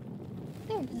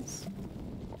 There it is.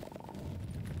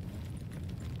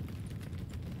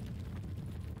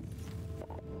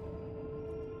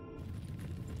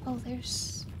 Oh,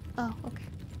 there's... Oh, okay.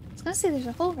 I was gonna say there's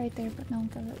a hole right there, but no,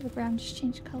 the ground just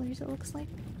changed colors, it looks like.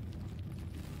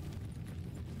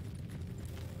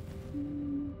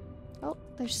 Oh,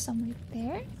 there's some right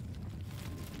there.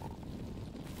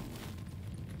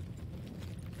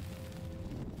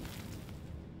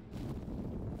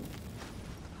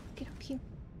 Get up here.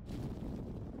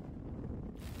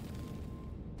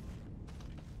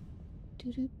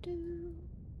 Doo-doo-doo.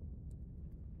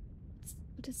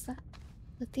 What is that?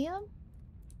 Lithium?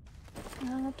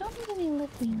 Don't need any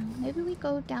lithium. Maybe we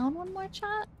go down one more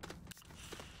shot?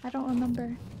 I don't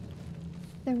remember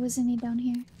if there was any down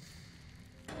here.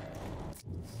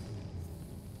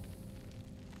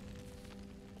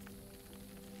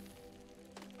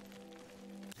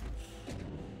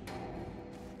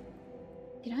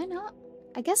 Did I not?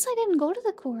 I guess I didn't go to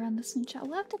the core on this one shot.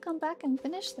 We'll have to come back and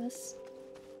finish this.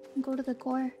 And go to the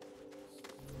core.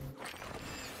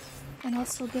 And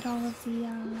also get all of the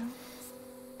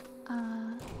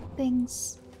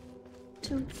things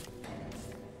too.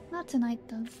 Not tonight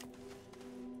though.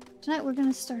 Tonight we're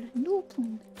gonna start a new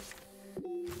planet.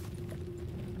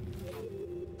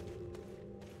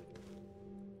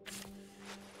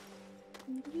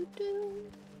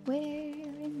 Where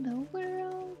in the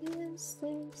world is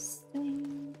this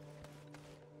thing?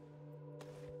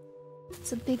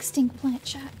 It's a big stink plant,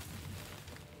 chat.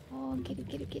 Oh, get it,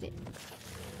 get it, get it.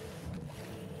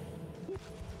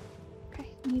 Okay,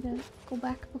 I need to go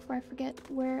back before I forget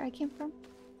where I came from.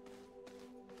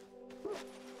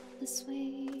 This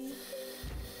way.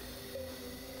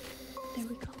 There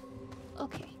we go.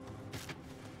 Okay.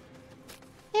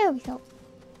 There we go.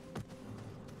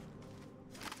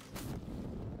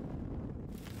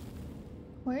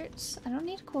 Quartz? I don't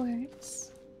need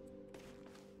quartz.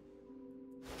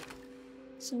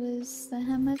 So is the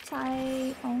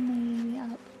hematite only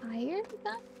up higher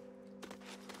then?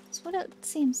 That's what it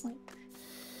seems like.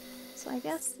 So I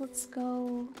guess let's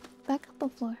go back up a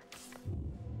floor.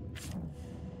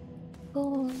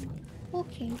 Oh,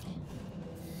 okay.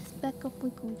 Back up we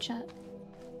go, chat.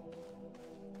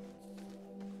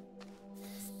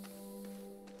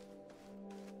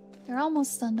 They're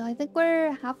almost done though. I think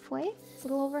we're halfway. A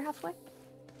little over halfway.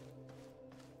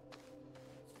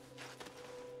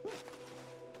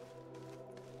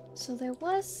 So there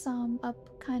was some up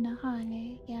kind of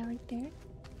high. Yeah, right there.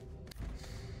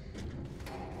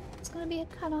 It's gonna be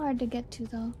kind of hard to get to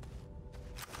though.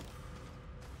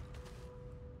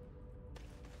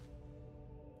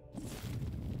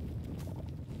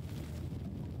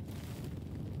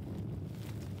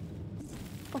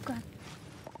 Oh god.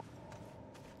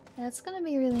 That's gonna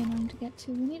be really annoying to get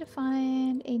to. We need to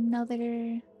find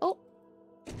another... Oh!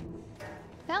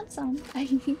 Found some.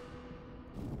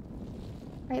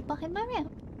 Right behind my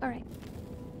ramp. Alright.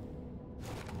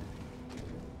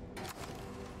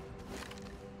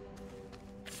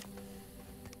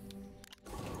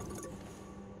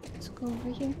 Let's go over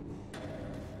here.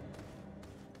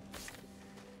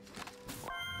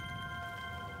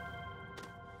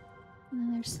 And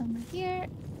then there's some right here.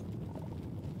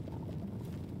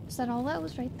 Is that all that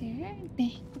was right there?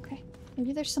 Dang, okay.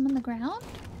 Maybe there's some in the ground?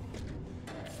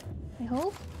 I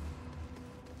hope.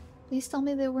 Please tell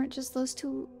me there weren't just those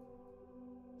two.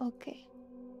 Okay.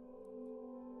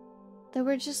 There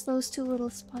were just those two little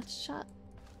spots shot.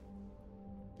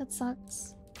 That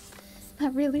sucks.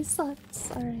 That really sucks.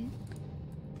 Alright.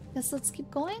 Guess let's keep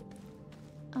going.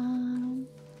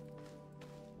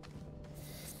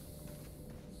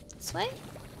 This way?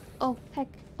 Oh, heck.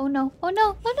 Oh no. Oh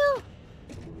no. Oh no!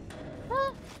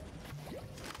 Ah!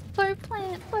 Fart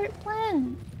plant! Fart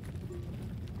plant!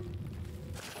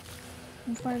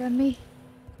 Don't fart on me.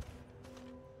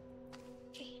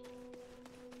 Okay.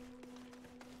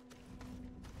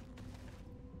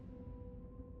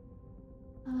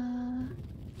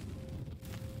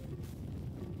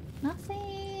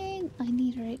 Nothing I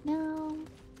need right now.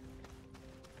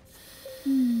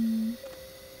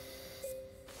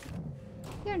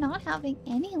 You're not having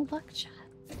any luck, chat.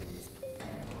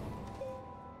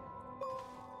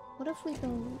 What if we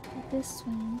go this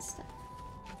way instead?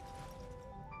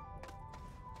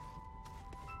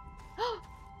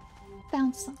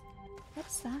 Found some.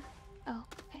 What's that? Oh,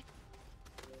 okay.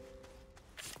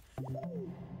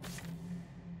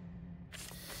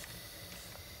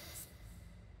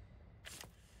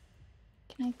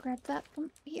 Can I grab that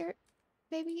from here?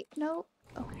 Maybe? No?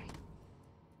 Okay.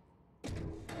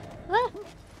 Ah!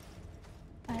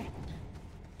 Alright.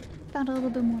 Found a little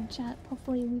bit more, chat.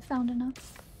 Hopefully we found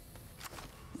enough.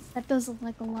 That does look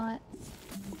like a lot.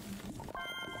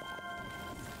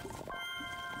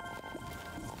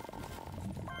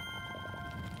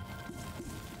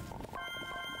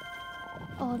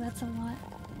 Oh, that's a lot.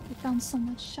 We found so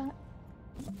much shot.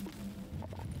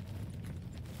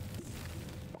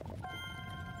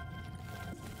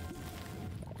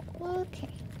 Okay.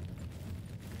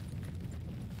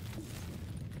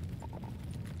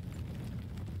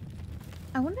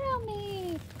 I wonder how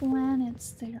many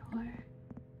planets there are.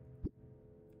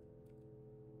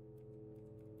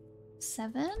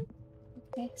 7?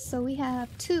 Okay, so we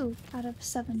have 2 out of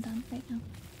 7 done right now.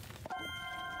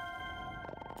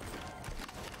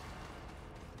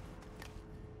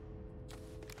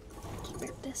 Keep rid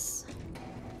of this.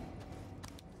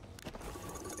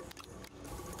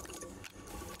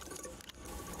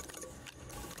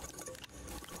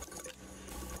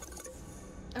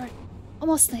 Alright,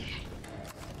 almost there.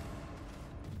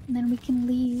 And then we can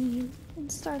leave and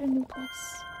start a new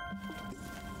place.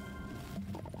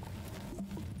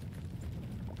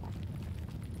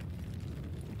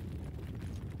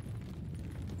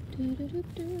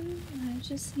 I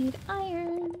just need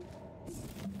iron.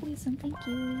 Please and thank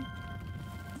you.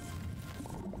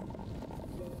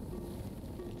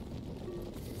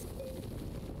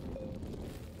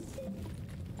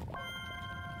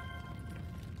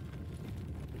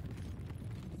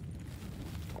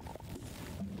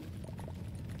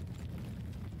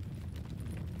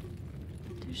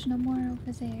 There's no more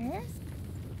over there.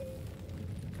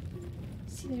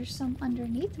 See, there's some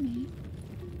underneath me.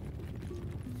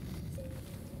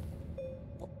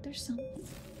 Oh, there's some.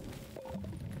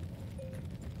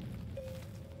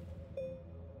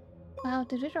 Wow,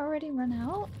 did it already run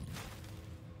out?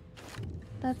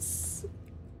 That's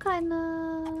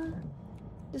kinda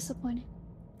disappointing.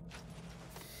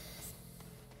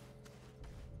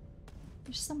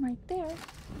 There's some right there.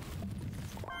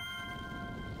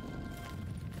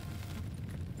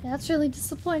 That's really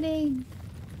disappointing.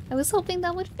 I was hoping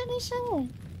that would finish it.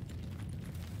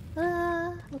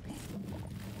 Okay.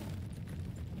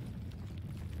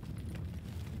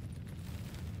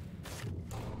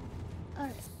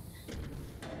 Alright.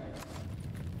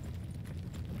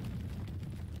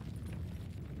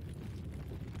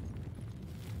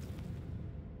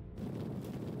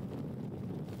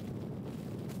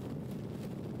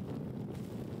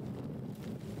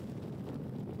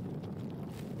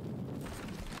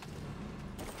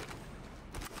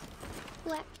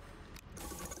 Black.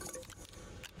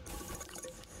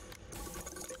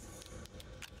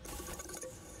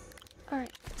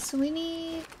 Alright, so we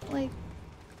need like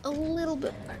a little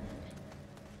bit more.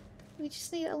 We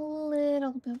just need a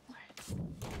little bit more.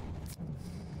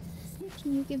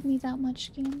 Can you give me that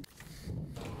much, game?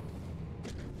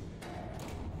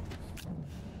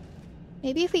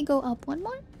 Maybe if we go up one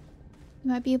more,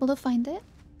 we might be able to find it.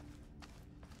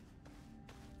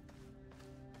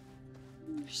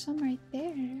 There's some right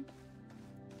there.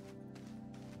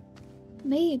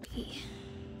 Maybe.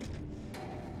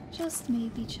 Just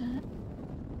maybe, chat.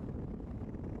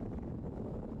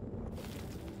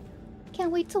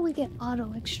 Can't wait till we get auto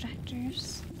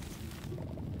extractors.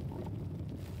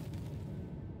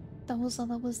 That was all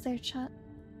that was there, chat.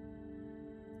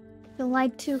 I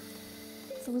lied too.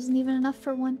 There wasn't even enough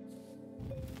for one.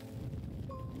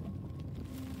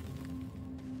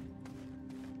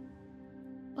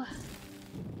 Ugh.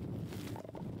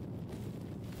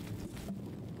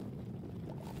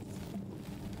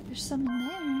 There's some in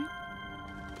there.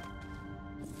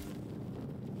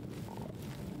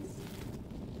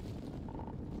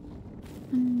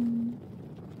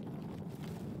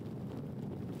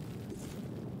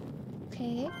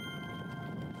 Okay.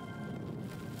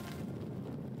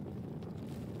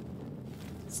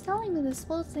 It's telling me this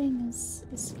whole thing is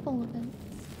full of it.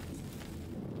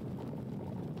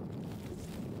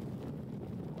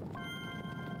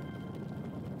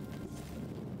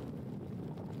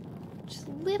 Just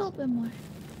a little bit more.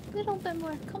 Little bit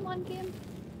more. Come on, game.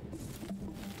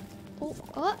 Oh,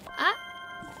 ah!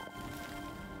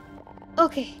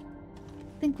 Okay.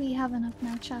 I think we have enough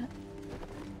now, chat.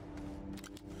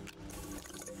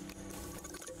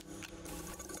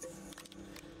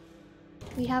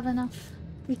 We have enough.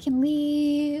 We can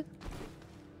leave.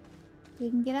 We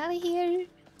can get out of here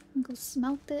and go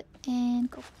smelt it and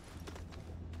go.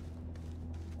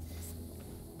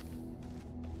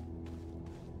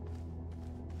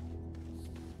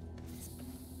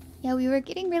 Yeah, we were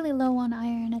getting really low on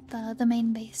iron at the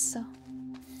main base,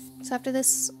 so after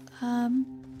this,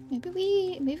 maybe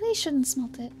we shouldn't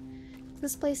smelt it.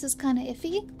 This place is kind of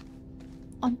iffy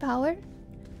on power.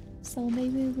 So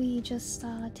maybe we just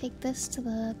take this to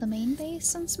the main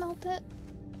base and smelt it.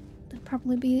 That'd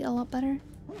probably be a lot better.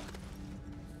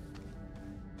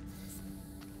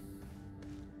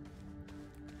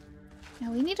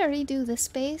 Now we need to redo this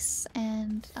base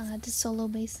and the solo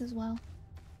base as well.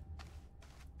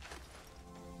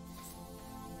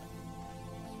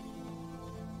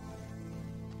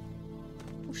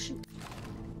 Oh shoot.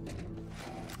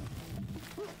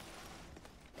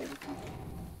 There we go.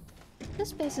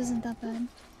 This base isn't that bad.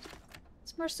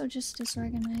 It's more so just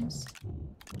disorganized.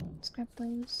 Let's grab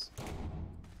those.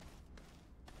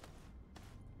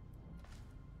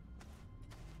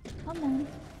 Come on.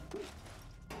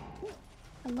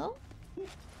 Hello?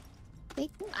 Big.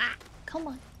 Ah! Come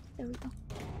on. There we go.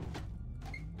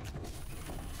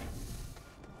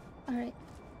 Alright.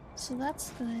 So that's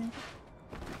good.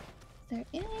 Is there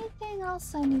anything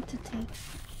else I need to take?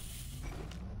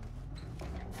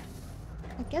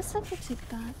 I guess I could take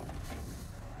that.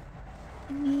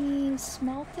 Any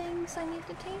small things I need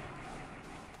to take?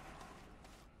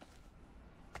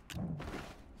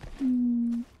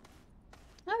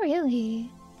 Not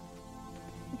really.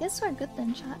 I guess we're good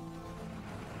then, chat.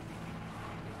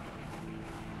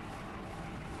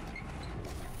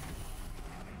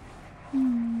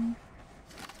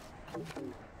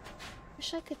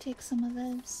 Wish I could take some of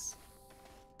this.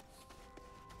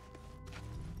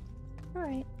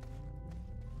 Alright.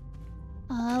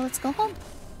 Let's go home.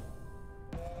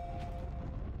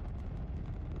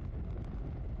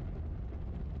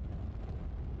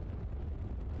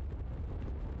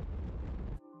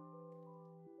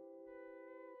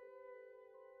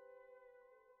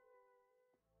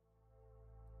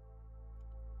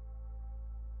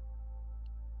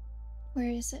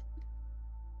 Where is it?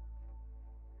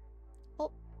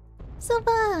 Oh,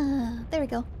 Silva! There we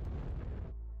go.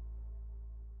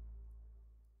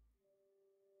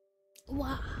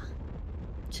 Wow.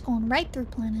 Just going right through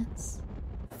planets.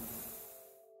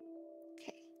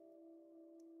 Okay.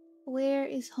 Where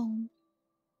is home?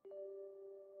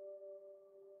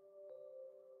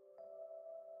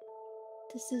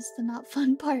 This is the not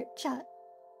fun part, chat.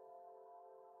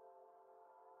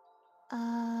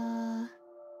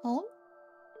 Home?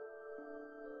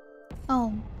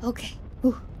 Home. Okay.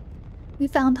 Ooh. We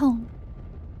found home.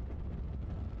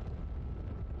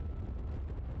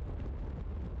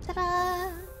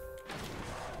 Ta-da!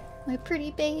 My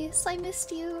pretty base, I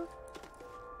missed you.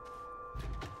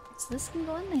 So this can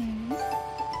go in there.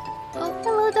 Oh,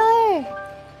 hello there!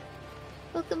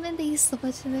 Welcome in, thank you so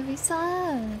much for the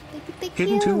resub. Thank you.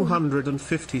 Hidden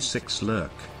 256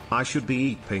 lurk. I should be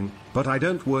eating, but I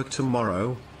don't work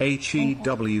tomorrow.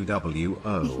 HEWWO.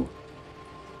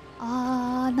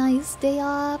 Ah, nice day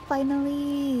off,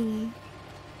 finally.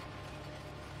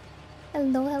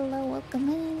 Hello, hello, welcome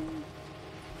in.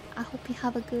 I hope you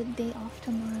have a good day off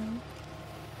tomorrow.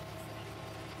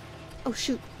 Oh,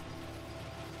 shoot.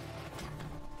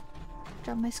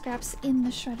 Drop my scraps in the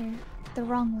shredder the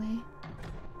wrong way.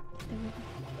 There we go.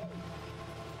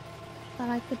 Thought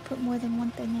I could put more than one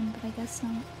thing in, but I guess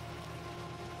not.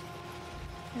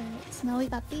 Alright, so now we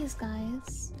got these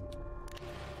guys.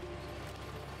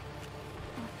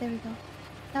 Oh, there we go.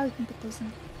 Now we can put those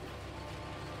in.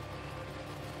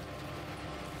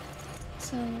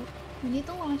 So, we need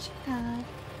the launch pad.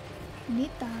 We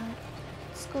need that.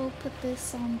 Let's go put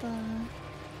this on the...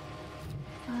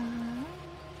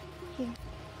 here.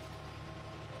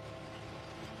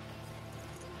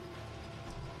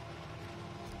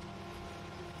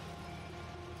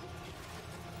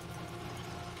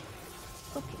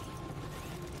 Okay.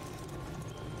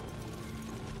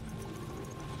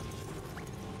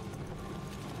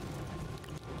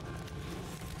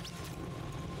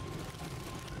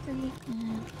 Three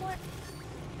and four.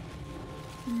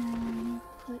 And then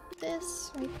put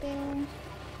this right there.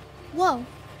 Whoa!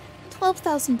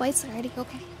 12,000 bytes already,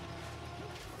 okay.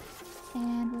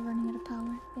 And we're running out of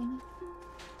power. Dang it.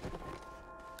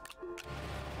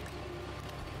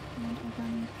 And we're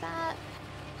running that.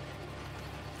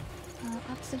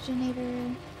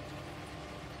 Oxygenator.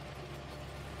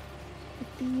 Put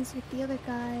these with the other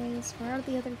guys. Where are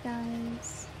the other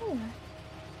guys? Oh.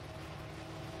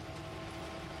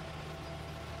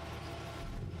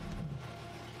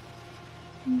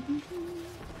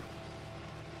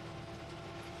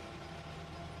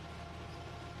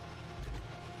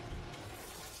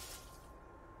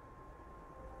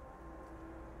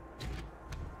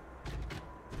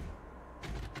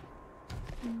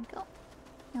 There we go.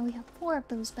 Now we have 4 of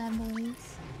those bad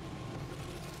boys.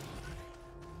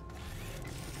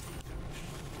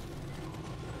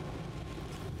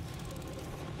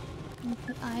 And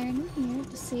put iron in here,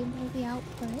 disable the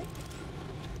output.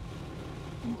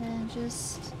 And then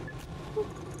just... Whoop.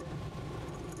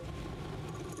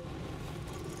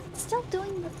 Still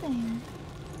doing the thing.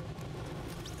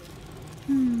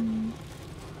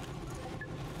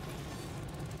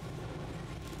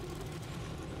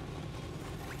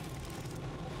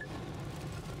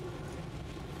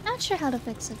 Not sure how to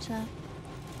fix it, chat.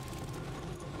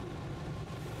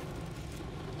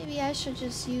 Maybe I should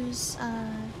just use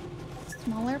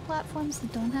smaller platforms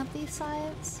that don't have these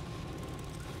sides.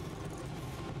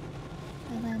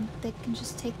 And then they can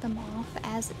just take them off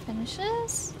as it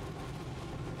finishes,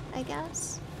 I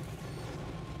guess.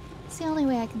 It's the only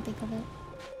way I can think of it.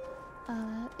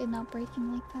 It not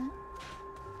breaking like that.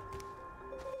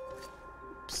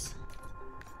 Oops.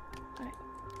 Alright.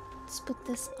 Let's put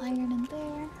this iron in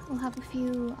there. We'll have a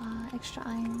few extra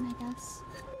iron, I guess.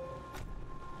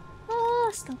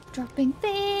 Ah, stop dropping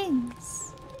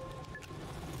things!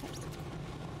 Okay.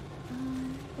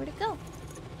 Where'd it go?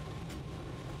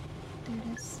 There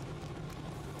it is.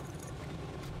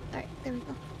 Alright, there we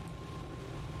go.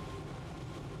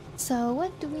 So,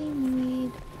 what do we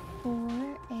need for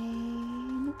a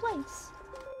new place?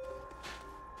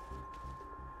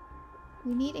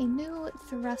 We need a new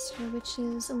thruster, which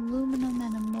is aluminum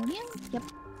and ammonium. Yep.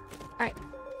 Alright.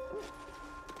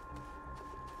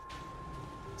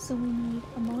 So So we need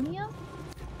ammonia.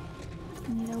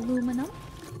 We need aluminum.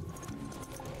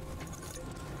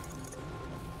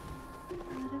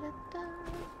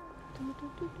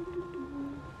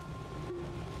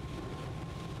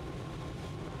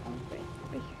 Oh, right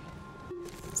here.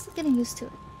 Still getting used to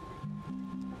it.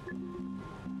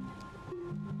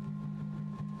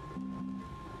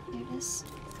 There it is.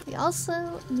 We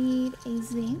also need a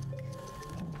zinc,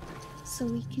 so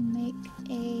we can make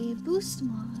a boost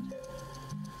mod.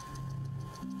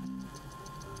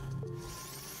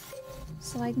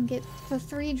 So I can get the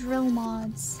 3 drill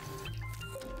mods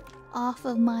off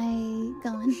of my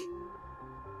gun.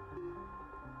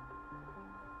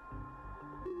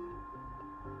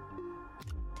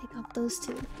 Take off those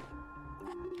 2.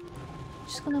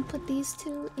 Just gonna put these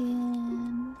 2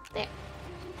 in there.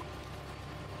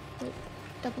 Wait,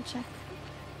 double check.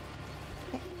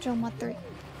 Okay, drill mod 3. Right,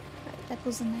 that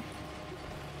goes in there.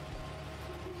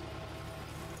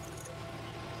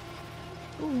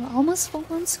 Ooh, almost full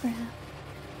on scrap.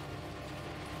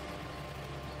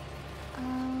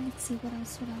 Let's see, what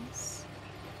else, what else?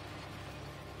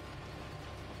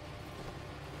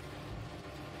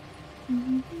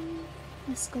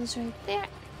 This goes right there.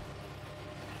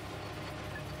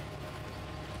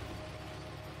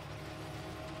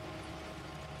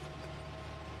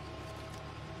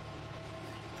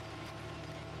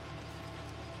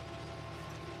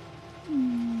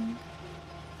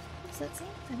 Is that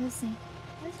zinc? That is zinc.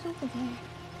 Why is it over there?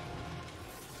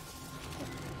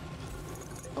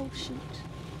 Oh shoot.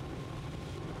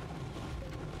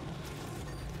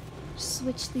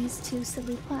 Switch these 2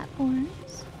 silly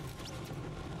platforms.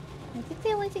 I think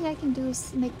the only thing I can do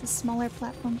is make the smaller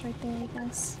platforms right there, I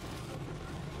guess.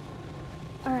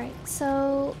 Alright,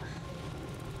 so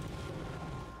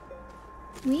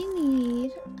we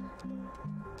need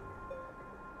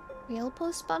rail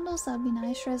post bundles. That'd be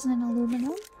nice. Resin and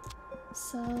aluminum.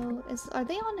 So are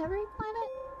they on every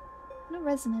planet? No,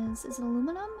 resin is. Is it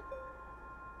aluminum?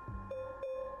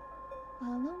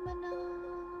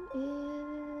 Aluminum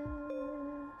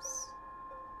is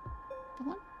the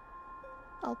one?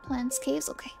 All planets, caves.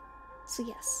 Okay, so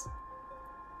yes.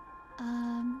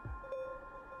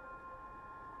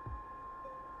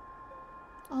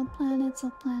 All planets,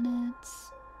 all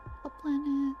planets, all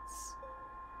planets.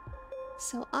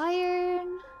 So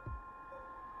iron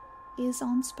is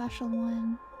on special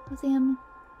one. Lithium.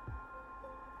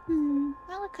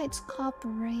 Malachite's copper,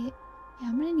 right? Yeah,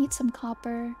 I'm gonna need some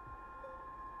copper.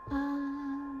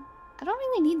 I don't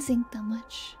really need zinc that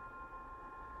much.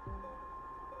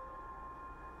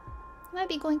 I might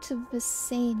be going to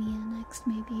Visania next,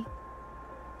 maybe.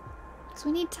 Because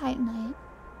we need titanite.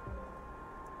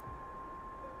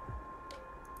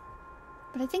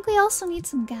 But I think we also need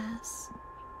some gas.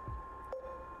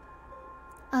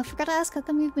 I forgot to ask how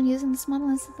come you've been using this model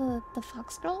instead of the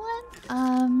Fox Girl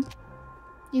one?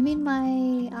 You mean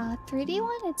my 3D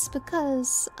one? It's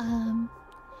because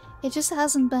it just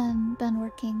hasn't been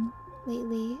working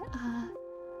lately.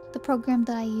 The program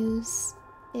that I use,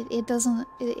 it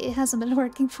hasn't been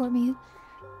working for me.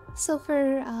 So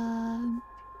for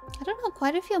I don't know,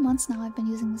 quite a few months now I've been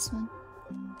using this one.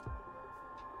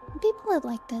 People have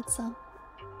liked it, so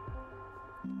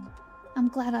I'm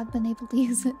glad I've been able to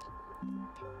use it.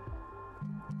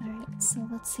 Alright, so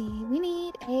let's see. We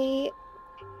need a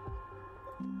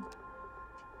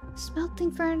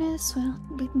smelting furnace. Well,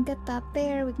 we can get that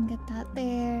there, we can get that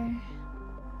there.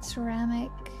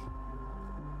 Ceramic,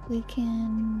 we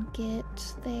can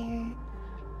get there.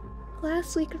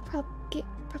 Glass, we could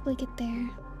probably get there.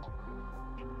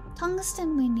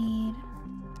 Tungsten, we need.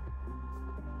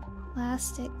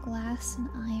 Plastic, glass, and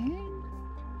iron.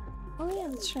 Oh yeah,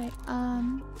 that's right.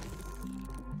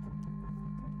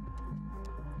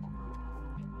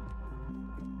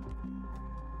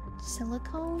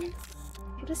 Silicone?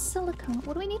 What is silicone?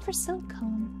 What do we need for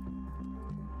silicone?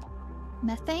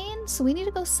 Methane? So we need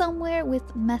to go somewhere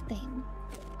with methane.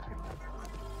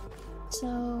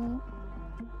 So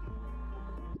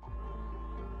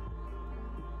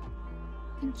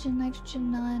hydrogen,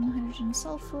 nitrogen, none. Hydrogen,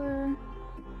 sulfur.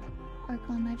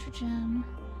 Argon, nitrogen.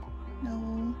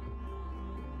 No.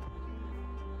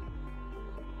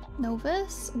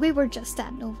 Novus? We were just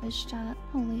at Novus, chat.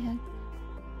 Holy heck.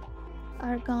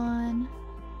 Argon.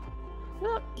 What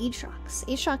about Aatrox?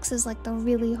 Aatrox is like the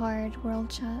really hard world,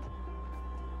 chat.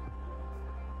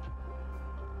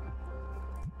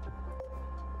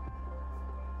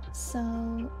 So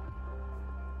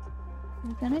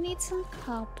we're gonna need some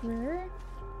copper.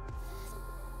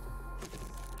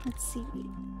 Let's see.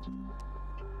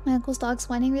 My uncle's dog's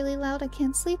whining really loud. I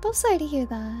can't sleep. I'm sorry to hear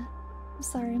that. I'm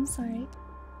sorry, I'm sorry.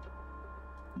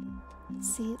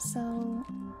 Let's see, so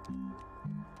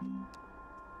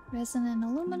resin and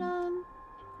aluminum.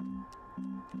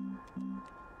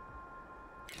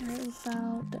 What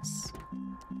about this?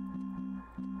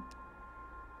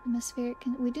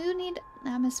 We do need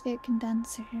an atmospheric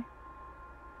condenser.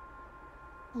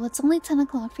 Well, it's only 10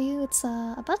 o'clock for you. It's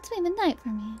about to be midnight for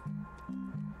me.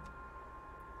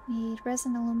 We need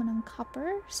resin, aluminum,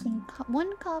 copper. So we need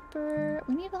one copper.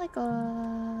 We need like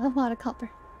a lot of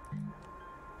copper.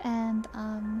 And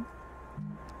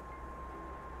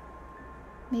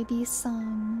maybe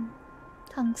some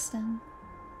tungsten.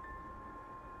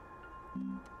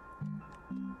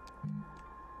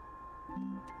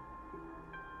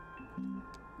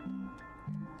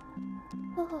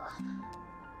 Oh.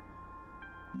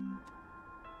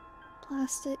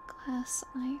 Plastic, glass,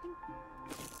 iron.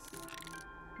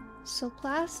 So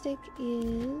plastic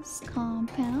is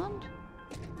compound.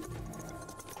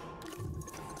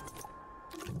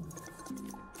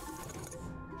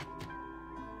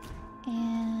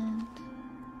 And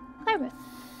pirate.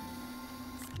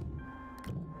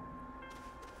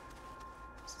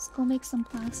 Let's go make some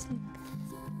plastic.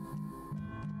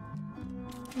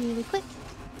 Really quick.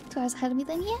 2 hours ahead of me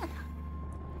then, yeah.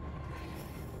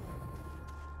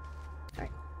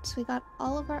 Alright, so we got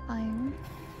all of our iron.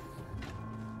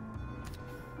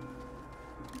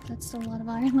 That's still a lot of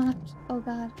iron left. Oh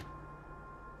god.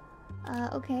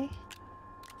 Okay.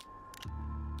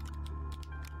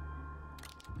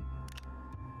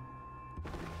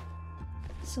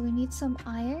 So we need some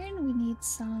iron, we need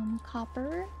some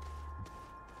copper.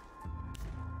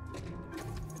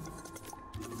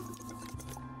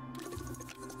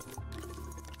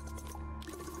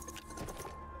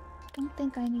 Don't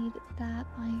think I need that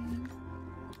iron.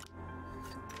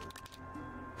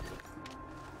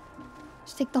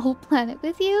 Just take the whole planet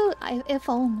with you? If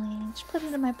only. Just put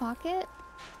it in my pocket.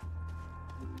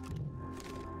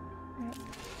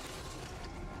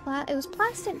 Right. It was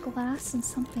plastic, glass, and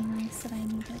something else that I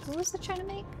needed. What was I trying to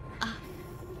make? Ah.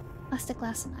 Plastic,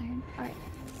 glass, and iron. Alright.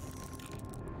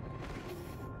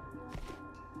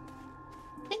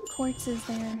 I think quartz is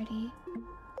there already.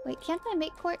 Wait, can't I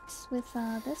make quartz with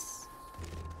this?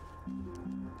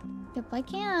 Yep, I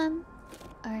can.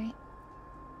 Alright.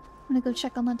 I'm gonna go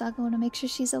check on the doggo to make sure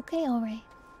she's okay, alright.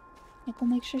 Yeah, go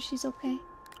make sure she's okay.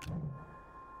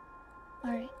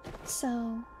 Alright,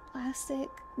 so plastic.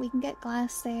 We can get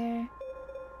glass there.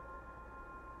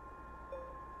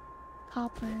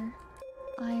 Copper.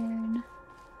 Iron.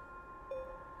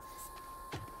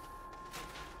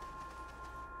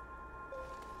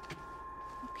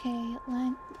 Okay,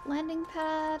 landing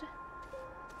pad.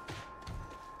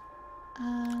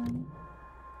 Got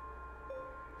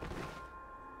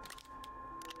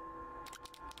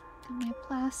my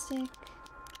plastic.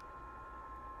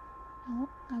 Oh,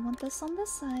 I want this on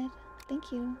this side.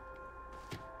 Thank you.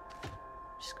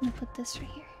 Just gonna put this right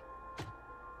here.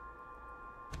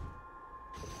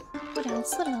 What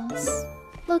else? What else?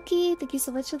 Loki, thank you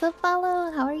so much for the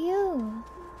follow. How are you?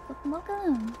 Welcome,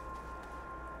 welcome.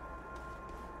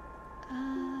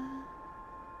 I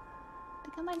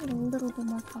think I might need a little bit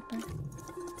more copper.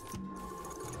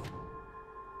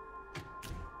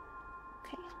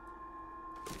 Okay.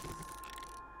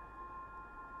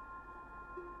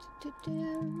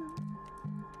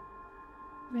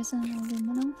 Resin and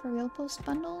aluminum for real post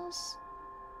bundles.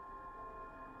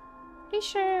 Pretty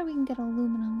sure we can get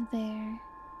aluminum there.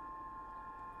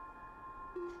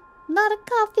 Not a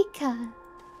coffee cat.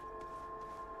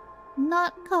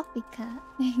 Not coffee cat.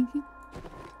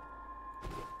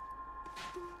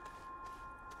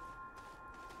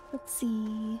 Let's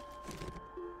see.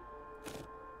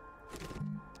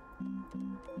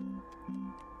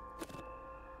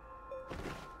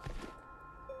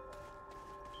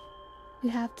 You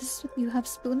have this. You have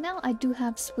spoon now. I do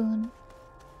have spoon.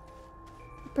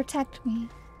 Protect me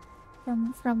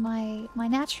from my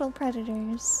natural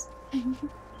predators. All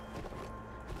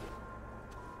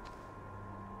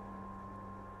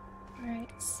right.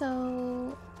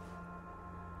 So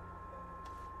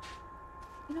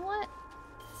you know what?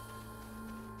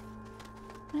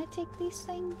 Can I take these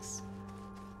things?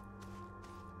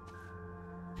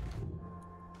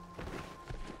 I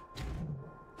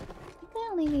think I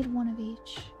only need one of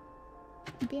each.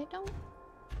 Maybe I don't.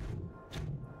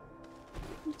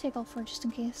 Let me take all four just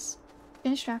in case.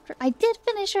 Finished Raft? I did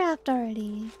finish Raft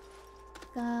already.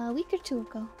 Like a week or two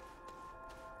ago.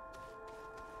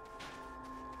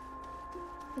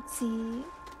 Let's see.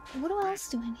 What else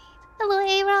do I need? Hello,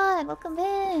 A-Rod! Welcome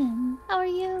in! How are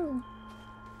you?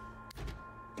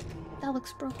 That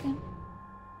looks broken.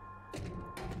 Okay,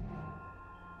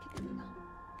 there we go.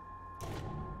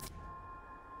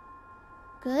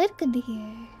 Good, good to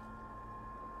hear.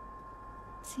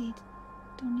 Let's see.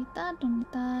 Don't need that, don't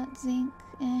need that. Zinc,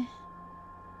 eh.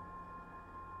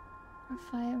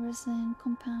 Graphite, resin,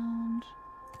 compound.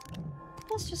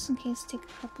 Let's just in case take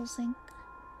a couple zinc.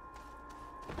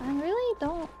 I really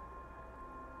don't.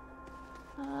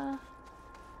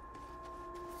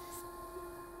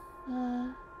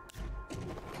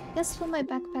 Guess fill my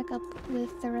backpack up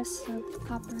with the rest of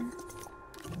copper.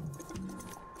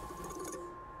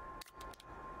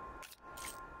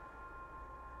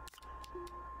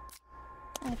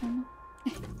 I don't know.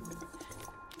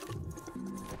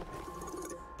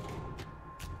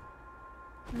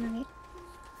 Alright.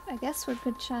 I guess we're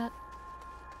good, chat.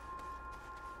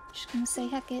 Just gonna say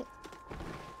heck it.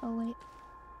 Oh wait.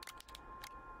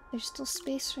 There's still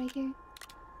space right here.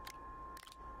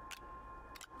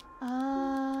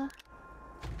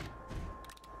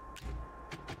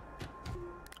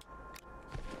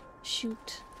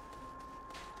 Shoot.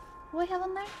 What do I have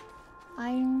on there?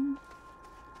 Iron.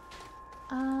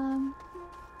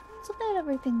 Let's look at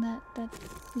everything that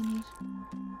we need.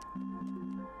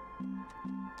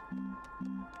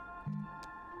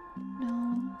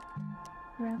 No.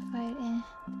 Graphite, eh.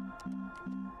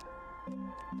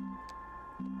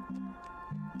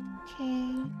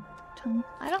 Okay.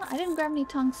 I didn't grab any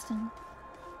tungsten.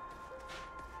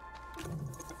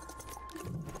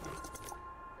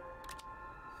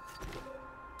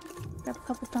 Grab a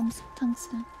couple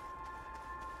tungsten.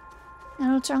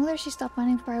 And what's wrong there? She stopped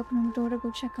whining before I opened the door to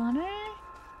go check on her.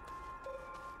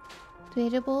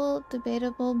 Debatable,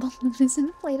 balloon is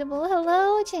inflatable.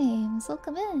 Hello, James.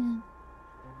 Welcome in.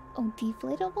 Oh,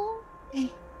 deflatable?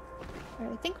 Okay.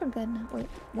 Alright, I think we're good now. Wait,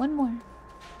 one more.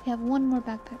 We have one more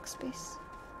backpack space.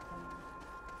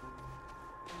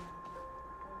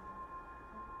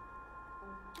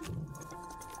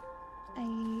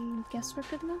 I guess we're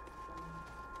good now.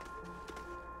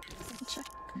 Double check.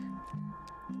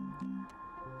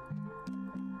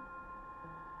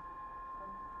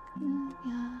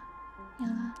 Yeah.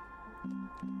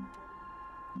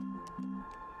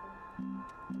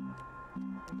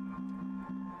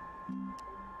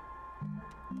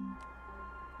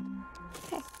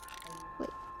 Okay. Wait.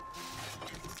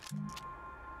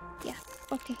 Yeah,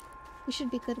 okay. We should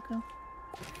be good to go.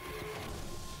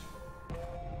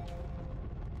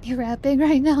 You're rapping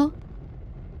right now?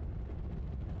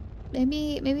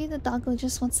 Maybe the doggo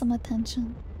just wants some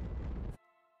attention.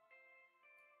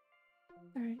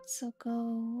 Alright, so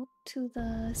go to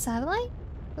the satellite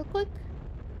real quick.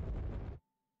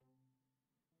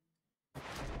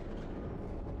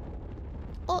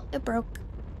 Oh, it broke.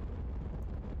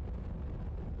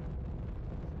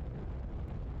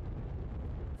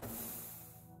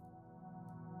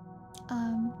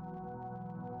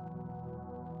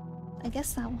 I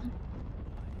guess that one.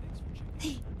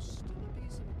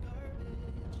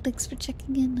 Thanks for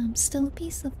checking in. I'm still a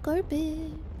piece of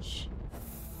garbage.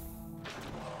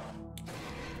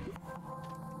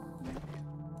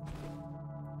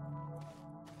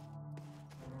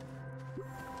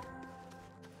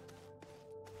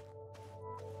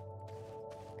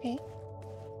 Okay.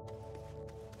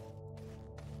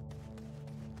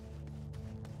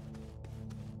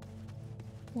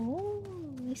 Oh,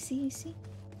 I see.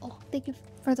 Oh, thank you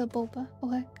for the boba. Oh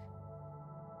heck.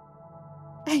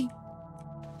 Hey.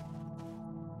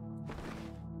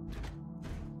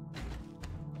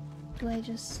 Do I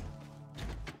just...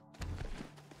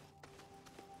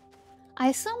 I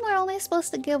assume we're only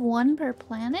supposed to give one per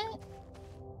planet?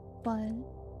 But...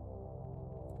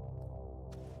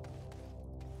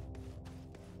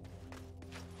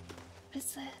 What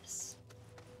is this?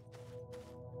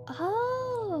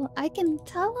 Oh, I can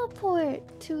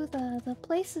teleport to the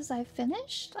places I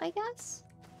finished, I guess?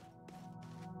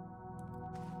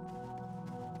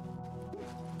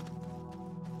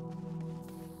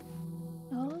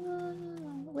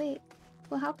 Oh, wait.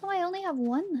 Well, how come I only have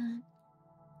one then?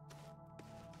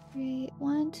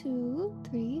 1, 2,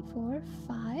 3, 4,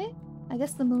 5. I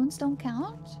guess the moons don't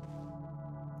count?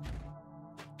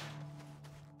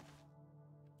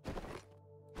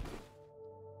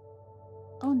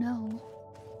 Oh no.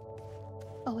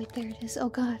 Oh wait, there it is. Oh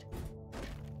god.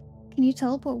 Can you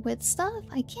teleport with stuff?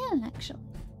 I can actually.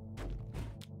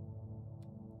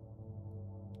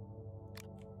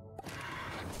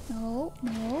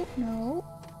 No.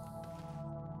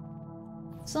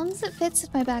 As long as it fits in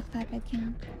my backpack, I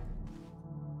can.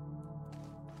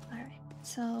 Alright,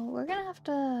 so we're gonna have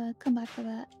to come back for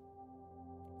that.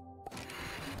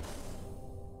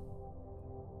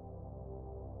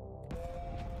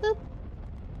 Boop.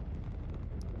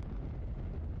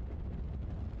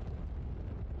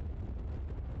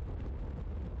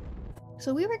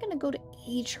 So we were gonna go to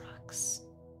Atrox.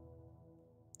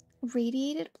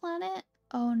 Radiated planet?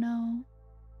 Oh no.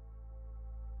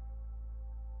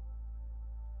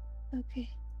 Okay.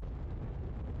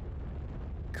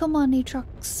 Come on,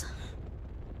 Atrox.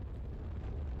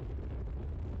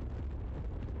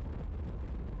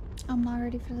 I'm not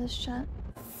ready for this, chat.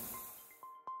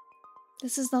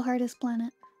 This is the hardest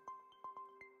planet.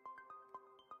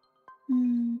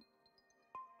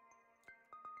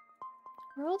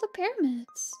 Where are all the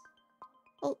pyramids?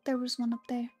 Oh, there was one up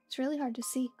there. It's really hard to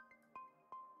see.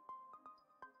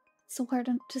 It's so hard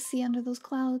to see under those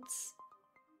clouds.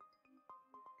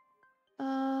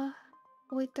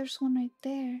 Wait, there's one right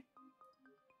there.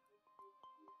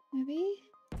 Maybe?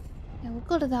 Yeah, we'll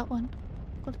go to that one.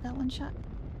 Go to that one shot.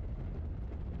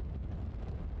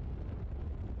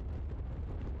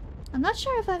 I'm not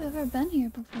sure if I've ever been here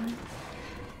before.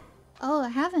 Oh, I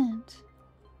haven't.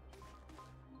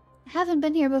 I haven't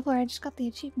been here before, I just got the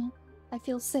achievement. I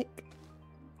feel sick.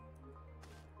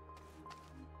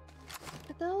 Look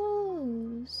at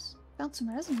those. Found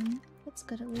some resin. That's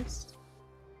good at least.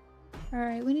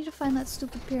 Alright, we need to find that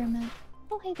stupid pyramid.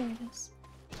 Oh, hey, there it is.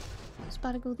 It's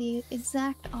about to go the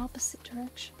exact opposite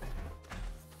direction.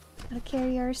 Gotta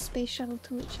carry our space shuttle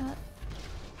to it, chat.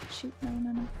 Shoot,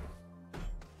 no.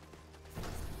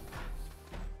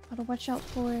 Gotta watch out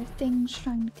for things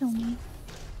trying to kill me.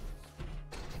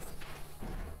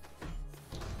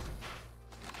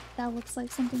 That looks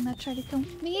like something that tried to kill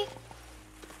me.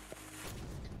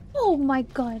 Oh my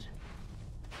god.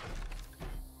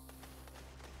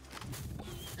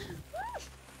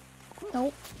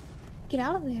 Nope. Get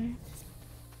out of there.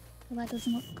 Well,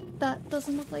 that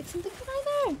doesn't look like something good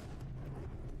either.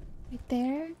 Right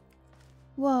there.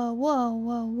 Whoa.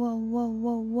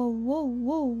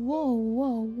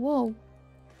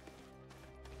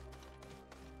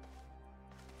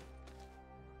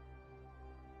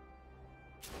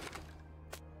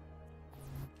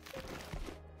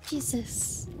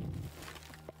 Jesus.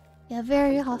 Yeah,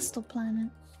 very hostile planet.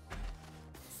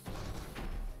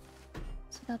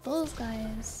 So got those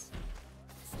guys.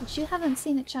 Which you haven't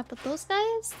seen it, chat, but those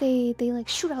guys, they like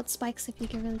shoot out spikes if you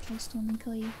get really close to them and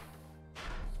kill you.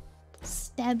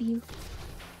 Stab you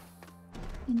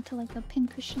into like a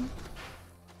pincushion.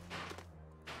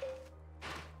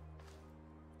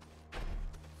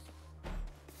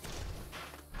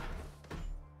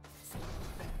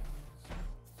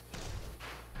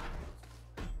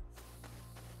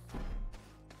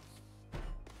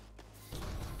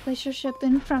 Place your ship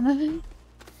in front of him.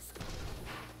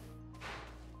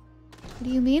 What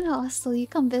do you mean hostile? You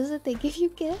come visit, they give you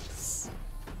gifts?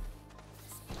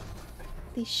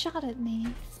 They shot at me.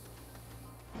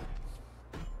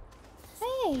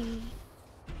 Hey!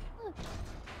 Look,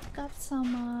 got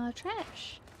some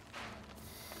trash.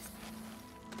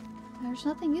 There's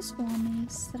nothing useful on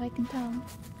these that I can tell.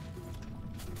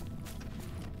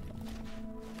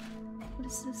 What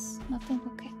is this? Nothing?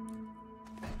 Okay.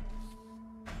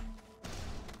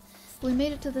 We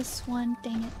made it to this one.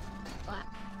 Dang it. Wow.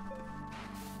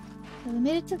 Okay, we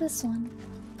made it to this one.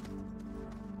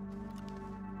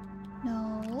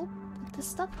 No. Put the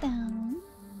stuff down.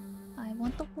 I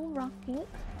want the whole rocket.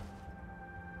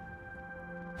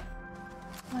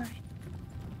 Alright.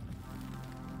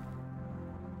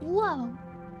 Whoa!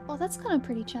 Oh, that's kind of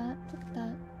pretty, chat. Look at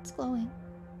that. It's glowing.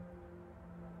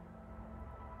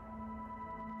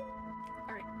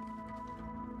 Alright.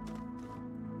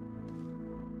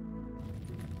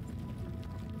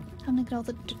 Time to get all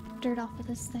the dirt off of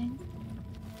this thing.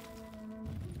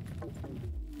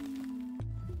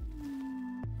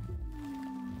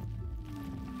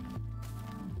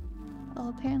 Oh,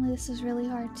 apparently this is really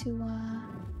hard to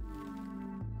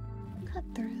cut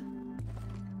through.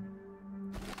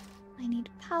 I need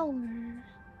power.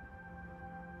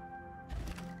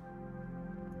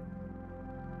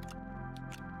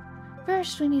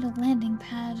 First, we need a landing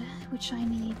pad, which I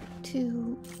need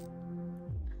to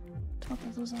top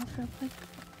all those off real quick.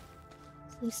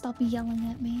 So they stop yelling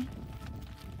at me.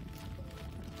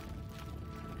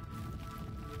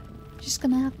 Just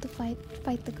gonna have to fight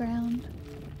the ground.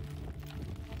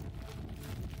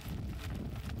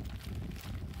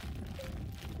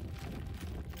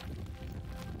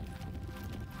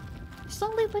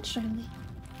 Slowly but surely.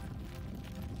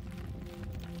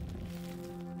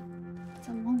 It's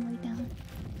a long way down.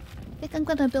 I think I'm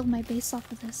gonna build my base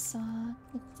off of this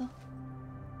look though.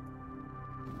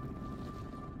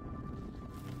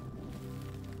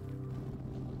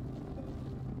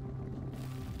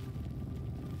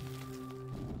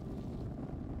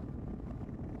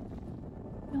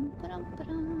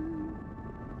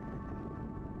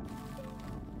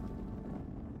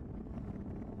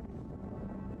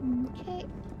 Okay.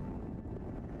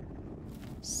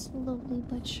 Slowly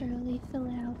but surely fill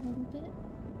it out a little bit.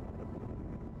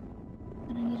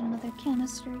 And I need another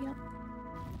canister, yep.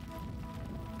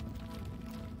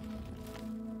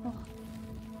 Oh.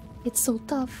 It's so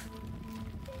tough.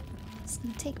 It's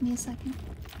gonna take me a second.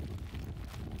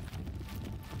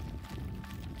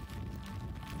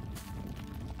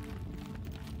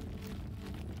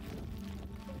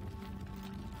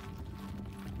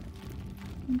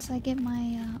 Once I get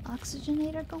my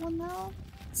oxygenator going though,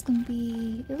 it's gonna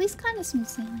be at least kind of smooth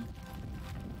sailing.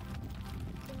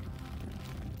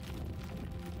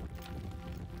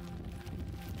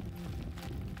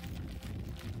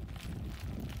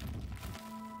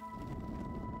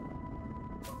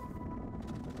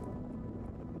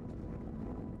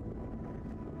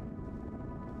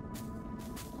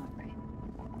 Alright.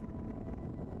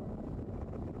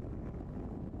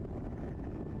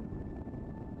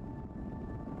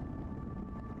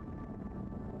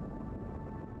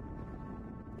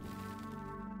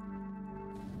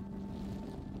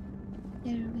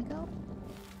 There we go.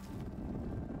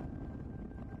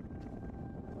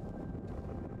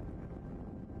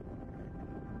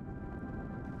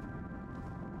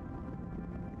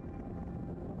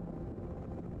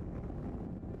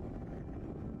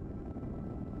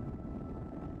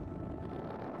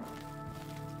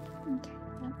 Okay,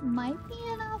 that might be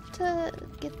enough to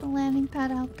get the landing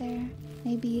pad out there.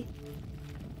 Maybe.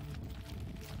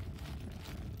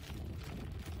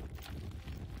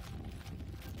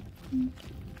 Okay.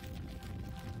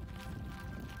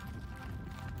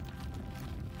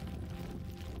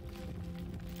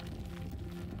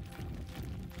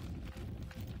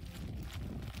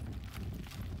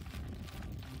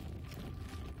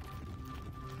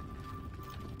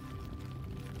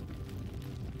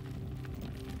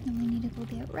 Then we need to go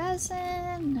get resin.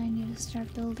 And I need to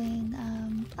start building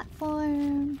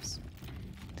platforms.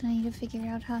 Then I need to figure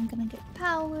out how I'm gonna get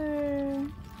power.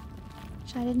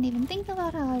 Which I didn't even think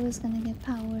about how I was gonna get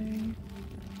power.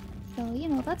 So, you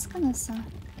know, that's gonna suck.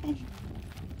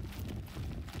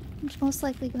 It's most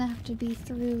likely gonna have to be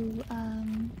through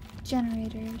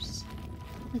generators.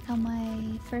 Like how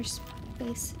my first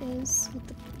base is with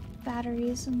the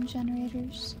batteries and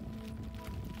generators.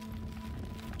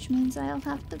 Which means I'll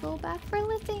have to go back for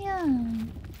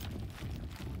lithium.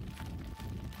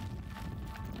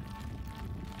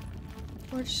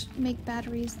 Or just make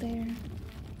batteries there.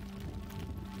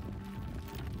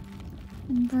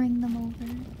 And bring them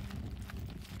over.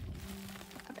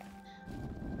 Okay.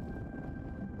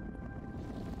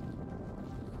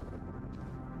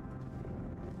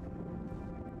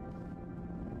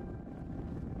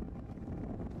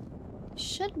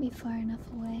 Should be far enough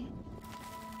away.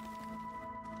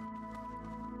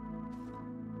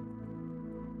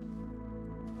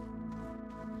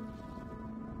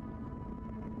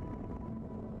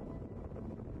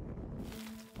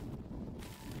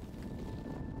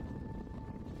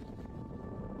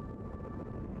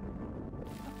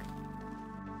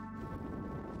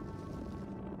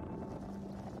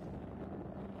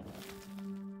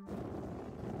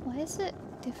 Why is it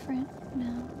different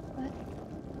now? What?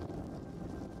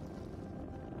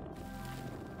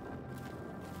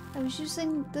 I was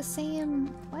using the same...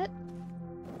 what?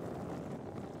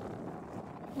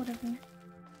 Whatever.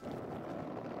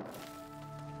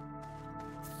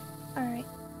 Alright.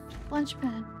 Launch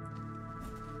pad.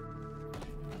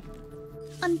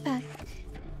 Unpack.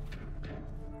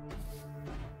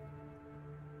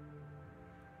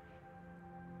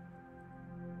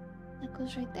 That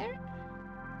goes right there?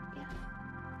 Yeah.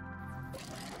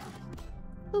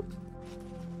 Oop.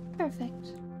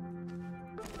 Perfect.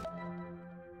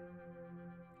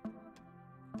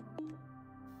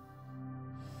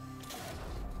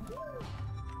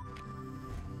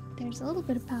 There's a little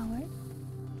bit of power.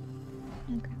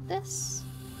 I'll grab this.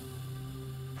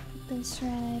 Put this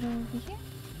right over here.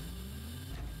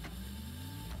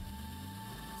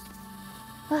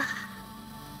 Ah.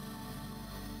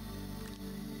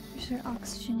 There's our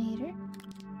oxygenator.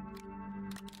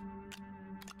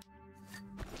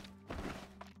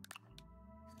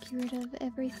 Get rid of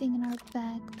everything in our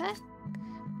backpack.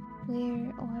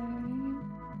 Where are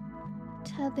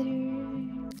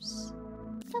tethers?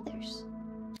 Tethers.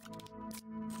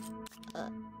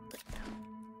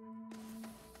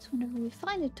 So whenever we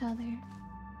find a tether,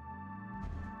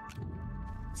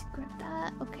 let's grab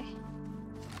that. Okay.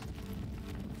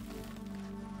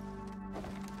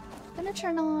 I'm gonna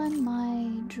turn on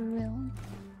my drill.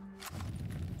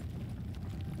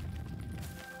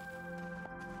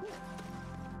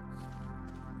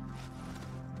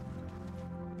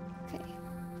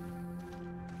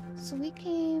 So we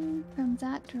came from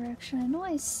that direction. I know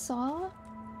I saw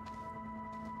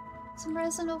some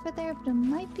resin over there, but it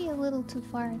might be a little too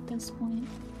far at this point.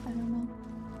 I don't know.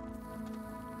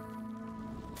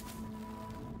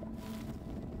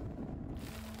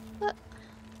 But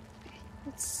okay,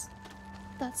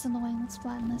 that's annoying. Let's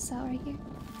flatten this out right here.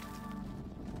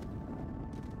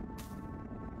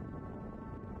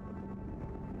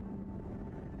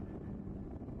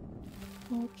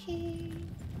 Okay.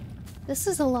 This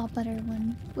is a lot better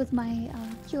one with my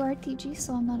QRTG,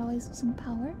 so I'm not always losing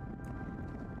power.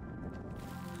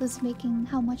 This is making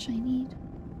how much I need.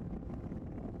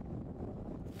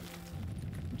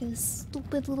 This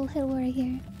stupid little hill right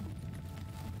here.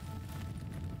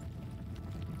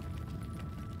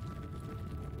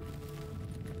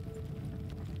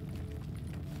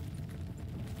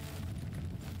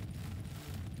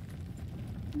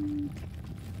 Okay.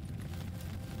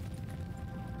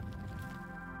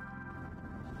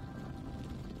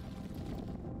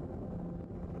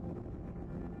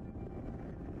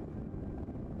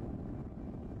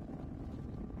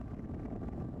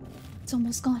 It's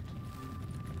almost gone.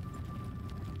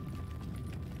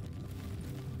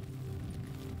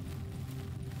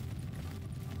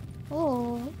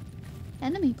 Oh,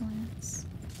 enemy plants.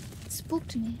 It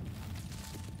spooked me.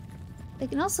 They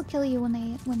can also kill you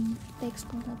when they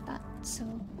explode like that. So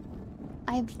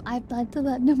I've died to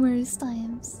that numerous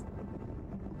times.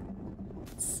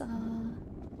 It's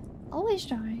always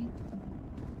jarring.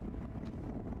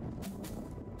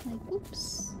 Like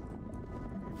oops.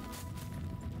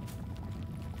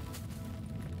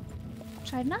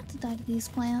 Tried not to die to these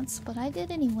plants, but I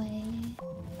did anyway.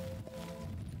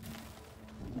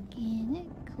 Organic,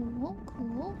 cool,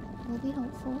 cool. Will be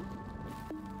helpful.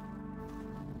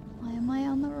 Why am I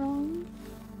on the wrong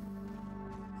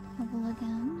level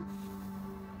again?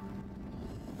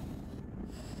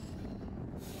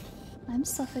 I'm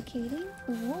suffocating.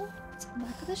 Cool. Let's go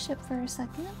back to the ship for a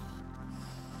second.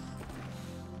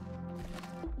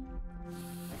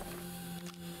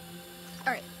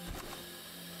 Alright.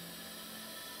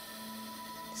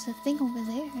 There's a thing over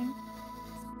there.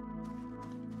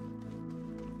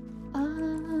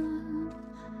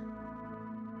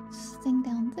 There's a thing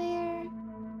down there.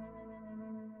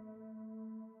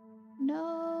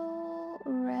 No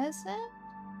resin?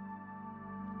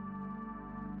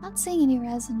 Not seeing any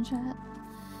resin, chat.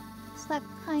 So that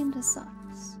kinda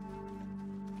sucks.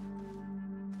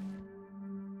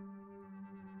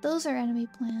 Those are enemy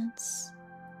plants,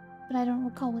 but I don't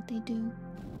recall what they do.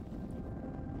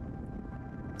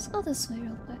 Let's go this way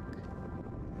real quick.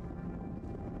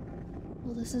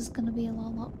 Well, this is gonna be a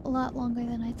lot longer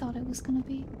than I thought it was gonna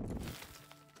be.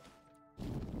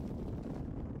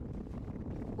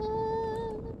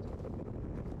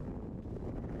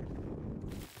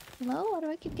 Hello? Why do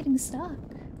I keep getting stuck?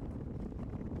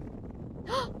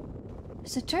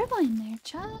 There's a turbine there,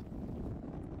 chat.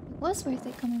 It was worth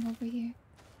it coming over here.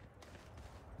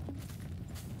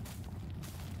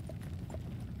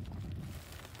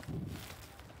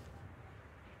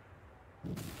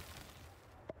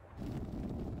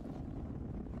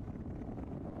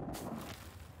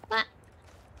 Ah.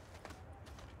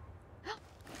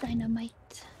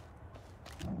 Dynamite.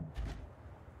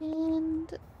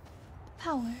 And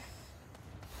power.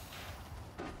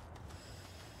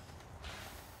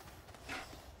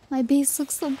 My base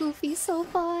looks so goofy so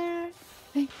far.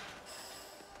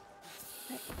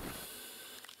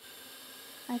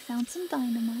 I found some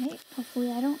dynamite.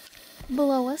 Hopefully I don't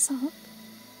blow us up.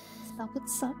 That would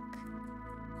suck.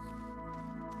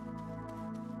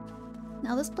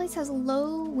 Now this place has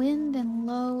low wind and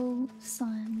low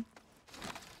sun.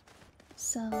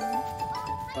 So...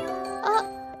 Oh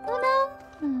no!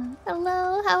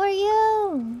 Hello, how are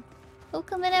you?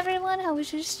 Welcome in everyone, how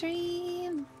was your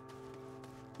stream?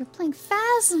 You're playing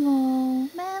Phasmo!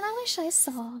 Man, I wish I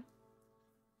saw.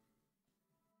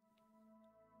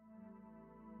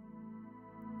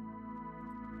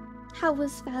 How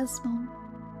was Phasmo?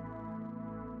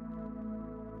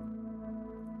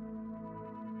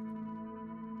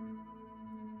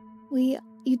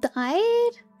 You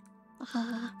died?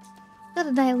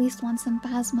 Gotta die at least once in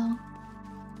Phasmo.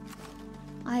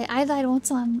 I died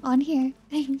once on here.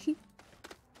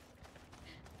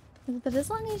 But as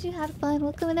long as you had fun,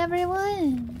 welcome in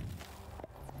everyone!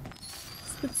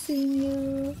 It's good seeing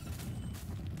you.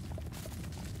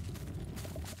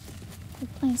 We're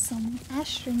playing some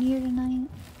Astroneer tonight.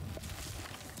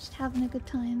 Just having a good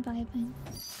time vibing.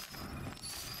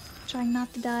 Trying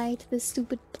not to die to this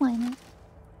stupid planet.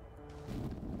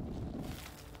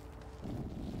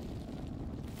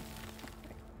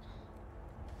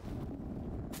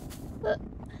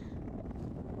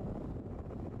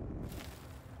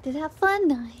 Did have fun?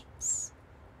 Nice.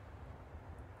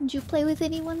 Did you play with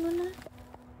anyone, Luna?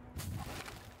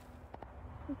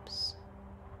 Oops.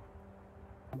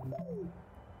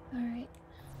 Alright.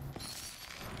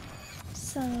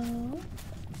 So...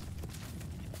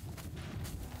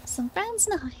 some friends,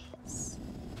 nice.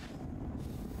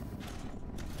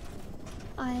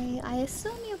 I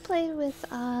assume you played with,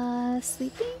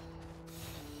 Sleepy?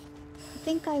 I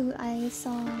think I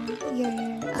saw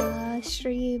your,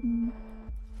 stream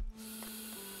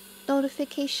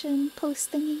notification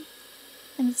post thingy.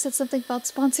 And it said something about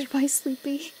sponsored by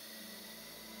Sleepy.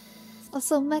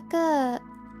 Also, Mecha...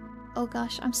 oh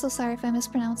gosh, I'm so sorry if I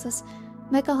mispronounce this.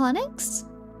 Mechahonics?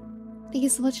 Thank you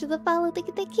so much for the follow, thank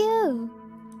you, thank you!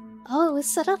 Oh, it was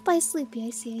set up by Sleepy, I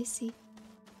see, I see.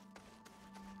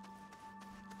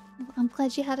 Well, I'm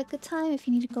glad you had a good time. If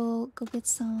you need to go get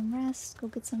some rest, go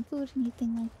get some food,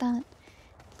 anything like that,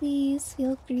 please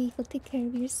feel free, go take care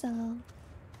of yourself.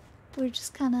 We're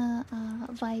just kinda,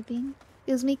 vibing.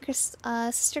 It was me, Chris,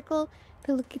 Sister Girl,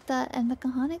 Pelukita, and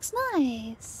Mechahonics.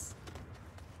 Nice!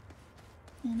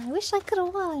 And I wish I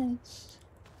could've watched.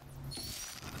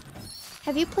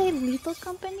 Have you played Lethal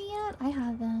Company yet? I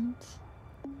haven't.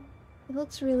 It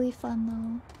looks really fun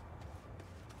though.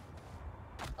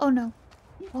 Oh no.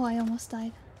 Oh, I almost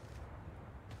died.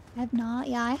 I have not?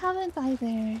 Yeah, I haven't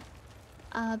either.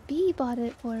 B bought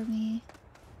it for me.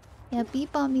 Yeah, B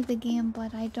bought me the game,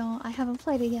 but I haven't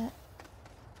played it yet.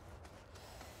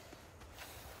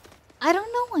 I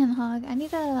don't know when, Hog. I need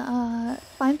to,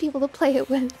 find people to play it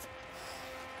with.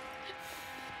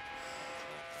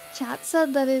 Chat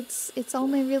said that it's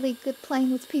only really good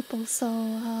playing with people, so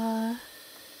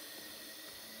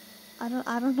I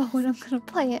don't know when I'm gonna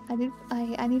play it.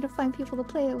 I need to find people to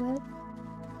play it with.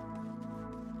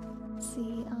 Let's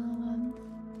see,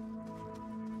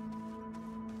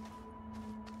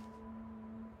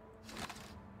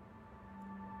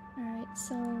 alright,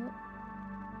 so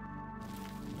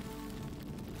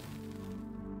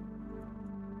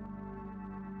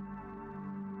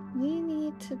we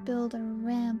need to build a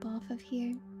ramp off of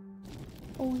here.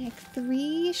 Oh, like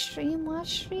 3 stream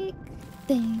watch streak?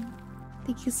 Dang.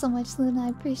 Thank you so much, Luna. I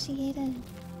appreciate it.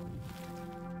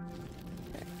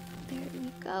 There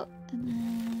we go. And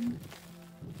then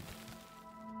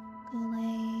go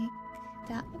like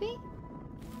that, maybe?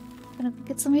 Gonna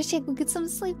get some more shake. We'll get some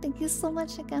sleep. Thank you so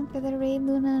much again for the raid,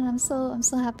 Luna. And I'm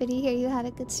so happy to hear you had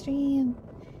a good stream.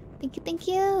 Thank you, thank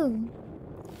you.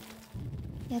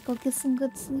 Yeah, go get some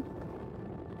good sleep.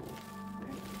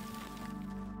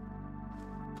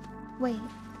 Wait.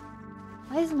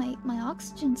 Why is my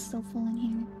oxygen still full in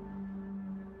here?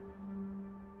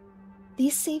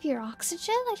 These save your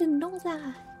oxygen? I didn't know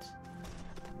that.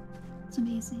 It's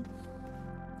amazing.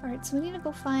 Alright, so we need to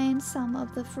go find some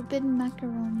of the forbidden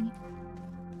macaroni.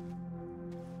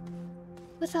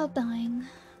 Without dying.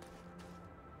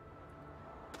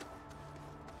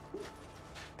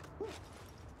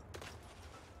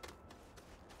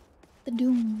 The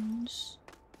dunes.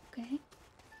 Okay.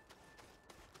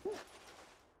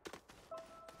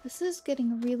 This is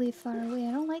getting really far away.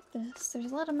 I don't like this.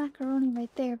 There's a lot of macaroni right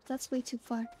there, but that's way too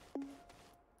far.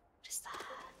 What is that?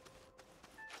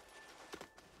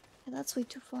 Yeah, that's way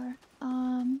too far.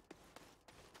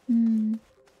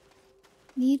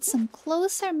 Need some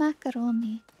closer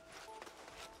macaroni.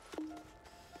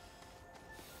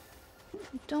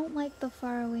 I don't like the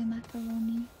far away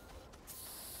macaroni.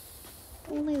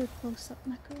 Only the close-up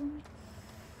macaroni.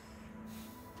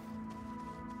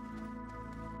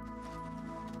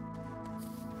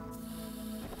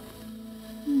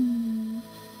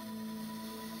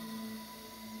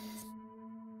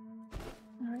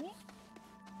 Alright.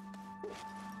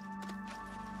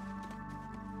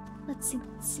 Let's see,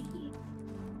 let's see.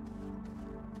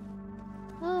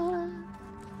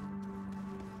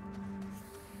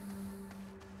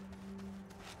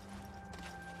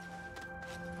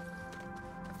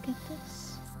 Get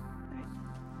this.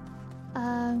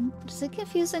 Alright. Does it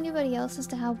confuse anybody else as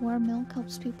to how warm milk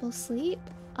helps people sleep?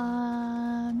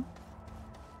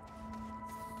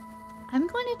 I'm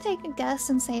going to take a guess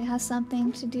and say it has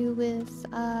something to do with,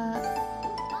 oh.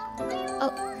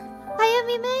 Hi,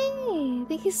 Emmy May!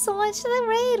 Thank you so much for the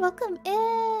raid! Welcome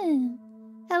in!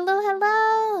 Hello,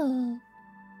 hello!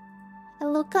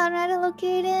 Hello, Conrad, hello,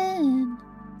 Kaden!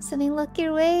 Sending luck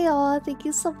your way, oh, thank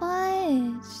you so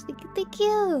much! Thank you, thank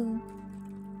you!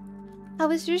 How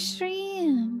was your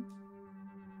stream?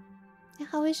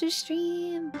 How was your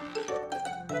stream?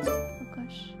 Oh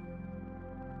gosh.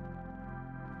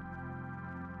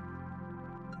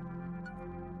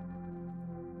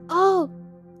 Oh!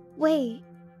 Wait.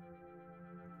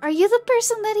 Are you the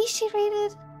person that Ishi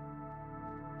rated?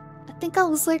 think I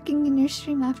was lurking in your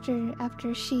stream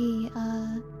after she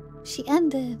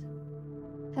ended.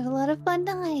 Had a lot of fun.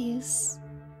 Nice.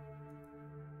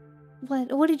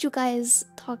 What did you guys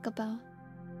talk about?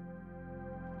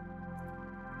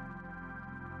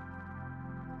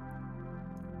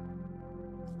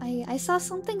 I saw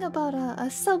something about a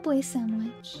Subway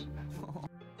sandwich.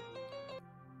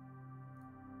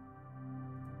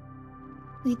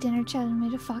 We dinner chat and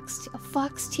made a fox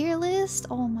tier list.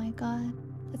 Oh my god,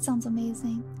 that sounds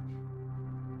amazing.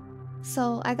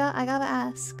 So I gotta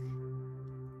ask.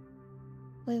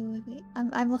 Wait.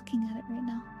 I'm looking at it right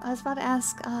now. I was about to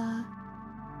ask.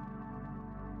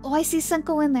 Oh, I see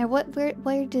Senko in there.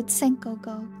 Where did Senko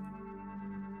go?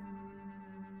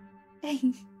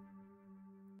 Hey.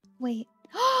 Wait.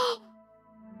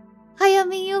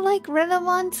 Hayami, you like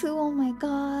Renamon too? Oh my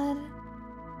god.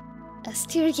 S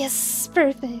tier, yes,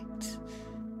 perfect.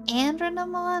 And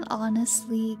Renamon,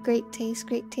 honestly, great taste,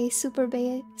 super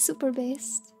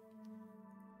based.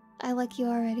 I like you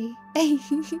already.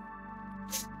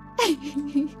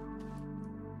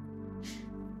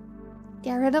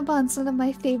 Yeah, Renamon's one of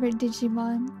my favorite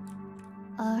Digimon.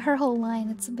 Her whole line,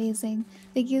 it's amazing.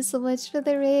 Thank you so much for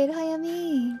the raid,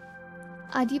 Hayami.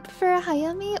 Do you prefer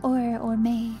Hayami or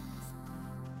Mei?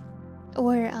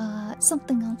 Or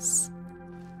something else?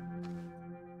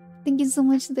 Thank you so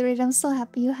much for the raid. I'm so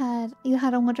happy you had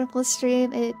a wonderful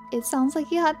stream. It sounds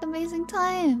like you had an amazing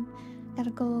time. Gotta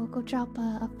go drop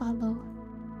a follow.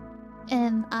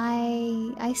 And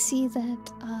I see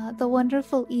that the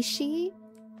wonderful Ishii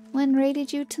when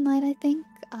raided you tonight, I think.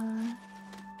 At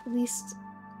least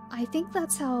I think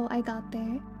that's how I got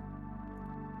there.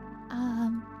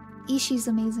 Ishii's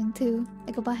amazing too.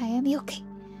 I go by Hayami, okay.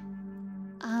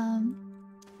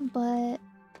 But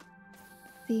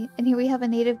see, and here we have a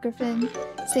native griffin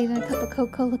sitting in a cup of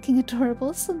cocoa looking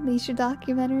adorable. Some nature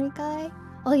documentary guy.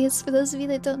 Oh yes, for those of you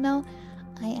that don't know,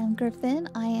 I am Griffin.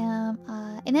 I am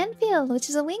an Enfield, which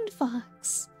is a winged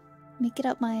fox. Make it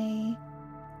up my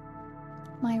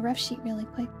rough sheet really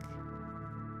quick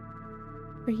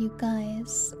for you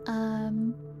guys.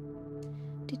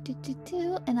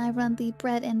 And I run the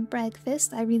bread and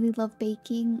breakfast. I really love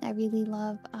baking. I really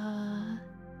love I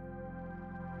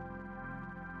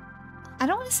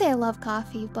don't want to say I love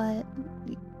coffee, but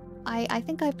I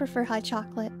think I prefer hot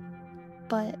chocolate.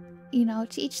 But you know,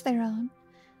 to each their own.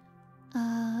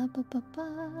 There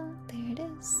it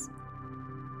is.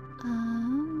 I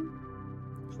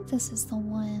think this is the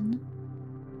one.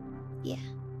 Yeah.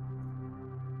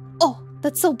 Oh,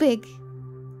 that's so big.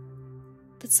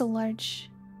 That's so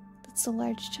large. That's so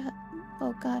large, chat.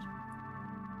 Oh god.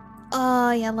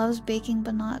 Oh yeah, loves baking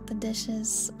but not the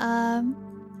dishes. Here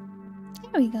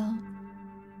we go.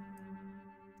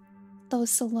 That was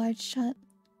so large, chat.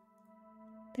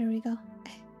 There we go.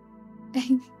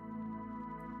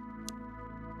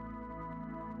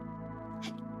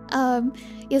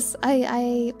 Yes,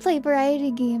 I play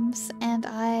variety games and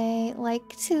I like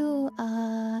to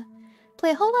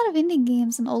play a whole lot of indie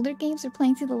games and older games. We're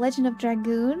playing through The Legend of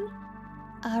Dragoon.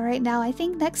 Right now, I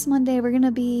think next Monday we're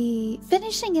gonna be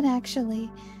finishing it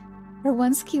actually. For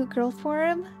Once Cute Girl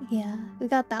Forum. Yeah, we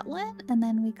got that one, and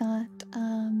then we got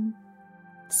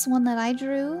this one that I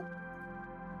drew.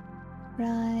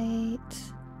 Right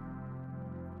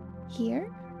here.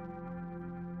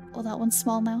 Oh, that one's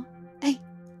small now. Hey.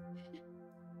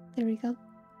 There we go.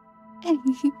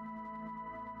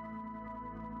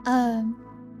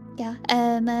 Yeah,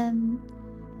 and then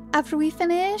after we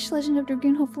finish Legend of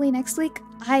Dragoon, hopefully next week,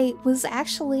 I was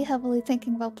actually heavily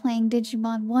thinking about playing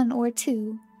Digimon 1 or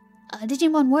 2.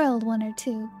 Digimon World 1 or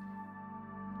 2.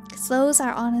 Because those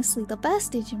are honestly the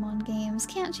best Digimon games.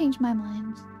 Can't change my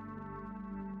mind.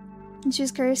 And she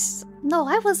was cursed. No,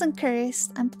 I wasn't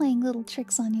cursed. I'm playing little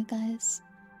tricks on you guys.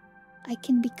 I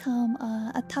can become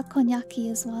a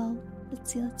takoyaki as well.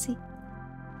 Let's see.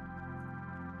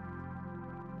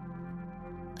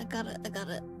 I got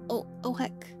it. Oh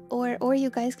heck. Or you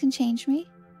guys can change me.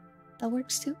 That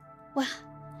works too. Wow.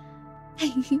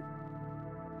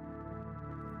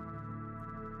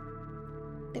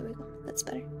 There we go. That's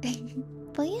better.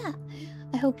 But yeah,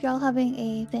 I hope you're all having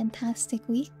a fantastic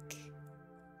week.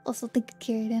 Also, thank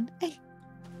you, Kiridan.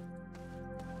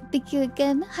 Thank you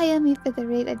again, Hayami, for the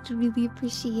raid. I really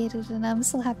appreciate it, and I'm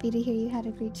so happy to hear you had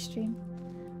a great stream.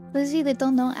 For those of you that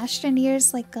don't know, Astroneer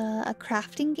is like a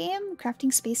crafting game,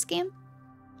 crafting space game.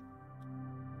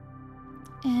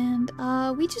 And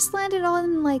we just landed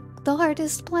on like the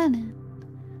hardest planet.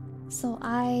 So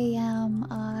I am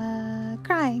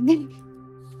crying.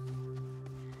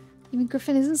 You mean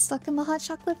Griffin isn't stuck in the hot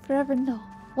chocolate forever? No.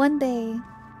 One day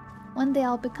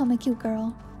I'll become a cute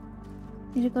girl.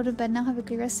 Need to go to bed now. Have a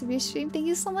great rest of your stream. Thank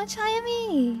you so much,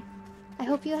 Hayami. I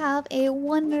hope you have a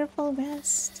wonderful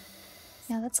rest.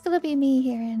 Yeah, that's gonna be me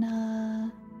here in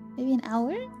maybe an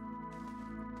hour.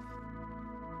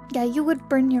 Yeah, you would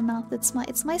burn your mouth. It's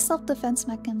my self-defense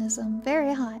mechanism.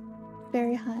 Very hot,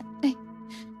 very hot.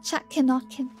 Chat cannot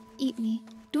eat me.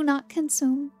 Do not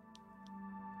consume.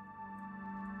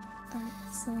 Alright,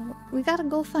 so we gotta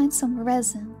go find some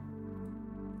resin.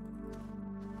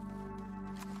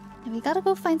 And we gotta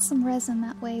go find some resin,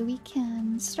 that way we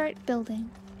can start building.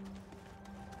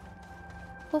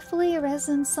 Hopefully a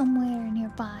resin somewhere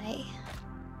nearby.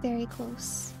 Very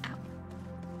close. Ow.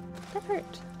 That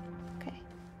hurt. Okay.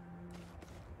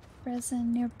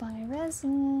 Resin nearby.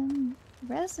 Resin.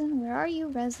 Resin, where are you,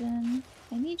 resin?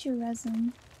 I need you,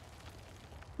 resin.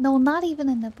 No, not even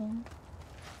a nibble.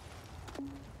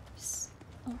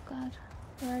 Oh god.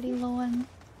 We're already low on...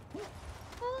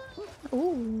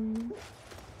 Ooh.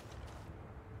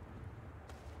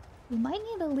 We might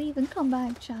need to leave and come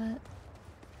back, chat.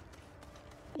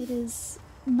 It is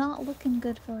not looking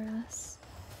good for us.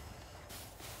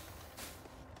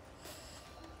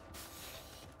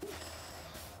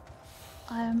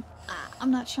 I'm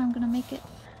not sure I'm gonna make it.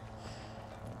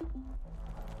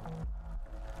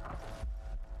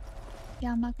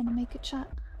 Yeah, I'm not gonna make it, chat.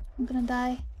 I'm gonna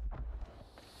die.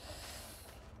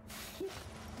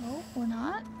 Oh, or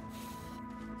not?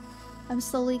 I'm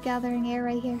slowly gathering air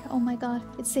right here. Oh my god,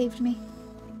 it saved me.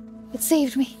 It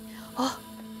saved me. Oh.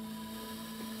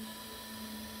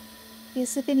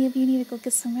 Yes, if any of you need to go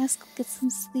get some rest, go get some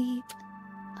sleep.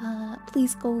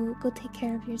 Please go take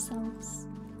care of yourselves.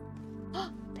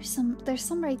 There's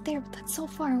some right there, but that's so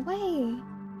far away.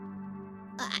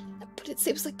 But it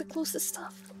seems like the closest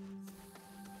stuff.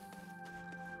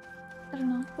 I don't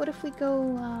know. What if we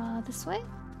go this way?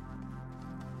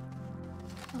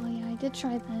 Oh yeah, I did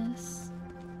try this.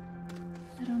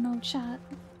 I don't know, chat.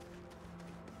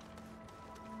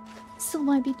 Still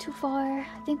might be too far.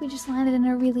 I think we just landed in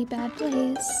a really bad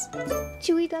place.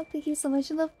 Chewy Duck, thank you so much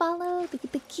for the follow.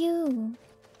 Thank you.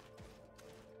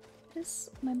 Why does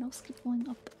my mouse keep going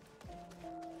up?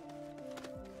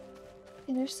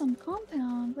 Okay, there's some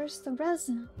compound. Where's the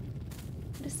resin?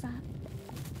 What is that?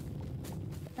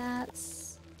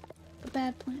 That's the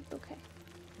bad plant. Okay.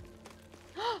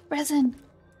 Resin!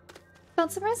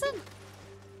 Found some resin!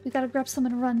 We gotta grab some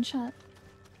and run, chat.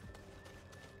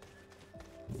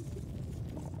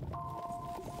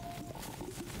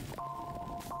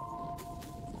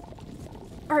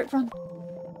 Alright, run.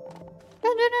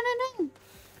 No.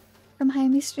 From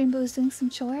Hayami stream, but was doing some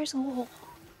chores. Oh,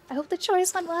 I hope the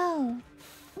chores went well.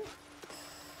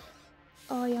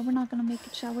 Oh yeah, we're not gonna make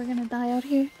it, chat. We're gonna die out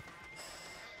here.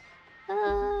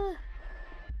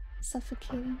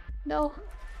 Suffocating. No,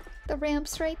 the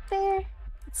ramp's right there.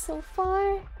 It's so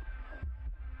far.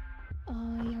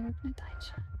 Oh yeah, we're gonna die,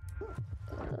 chat.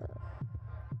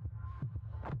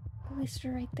 At least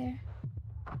we're right there.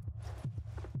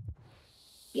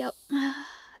 Yep.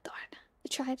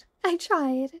 Darn. I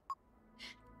tried.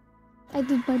 I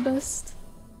did my best.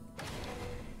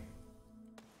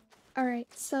 Alright,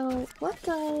 so what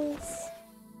does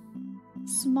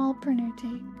small printer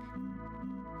take?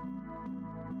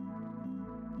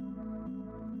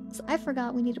 So I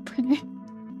forgot we need a printer.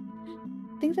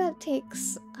 I think that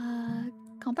takes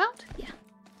compound? Yeah.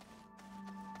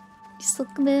 Just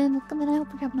welcome in. I hope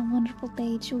you're having a wonderful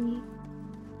day, Chewy.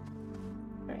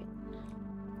 Alright.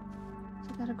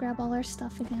 So gotta grab all our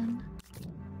stuff again.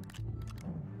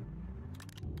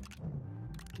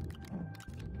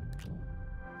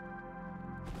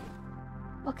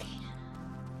 Okay.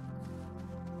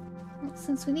 Well,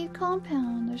 since we need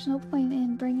compound, there's no point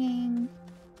in bringing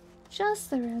just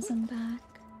the resin back.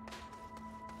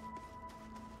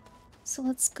 So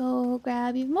let's go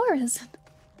grab even more resin.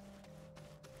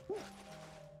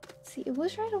 Let's see, it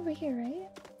was right over here, right?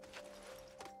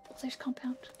 Oh, there's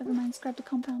compound. Never mind, let's grab the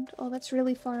compound. Oh, that's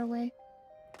really far away.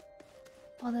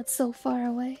 Oh, that's so far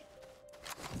away.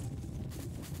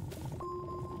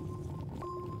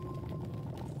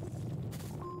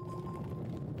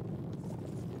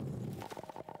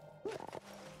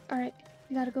 Alright,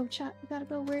 we gotta go, chat. We gotta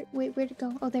go. Wait, where'd it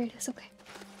go? Oh, there it is. Okay.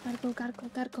 Gotta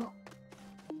go.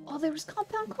 Oh, there was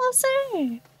compound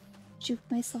closer! Juke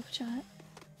myself, chat.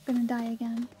 Gonna die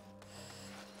again.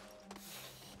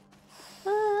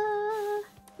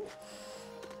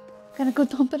 Gonna go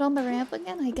dump it on the ramp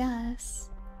again, I guess.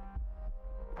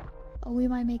 Oh, we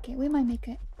might make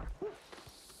it.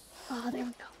 Oh, there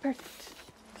we go. Perfect.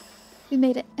 We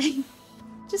made it.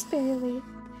 Just barely.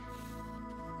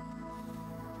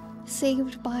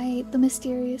 Saved by the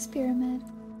mysterious pyramid.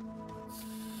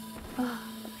 Oh,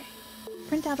 okay.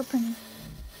 Print out a printer.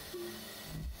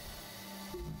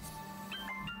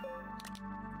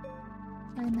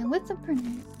 And then with the printer,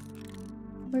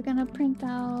 we're gonna print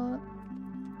out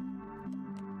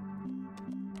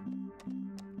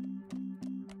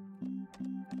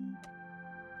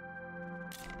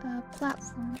a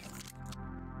platform.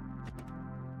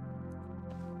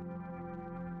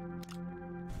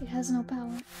 It has no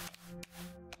power.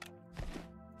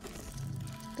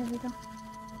 There we go.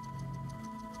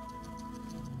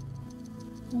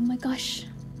 Oh my gosh.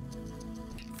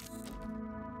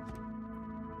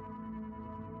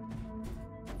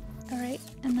 Alright,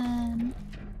 and then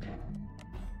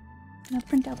I'm gonna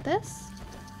print out this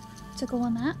to go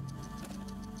on that.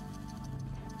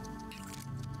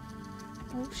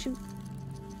 Oh shoot.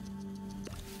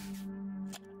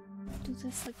 Do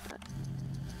this like that.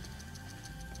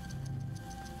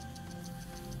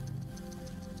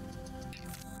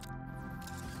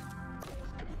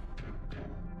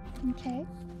 Okay.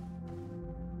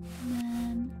 And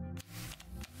then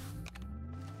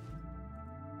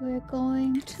we're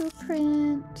going to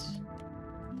print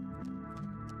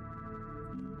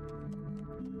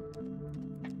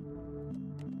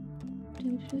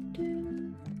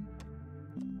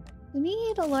We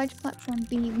need a large platform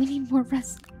B. We need more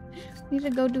resin. We need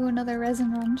to go do another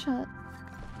resin run shot.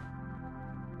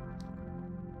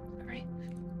 Alright.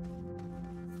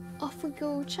 Off we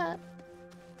go, chat.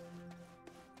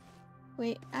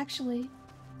 Wait, actually.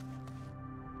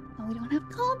 No, we don't have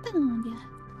compound yet.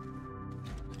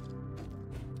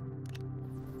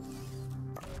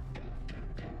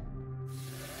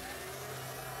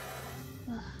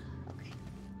 Ugh, okay.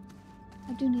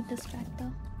 I do need this back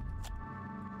though.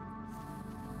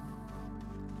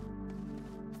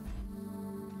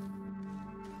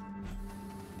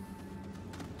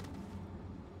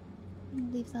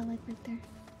 Leave that like right there.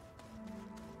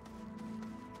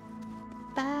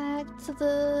 Back to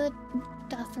the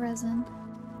death resin.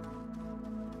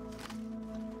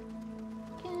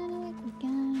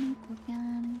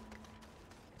 Organic.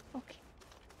 Okay.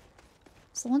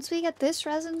 So once we get this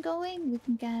resin going, we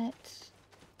can get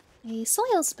a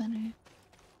soil spinner,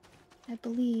 I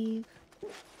believe.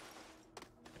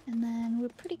 And then we're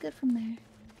pretty good from there.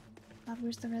 God,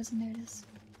 where's the resin? There it is.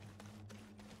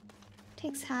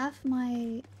 Takes half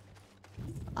my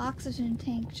oxygen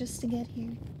tank just to get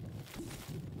here.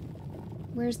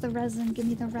 Where's the resin? Give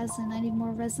me the resin. I need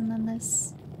more resin than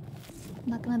this. I'm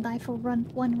not gonna die for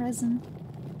one resin.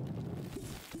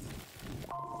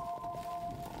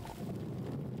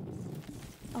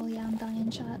 Oh yeah, I'm dying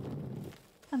shot.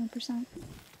 100%.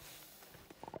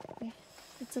 Okay,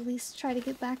 let's at least try to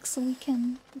get back so we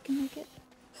can make it.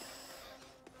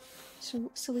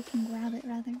 So we can grab it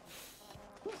rather.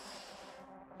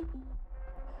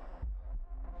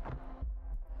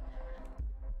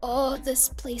 Oh, this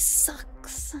place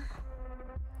sucks.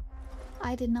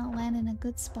 I did not land in a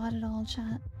good spot at all,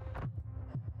 chat.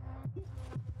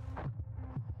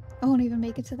 I won't even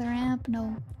make it to the ramp.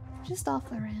 No, just off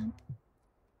the ramp.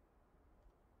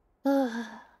 Ugh,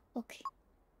 okay.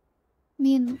 I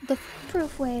mean, the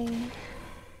proof way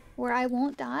where I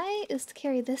won't die is to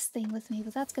carry this thing with me,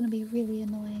 but that's gonna be really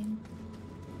annoying.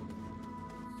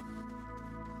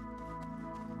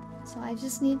 So I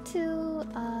just need to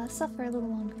suffer a little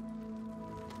longer.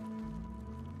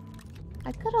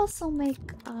 I could also make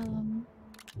I think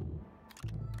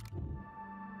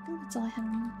that's all I have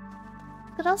room.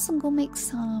 I could also go make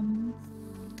some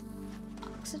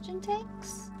oxygen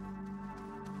tanks.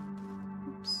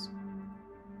 Oops.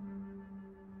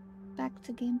 Back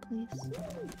to game, please.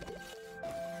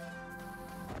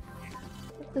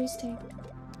 What those take?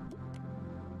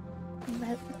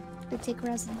 They take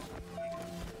resin.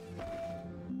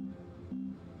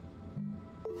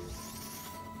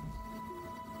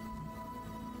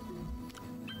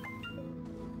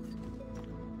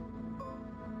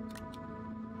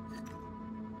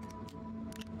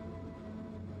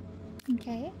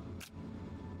 Okay.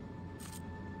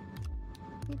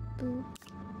 Boop, boop,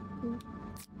 boop,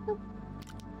 boop.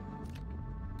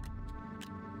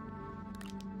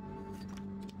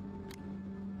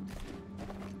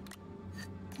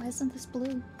 Why isn't this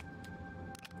blue?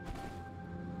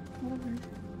 Whatever.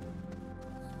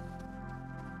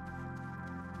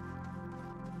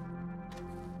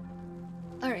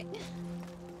 Alright.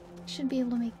 Should be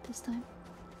able to make it this time.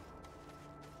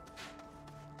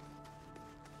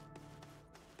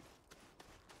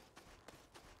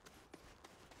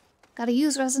 Gotta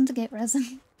use resin to get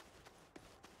resin.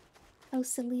 How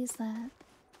silly is that?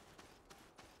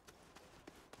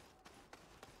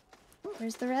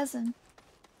 Where's the resin?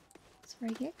 It's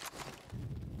right here.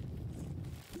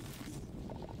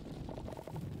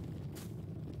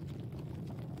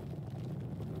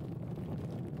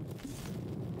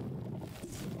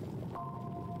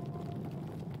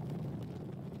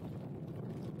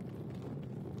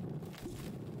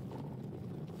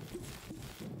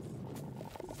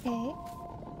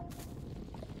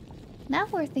 Now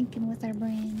we're thinking with our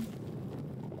brain.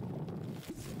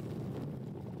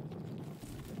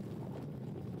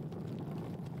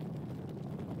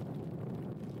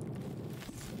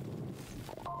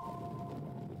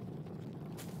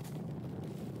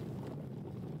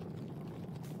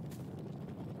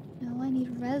 Now I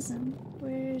need resin.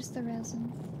 Where's the resin?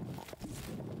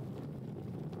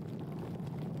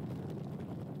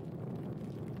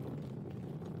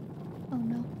 Oh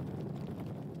no.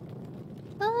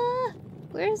 Ah!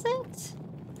 Where is it?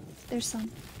 There's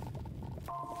some.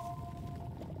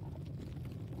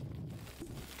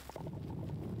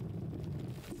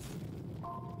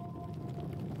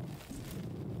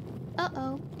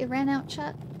 Uh-oh. It ran out,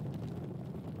 chat.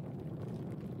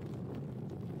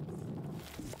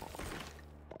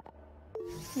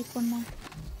 Make one more.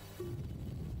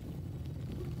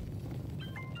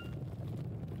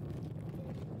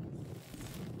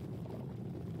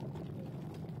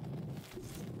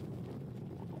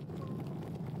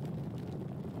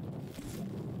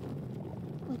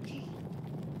 Okay.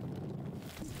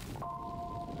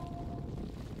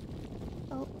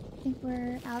 Oh, I think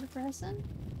we're out of resin?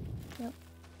 Yep.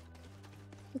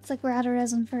 Looks like we're out of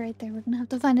resin for right there. We're gonna have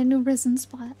to find a new resin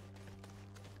spot.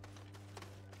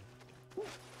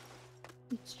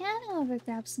 We can, however,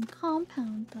 grab some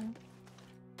compound, though.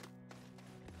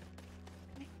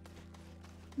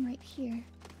 Right here.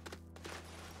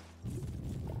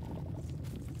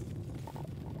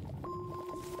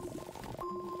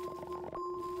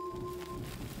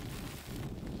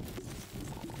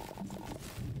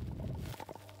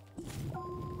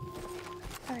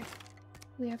 Alright.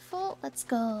 We are full. Let's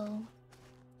go.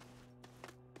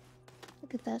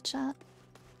 Look at that shot.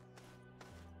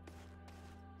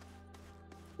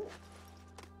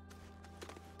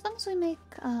 As long as we make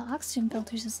oxygen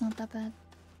filters, it's not that bad.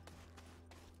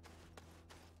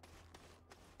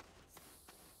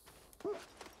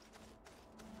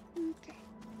 Okay.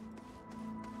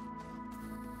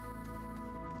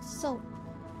 So.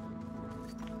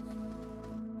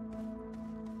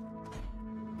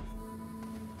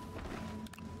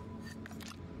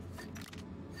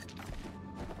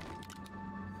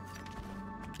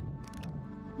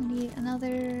 We need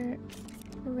another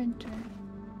printer.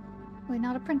 Wait,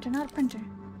 not a printer, not a printer.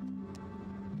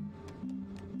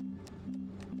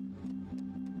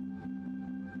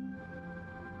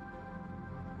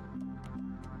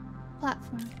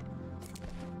 Platform.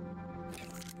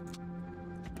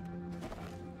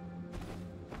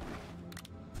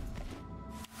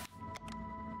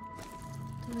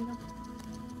 There we go.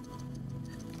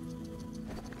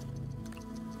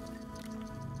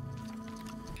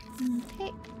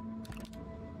 Okay.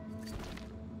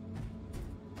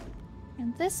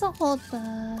 And this will hold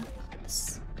the...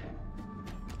 So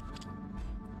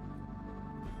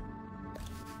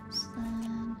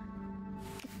then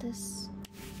put this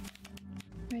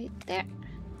right there.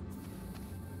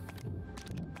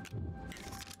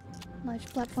 Large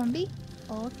platform B.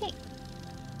 Okay.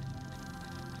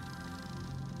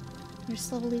 We're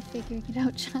slowly figuring it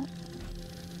out, chat.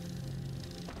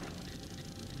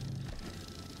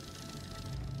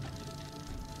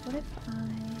 What if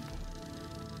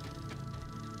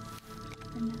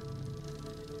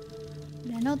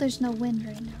I know there's no wind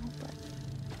right now, but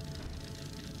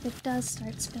if it does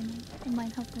start spinning, it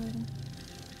might help a little.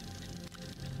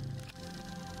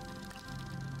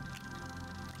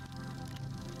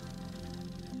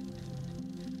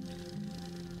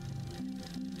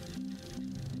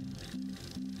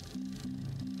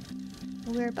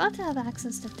 But we're about to have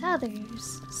access to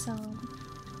tethers, so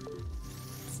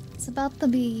it's about to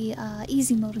be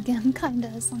easy mode again, kinda,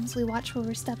 as long as we watch where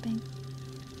we're stepping.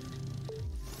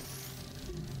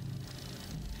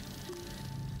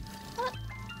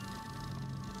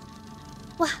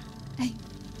 Wah! Hey.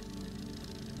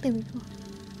 There we go.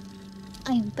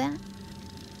 I am back.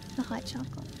 The hot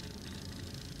chocolate.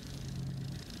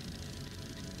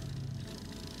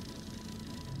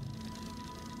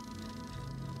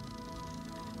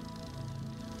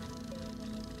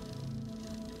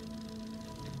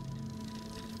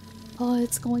 Oh,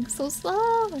 it's going so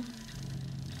slow.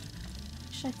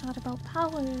 Wish I thought about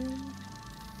power.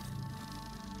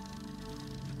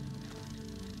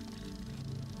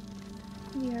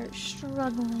 We are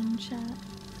struggling, chat.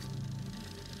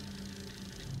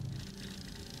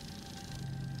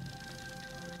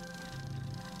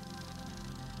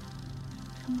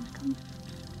 Come on, come on.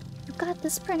 You got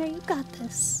this, printer. You got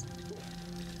this.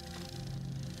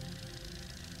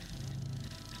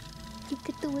 You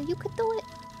could do it. You could do it.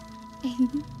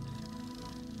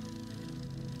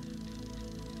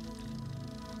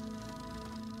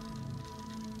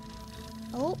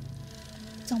 Oh,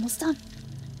 it's almost done.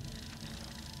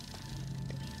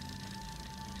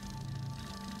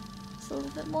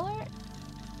 little bit more.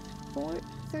 4,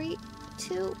 3,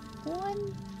 2,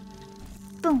 1.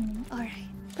 Boom. Alright.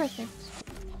 Perfect.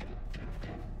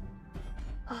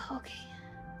 Oh, okay.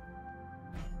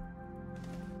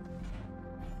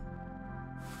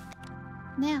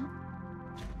 Now,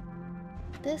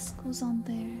 this goes on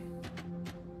there.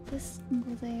 This can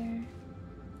go there.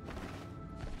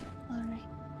 Alright.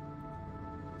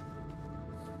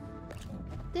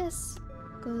 This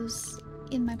goes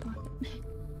in my pocket.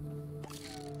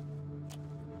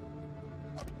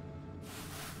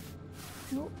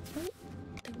 Oh, oh,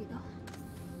 there we go.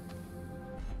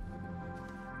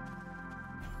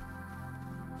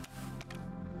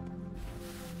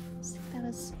 Stick that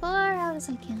as far out as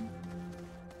I can.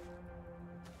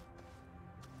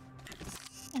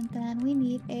 And then we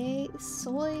need a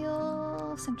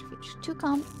soil centrifuge. 2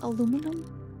 aluminum?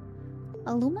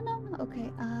 Aluminum? Okay,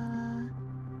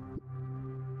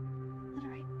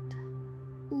 alright.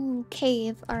 Ooh,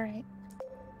 cave. Alright.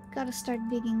 Gotta start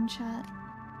digging, chat.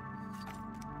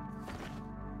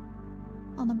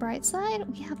 On the bright side,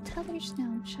 we have tethers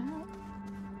now, chat.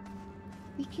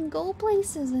 We can go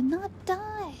places and not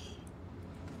die.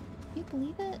 Can you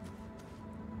believe it?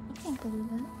 I can't believe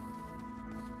it.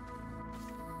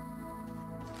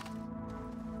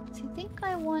 So I think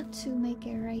I want to make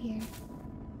it right here.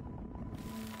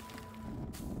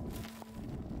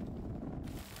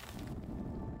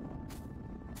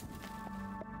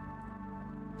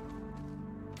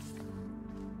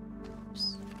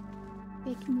 Oops.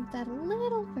 We can move that a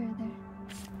little further.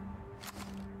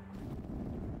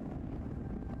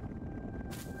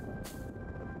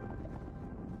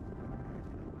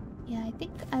 Yeah, I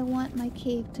think I want my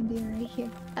cave to be right here.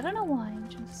 I don't know why,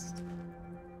 just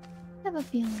I have a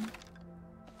feeling.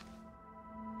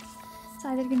 It's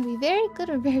either gonna be very good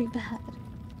or very bad.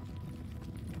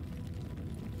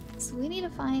 So we need to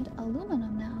find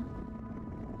aluminum now.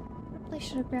 Probably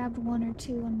should have grabbed 1 or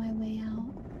 2 on my way out.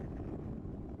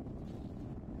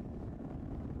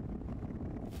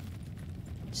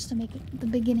 Just to make the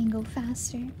beginning go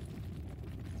faster.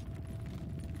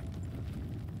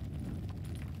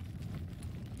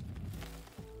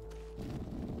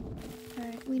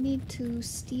 Alright, we need to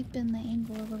steepen the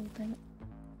angle a little bit.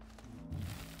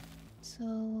 So,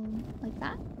 like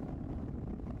that?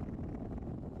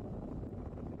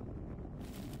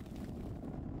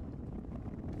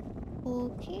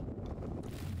 Okay.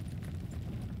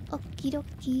 Okie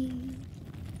dokie.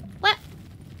 What?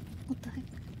 What the heck?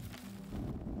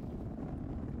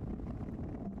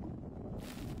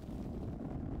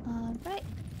 Alright.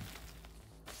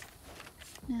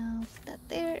 Now put that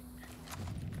there.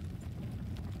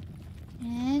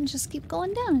 And just keep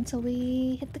going down until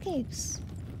we hit the caves.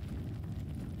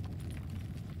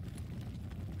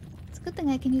 It's a good thing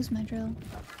I can use my drill.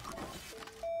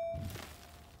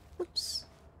 Oops.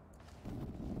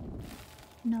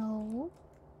 No.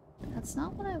 That's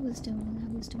not what I was doing.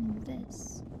 I was doing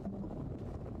this.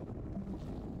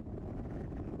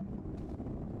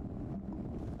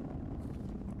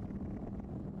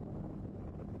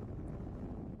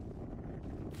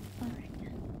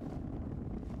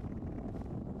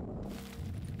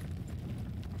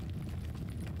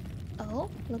 Oh,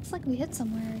 looks like we hit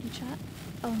somewhere already, chat.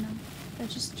 Oh no, that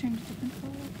just turned a different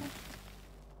color. Okay.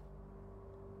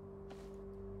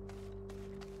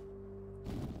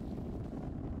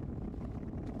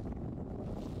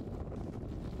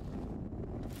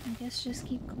 I guess just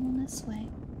keep going this way.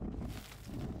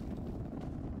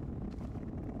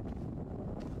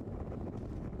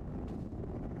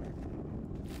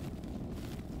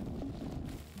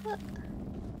 Oh.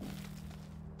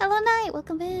 Hello, Night!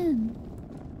 Welcome in!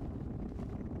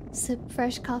 Sip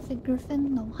fresh coffee,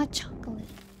 Griffin. No hot chocolate.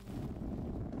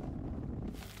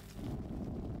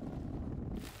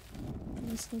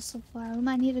 Let's go so far. We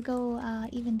might need to go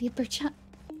even deeper, chat.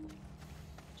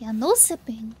 Yeah, no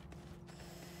sipping.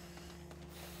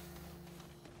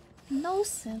 No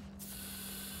sip.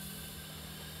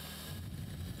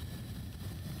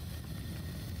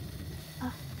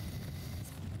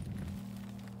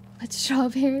 With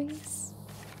strawberries.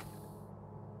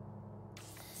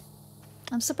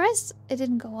 I'm surprised it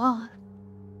didn't go off.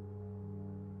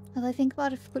 As I think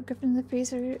about if we put Griffin in the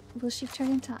freezer, will she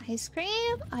turn into ice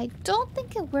cream? I don't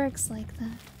think it works like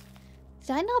that.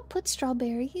 Did I not put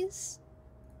strawberries?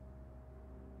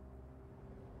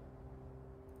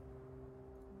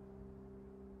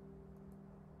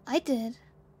 I did.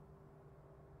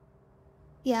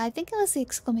 Yeah, I think it was the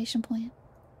exclamation point.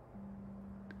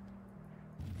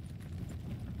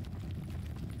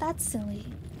 That's silly.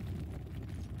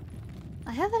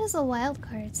 I have it as a wild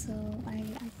card, so I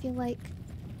feel like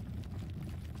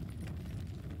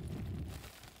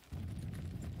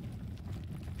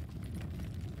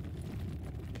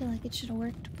feel like it should have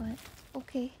worked, but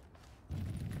okay.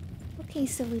 Okay,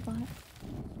 silly bot.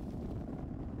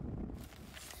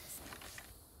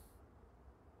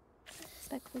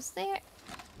 Spec was there.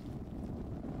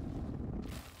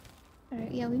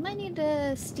 Alright, yeah, we might need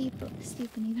to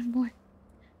steepen even more.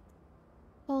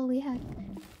 Holy heck.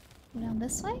 Go down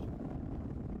this way?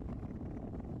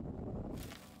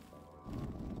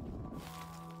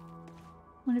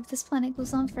 Wonder if this planet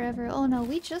goes on forever. Oh no,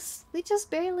 we just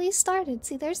barely started.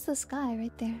 See, there's the sky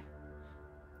right there.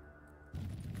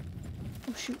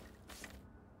 Oh shoot.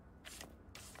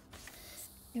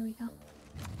 Here we go.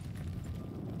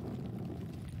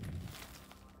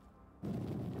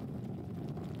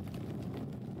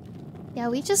 Yeah,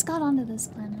 we just got onto this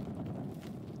planet.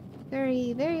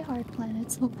 Very, very hard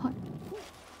planet so far.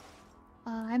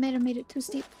 I might have made it too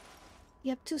steep.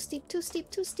 Yep, too steep, too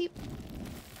steep, too steep.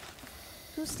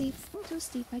 Too steep, too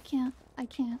steep. I can't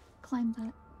climb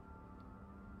that.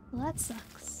 Well, that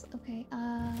sucks. Okay,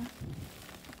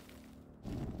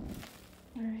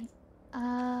 alright.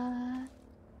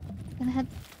 Gonna head...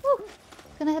 Woo!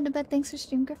 Gonna head to bed. Thanks for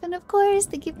stream, Griffin, of course!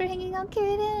 Thank you for hanging out,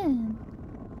 Karen!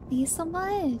 Thank you so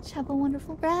much! Have a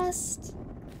wonderful rest!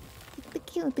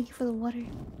 Thank you for the water.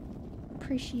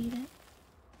 Appreciate it.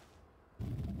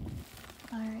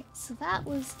 Alright, so that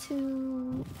was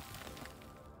too...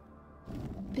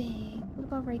 big. What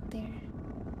about right there?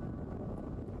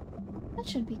 That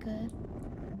should be good.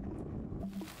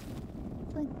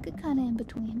 Like, good kinda in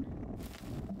between.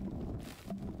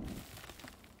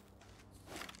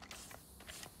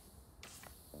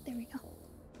 There we go.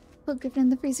 Put Griffin in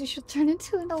the freezer, she'll turn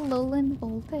into an Alolan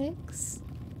Vulpix.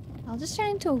 I'll just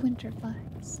turn into a winter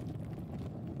fox.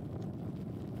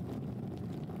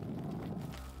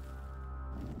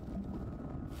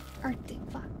 Arctic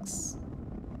fox.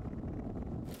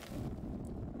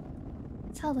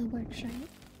 That's how that works, right?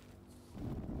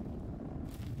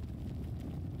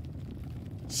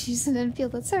 She's an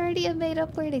infield. That's already a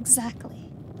made-up word,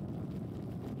 exactly.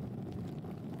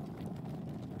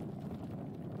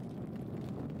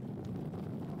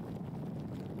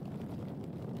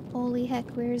 Holy heck,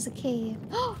 where's a cave?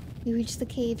 Oh! We reached the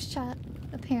cave's chat,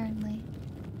 apparently.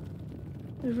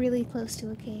 We're really close to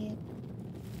a cave.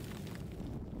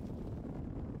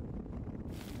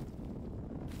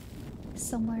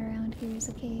 Somewhere around here is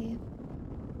a cave.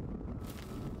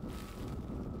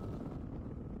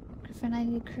 Griffin, I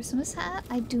need a Christmas hat?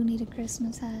 I do need a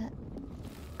Christmas hat.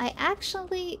 I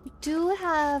actually do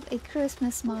have a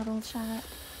Christmas model, chat.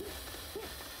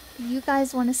 You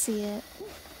guys want to see it?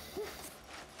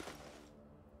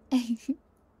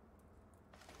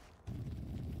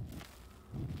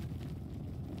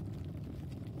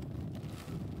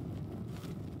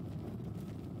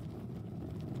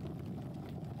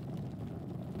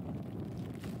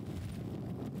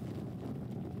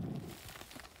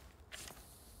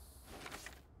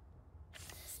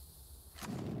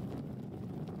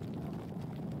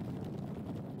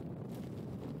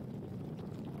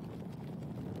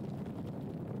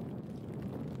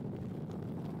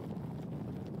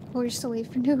 We're still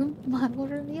waiting for new model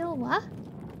reveal. What?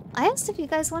 I asked if you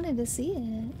guys wanted to see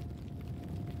it.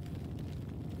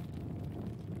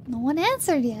 No one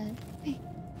answered yet.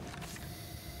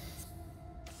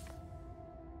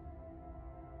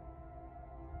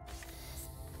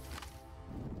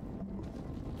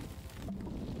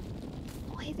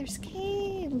 Oh, hey, there's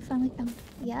cave. We finally found.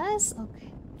 Yes. Okay.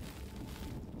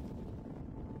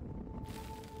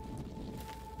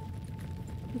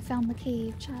 We found the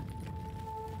cave, chat.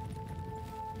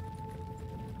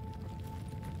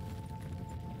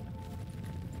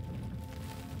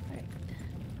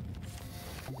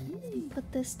 Put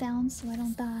this down so I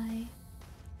don't die.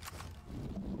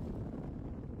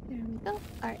 There we go.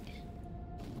 Alright.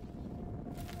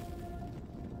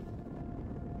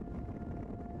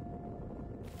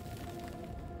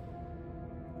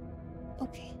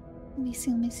 Okay. Let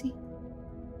me see.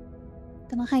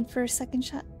 Gonna hide for a second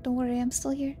shot. Don't worry, I'm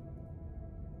still here.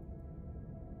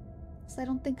 So I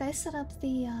don't think I set up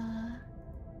the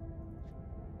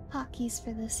hotkeys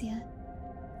for this yet.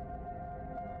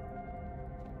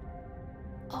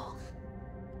 Oh.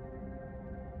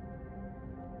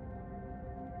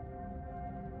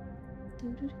 Do.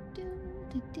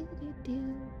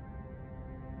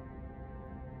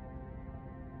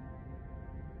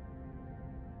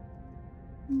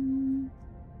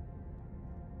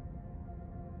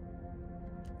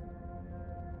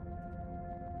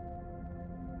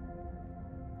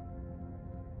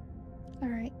 All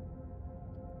right.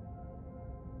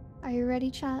 Are you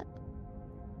ready, chat?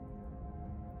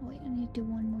 Oh, wait, I need to do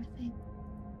one more thing.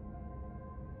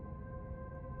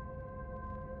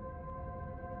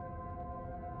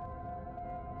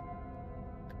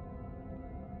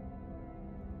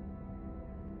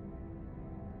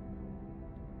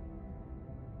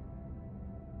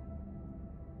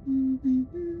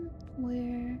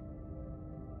 Where?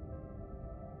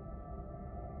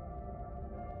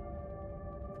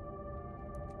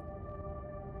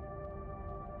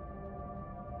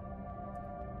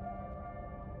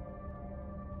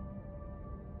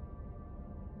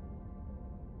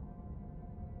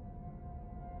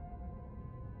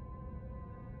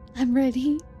 I'm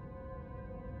ready.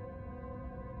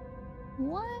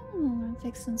 What? Oh, I'm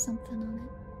fixing something on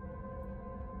it.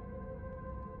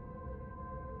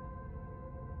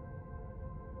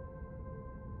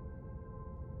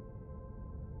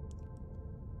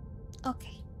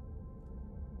 Okay.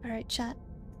 Alright, chat.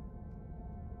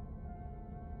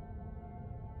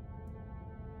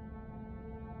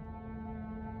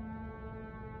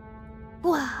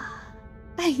 Wow.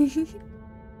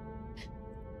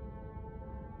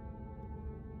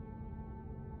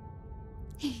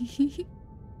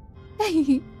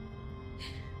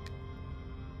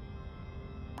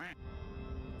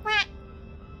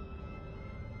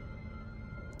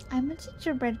 I'm a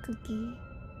gingerbread cookie.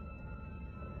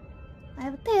 I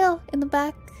have a tail in the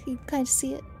back. You can kind of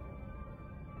see it.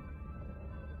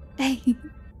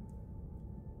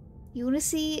 You want to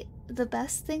see the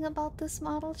best thing about this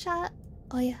model, chat?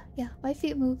 Oh yeah, yeah. My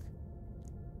feet move.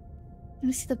 You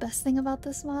want to see the best thing about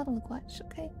this model? Look, watch.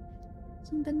 Okay.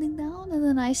 So I'm bending down, and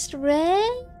then I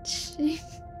stretch. And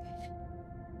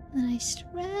then I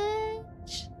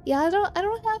stretch. Yeah, I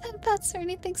don't have hand pets or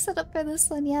anything set up for this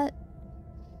one yet.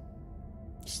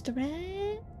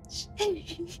 Stretch.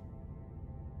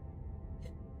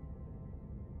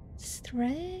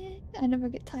 Stretch. I never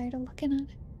get tired of looking at it.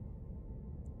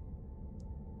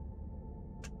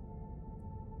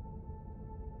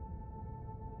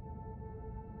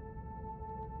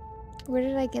 Where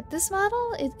did I get this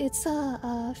model? It's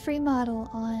a free model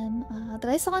on that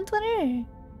I saw on Twitter.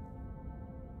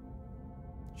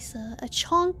 It's a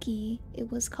chonky.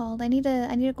 It was called. I need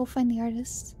to go find the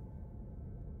artist.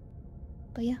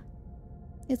 But yeah,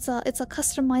 it's a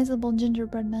customizable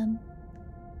gingerbread man.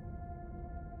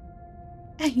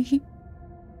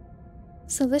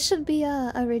 So this should be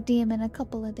a redeem in a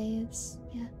couple of days.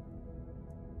 Yeah.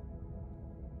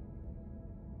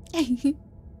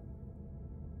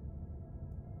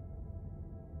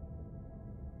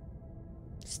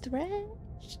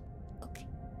 Stretch. Okay.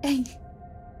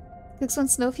 Cooks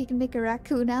wants to know if you can make a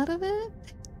raccoon out of it.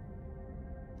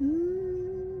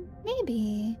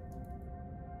 Maybe.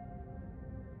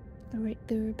 Alright,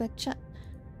 the back chat.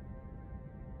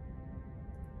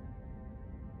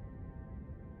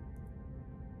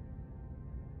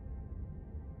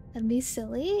 That'd be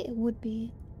silly. It would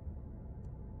be.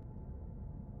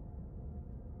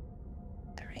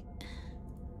 Alright.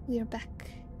 We are back.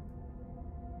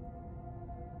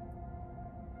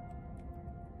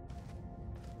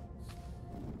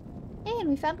 Hey, and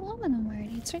we found aluminum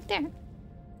already. It's right there.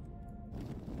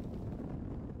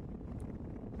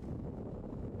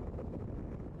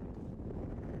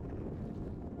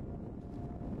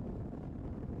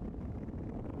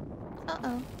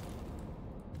 Uh-oh.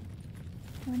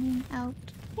 Running out.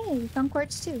 Hey, we found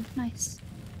quartz too. Nice.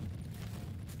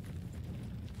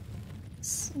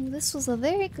 So this was a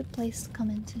very good place to come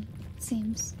into, it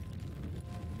seems.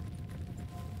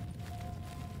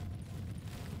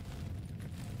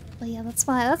 But yeah, that's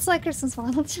why Christmas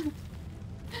model.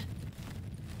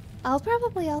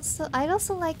 I'd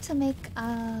also like to make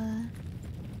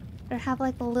or have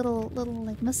like a little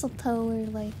like mistletoe or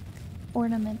like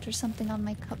ornament or something on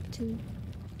my cup too.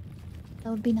 That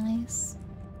would be nice.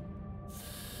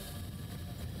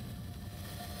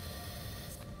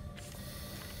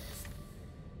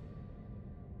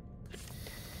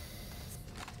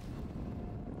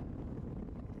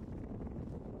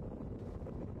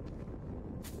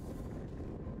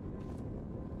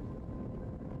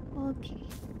 Okay.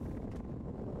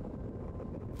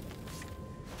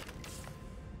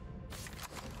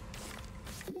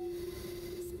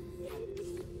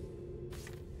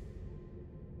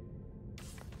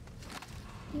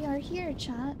 We are here,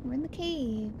 chat. We're in the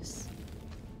caves.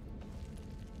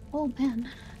 Oh man,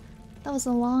 that was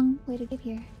a long way to get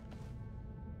here.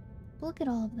 Look at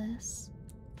all of this.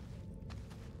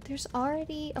 There's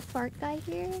already a fart guy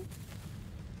here.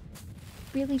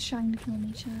 Really trying to kill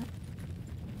me, chat.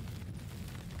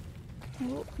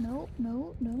 No, no,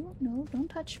 no, no, no, don't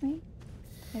touch me.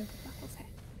 There we go, okay.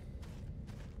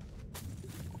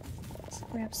 Let's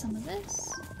grab some of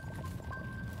this.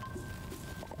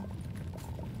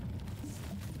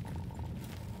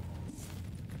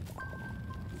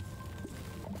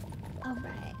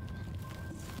 Alright.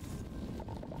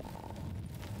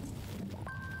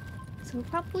 So we're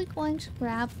probably going to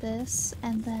grab this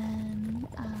and then,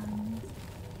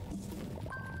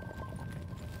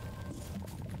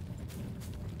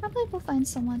 Probably go find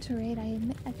someone to raid.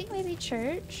 I think maybe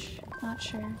church. Not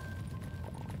sure.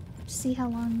 See how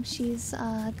long she's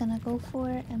gonna go for,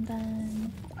 and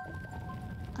then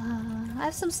I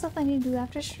have some stuff I need to do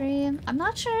after stream. I'm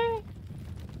not sure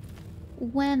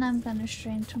when I'm gonna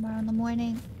stream tomorrow in the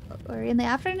morning, or in the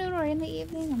afternoon, or in the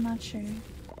evening. I'm not sure.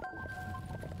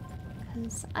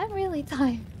 Because I'm really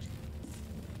tired.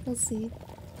 We'll see.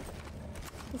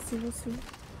 We'll see, we'll see.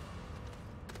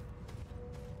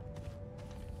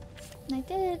 And I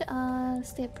did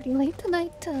stay up pretty late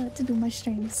tonight to do my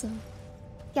stream, so...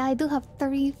 Yeah, I do have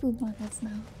 3 food markets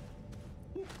now.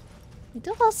 I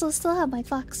do also still have my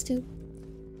fox too.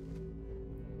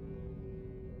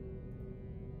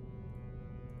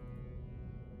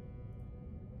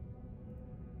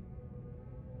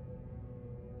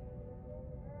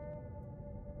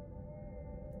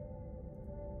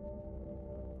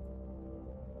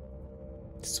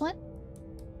 This one?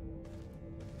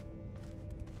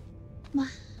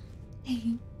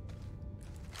 Hey.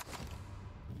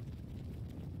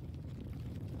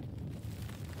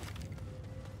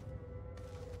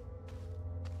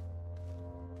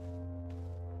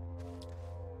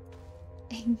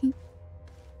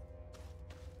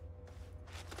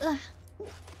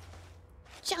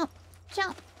 Jump,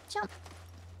 jump, jump.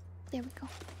 There we go.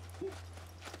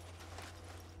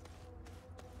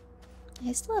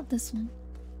 I still have this one.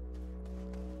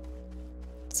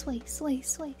 Sway, sway,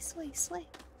 sway, sway, sway.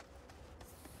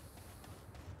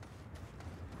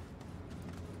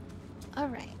 All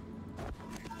right.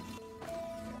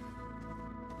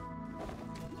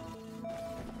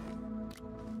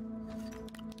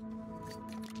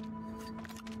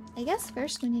 I guess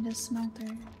first we need a smelter.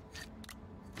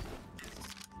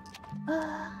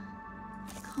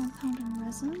 Compound and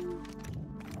resin.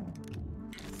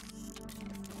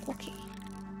 Okay.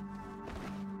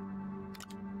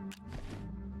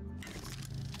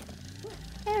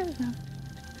 There we go.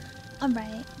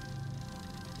 Alright.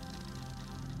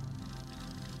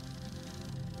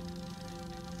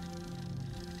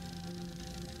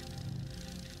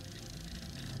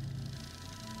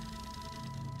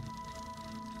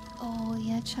 Oh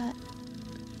yeah, chat.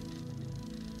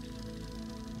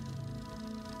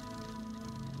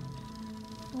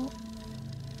 Oh.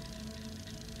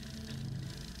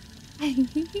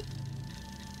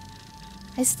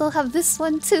 I still have this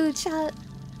one too, chat.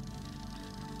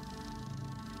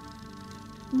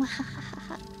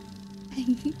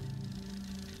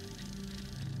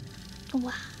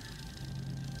 Wow.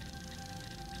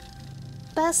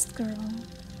 Best girl.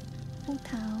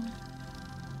 Hutao.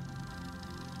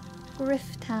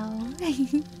 Griftao.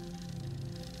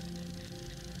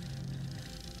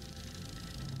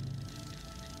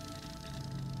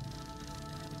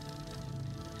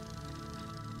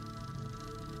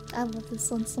 I love this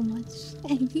one so much.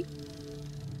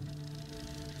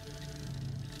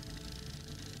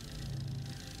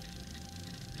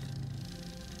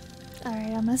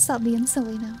 Alright, I'm gonna stop being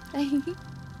silly now.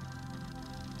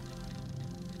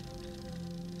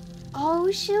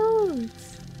 Oh shoot!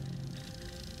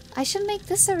 I should make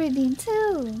this a ravine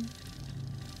too.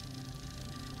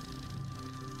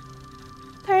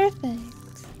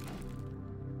 Perfect.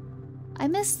 I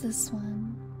missed this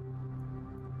one.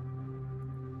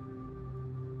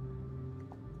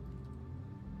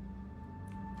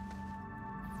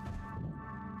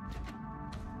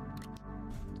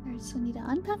 Alright, so we need to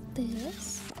unpack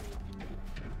this.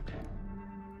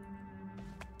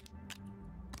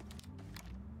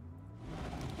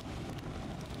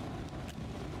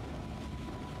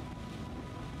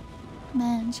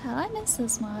 Man, child, I miss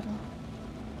this model.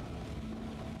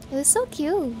 It was so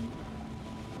cute.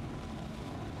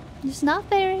 It's not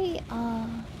very,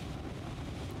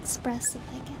 expressive,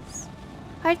 I guess.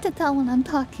 Hard to tell when I'm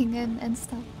talking and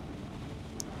stuff.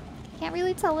 Can't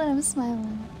really tell when I'm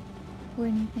smiling or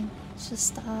anything. It's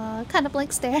just, kind of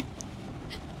like stare.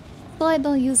 Though I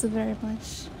don't use it very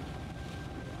much.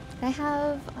 I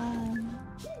have, I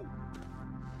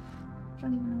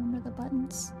don't even remember the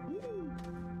buttons.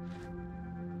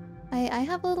 I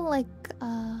have little like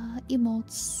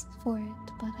emotes for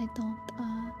it, but I don't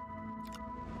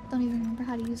even remember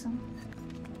how to use them.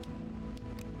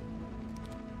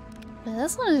 But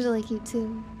this one is really cute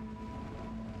too.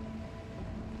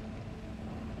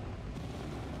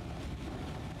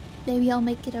 Maybe I'll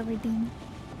make it a redeem.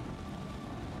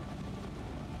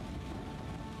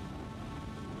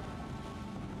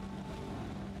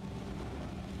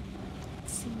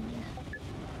 Let's see.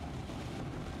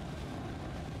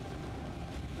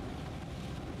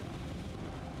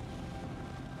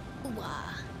 Wow.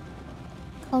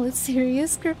 Call it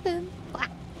serious, Griffin? Wow.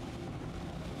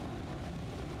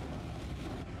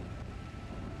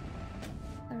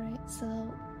 Alright,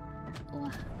 so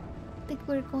I think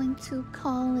we're going to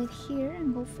call it here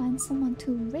and go find someone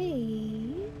to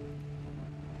raid.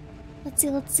 Let's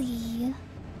see.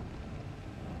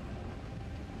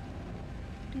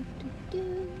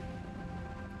 Do.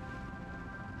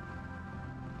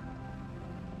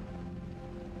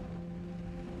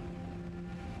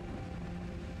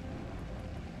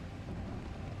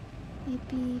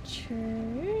 Maybe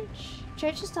church?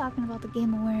 Church is talking about the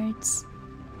Game Awards.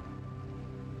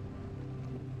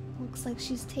 Looks like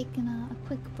she's taking a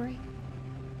quick break.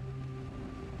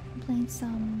 Playing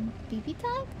some BB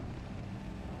tag?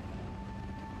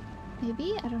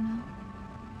 Maybe? I don't know.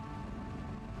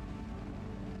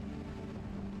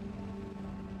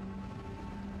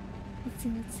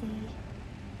 Let's see.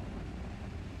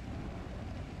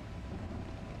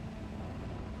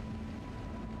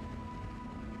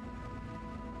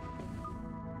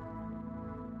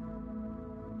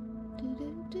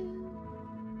 Do.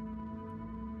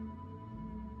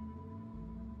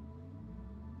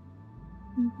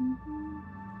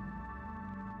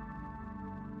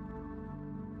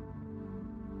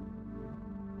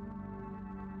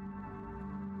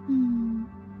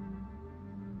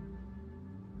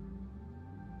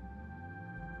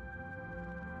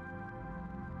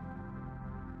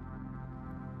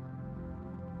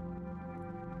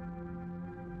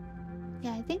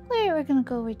 Yeah, I think we're gonna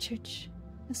go with church.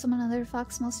 Is someone another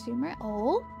Foxmall streamer?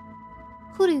 Oh?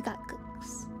 Who do you got,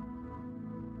 Cooks?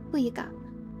 Who you got?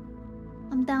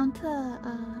 I'm down to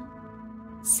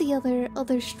see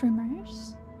other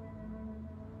streamers.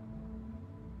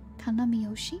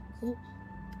 Kanamiyoshi? Oh.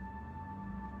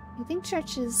 I think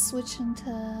church is switching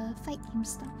to fight game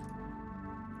stuff.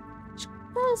 Which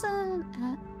doesn't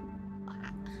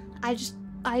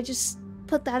I just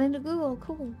put that into Google.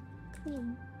 Cool.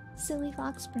 Silly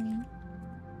fox brain.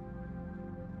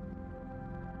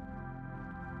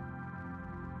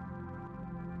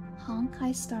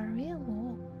 Honkai Star Rail.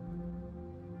 Oh.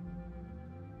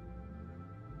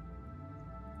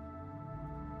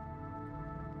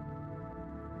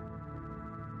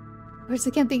 Of course,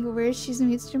 I can't think of where she's a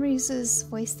mute streamer uses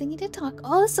voice thingy to talk.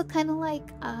 Oh, so kind of like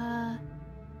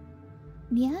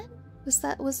Nian? Was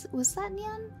that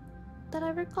Nian that I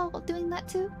recall doing that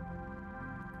too?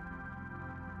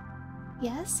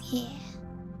 Yes, yeah.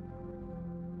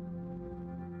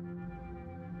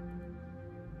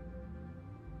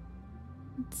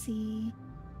 Let's see.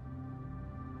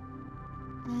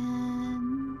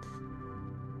 And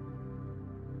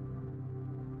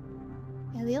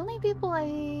yeah, the only people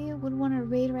I would want to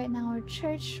raid right now are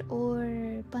Church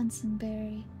or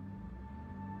Bunsenberry.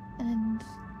 And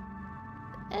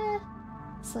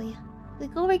so yeah. We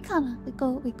go Raikana. We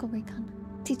go Raikana.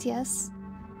 TTS.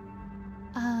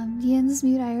 Ian's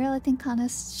mute IRL. I think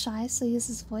Kana's shy, so he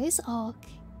uses voice. Oh,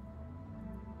 okay.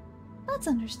 That's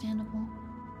understandable.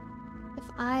 If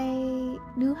I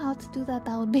knew how to do that,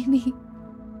 that would be me.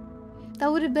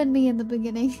 That would have been me in the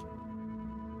beginning.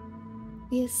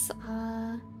 Yes,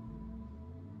 yeah,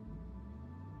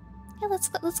 let's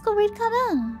go read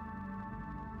Kana.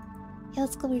 Yeah,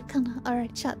 let's go read Kana.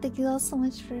 Alright, chat, thank you all so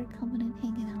much for coming and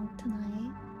hanging out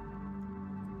tonight.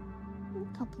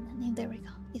 I'll put that name, there we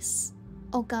go. Yes.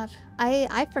 Oh god,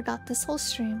 I forgot this whole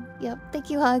stream. Yep, thank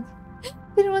you, Hug. If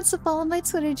anyone wants to follow my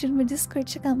Twitter, join my Discord,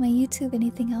 check out my YouTube,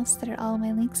 anything else, that are all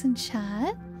my links in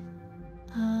chat.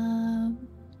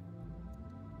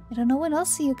 I don't know when I'll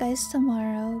see you guys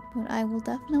tomorrow, but I will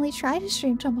definitely try to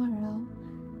stream tomorrow.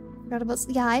 Forgot about,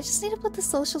 yeah, I just need to put the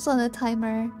socials on a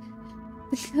timer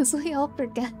because we all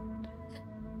forget.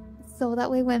 So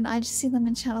that way when I just see them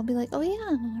in chat, I'll be like, oh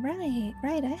yeah,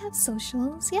 right, I have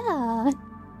socials, yeah.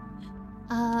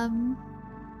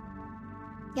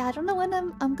 Yeah, I don't know when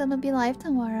I'm gonna be live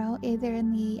tomorrow, either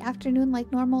in the afternoon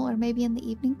like normal or maybe in the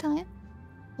evening time.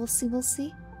 We'll see.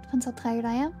 Depends how tired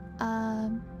I am.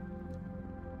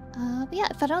 But yeah,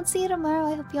 if I don't see you tomorrow,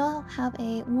 I hope you all have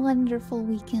a wonderful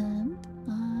weekend.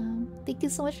 Thank you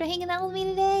so much for hanging out with me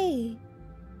today.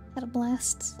 Had a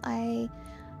blast. I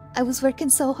was working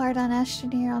so hard on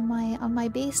Astroneer on my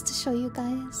base to show you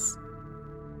guys.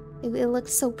 It looked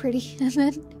so pretty, and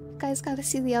then you guys got to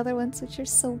see the other ones, which are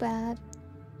so bad.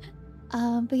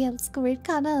 But yeah, let's go raid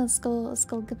Kana. Let's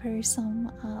go give her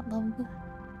some love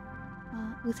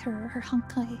with her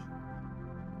honkai.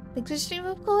 Thanks for stream,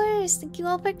 of course. Thank you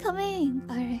all for coming.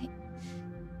 Alright.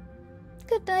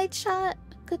 Good night, chat.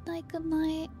 Good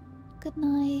night.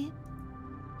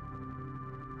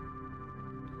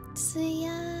 See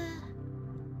ya.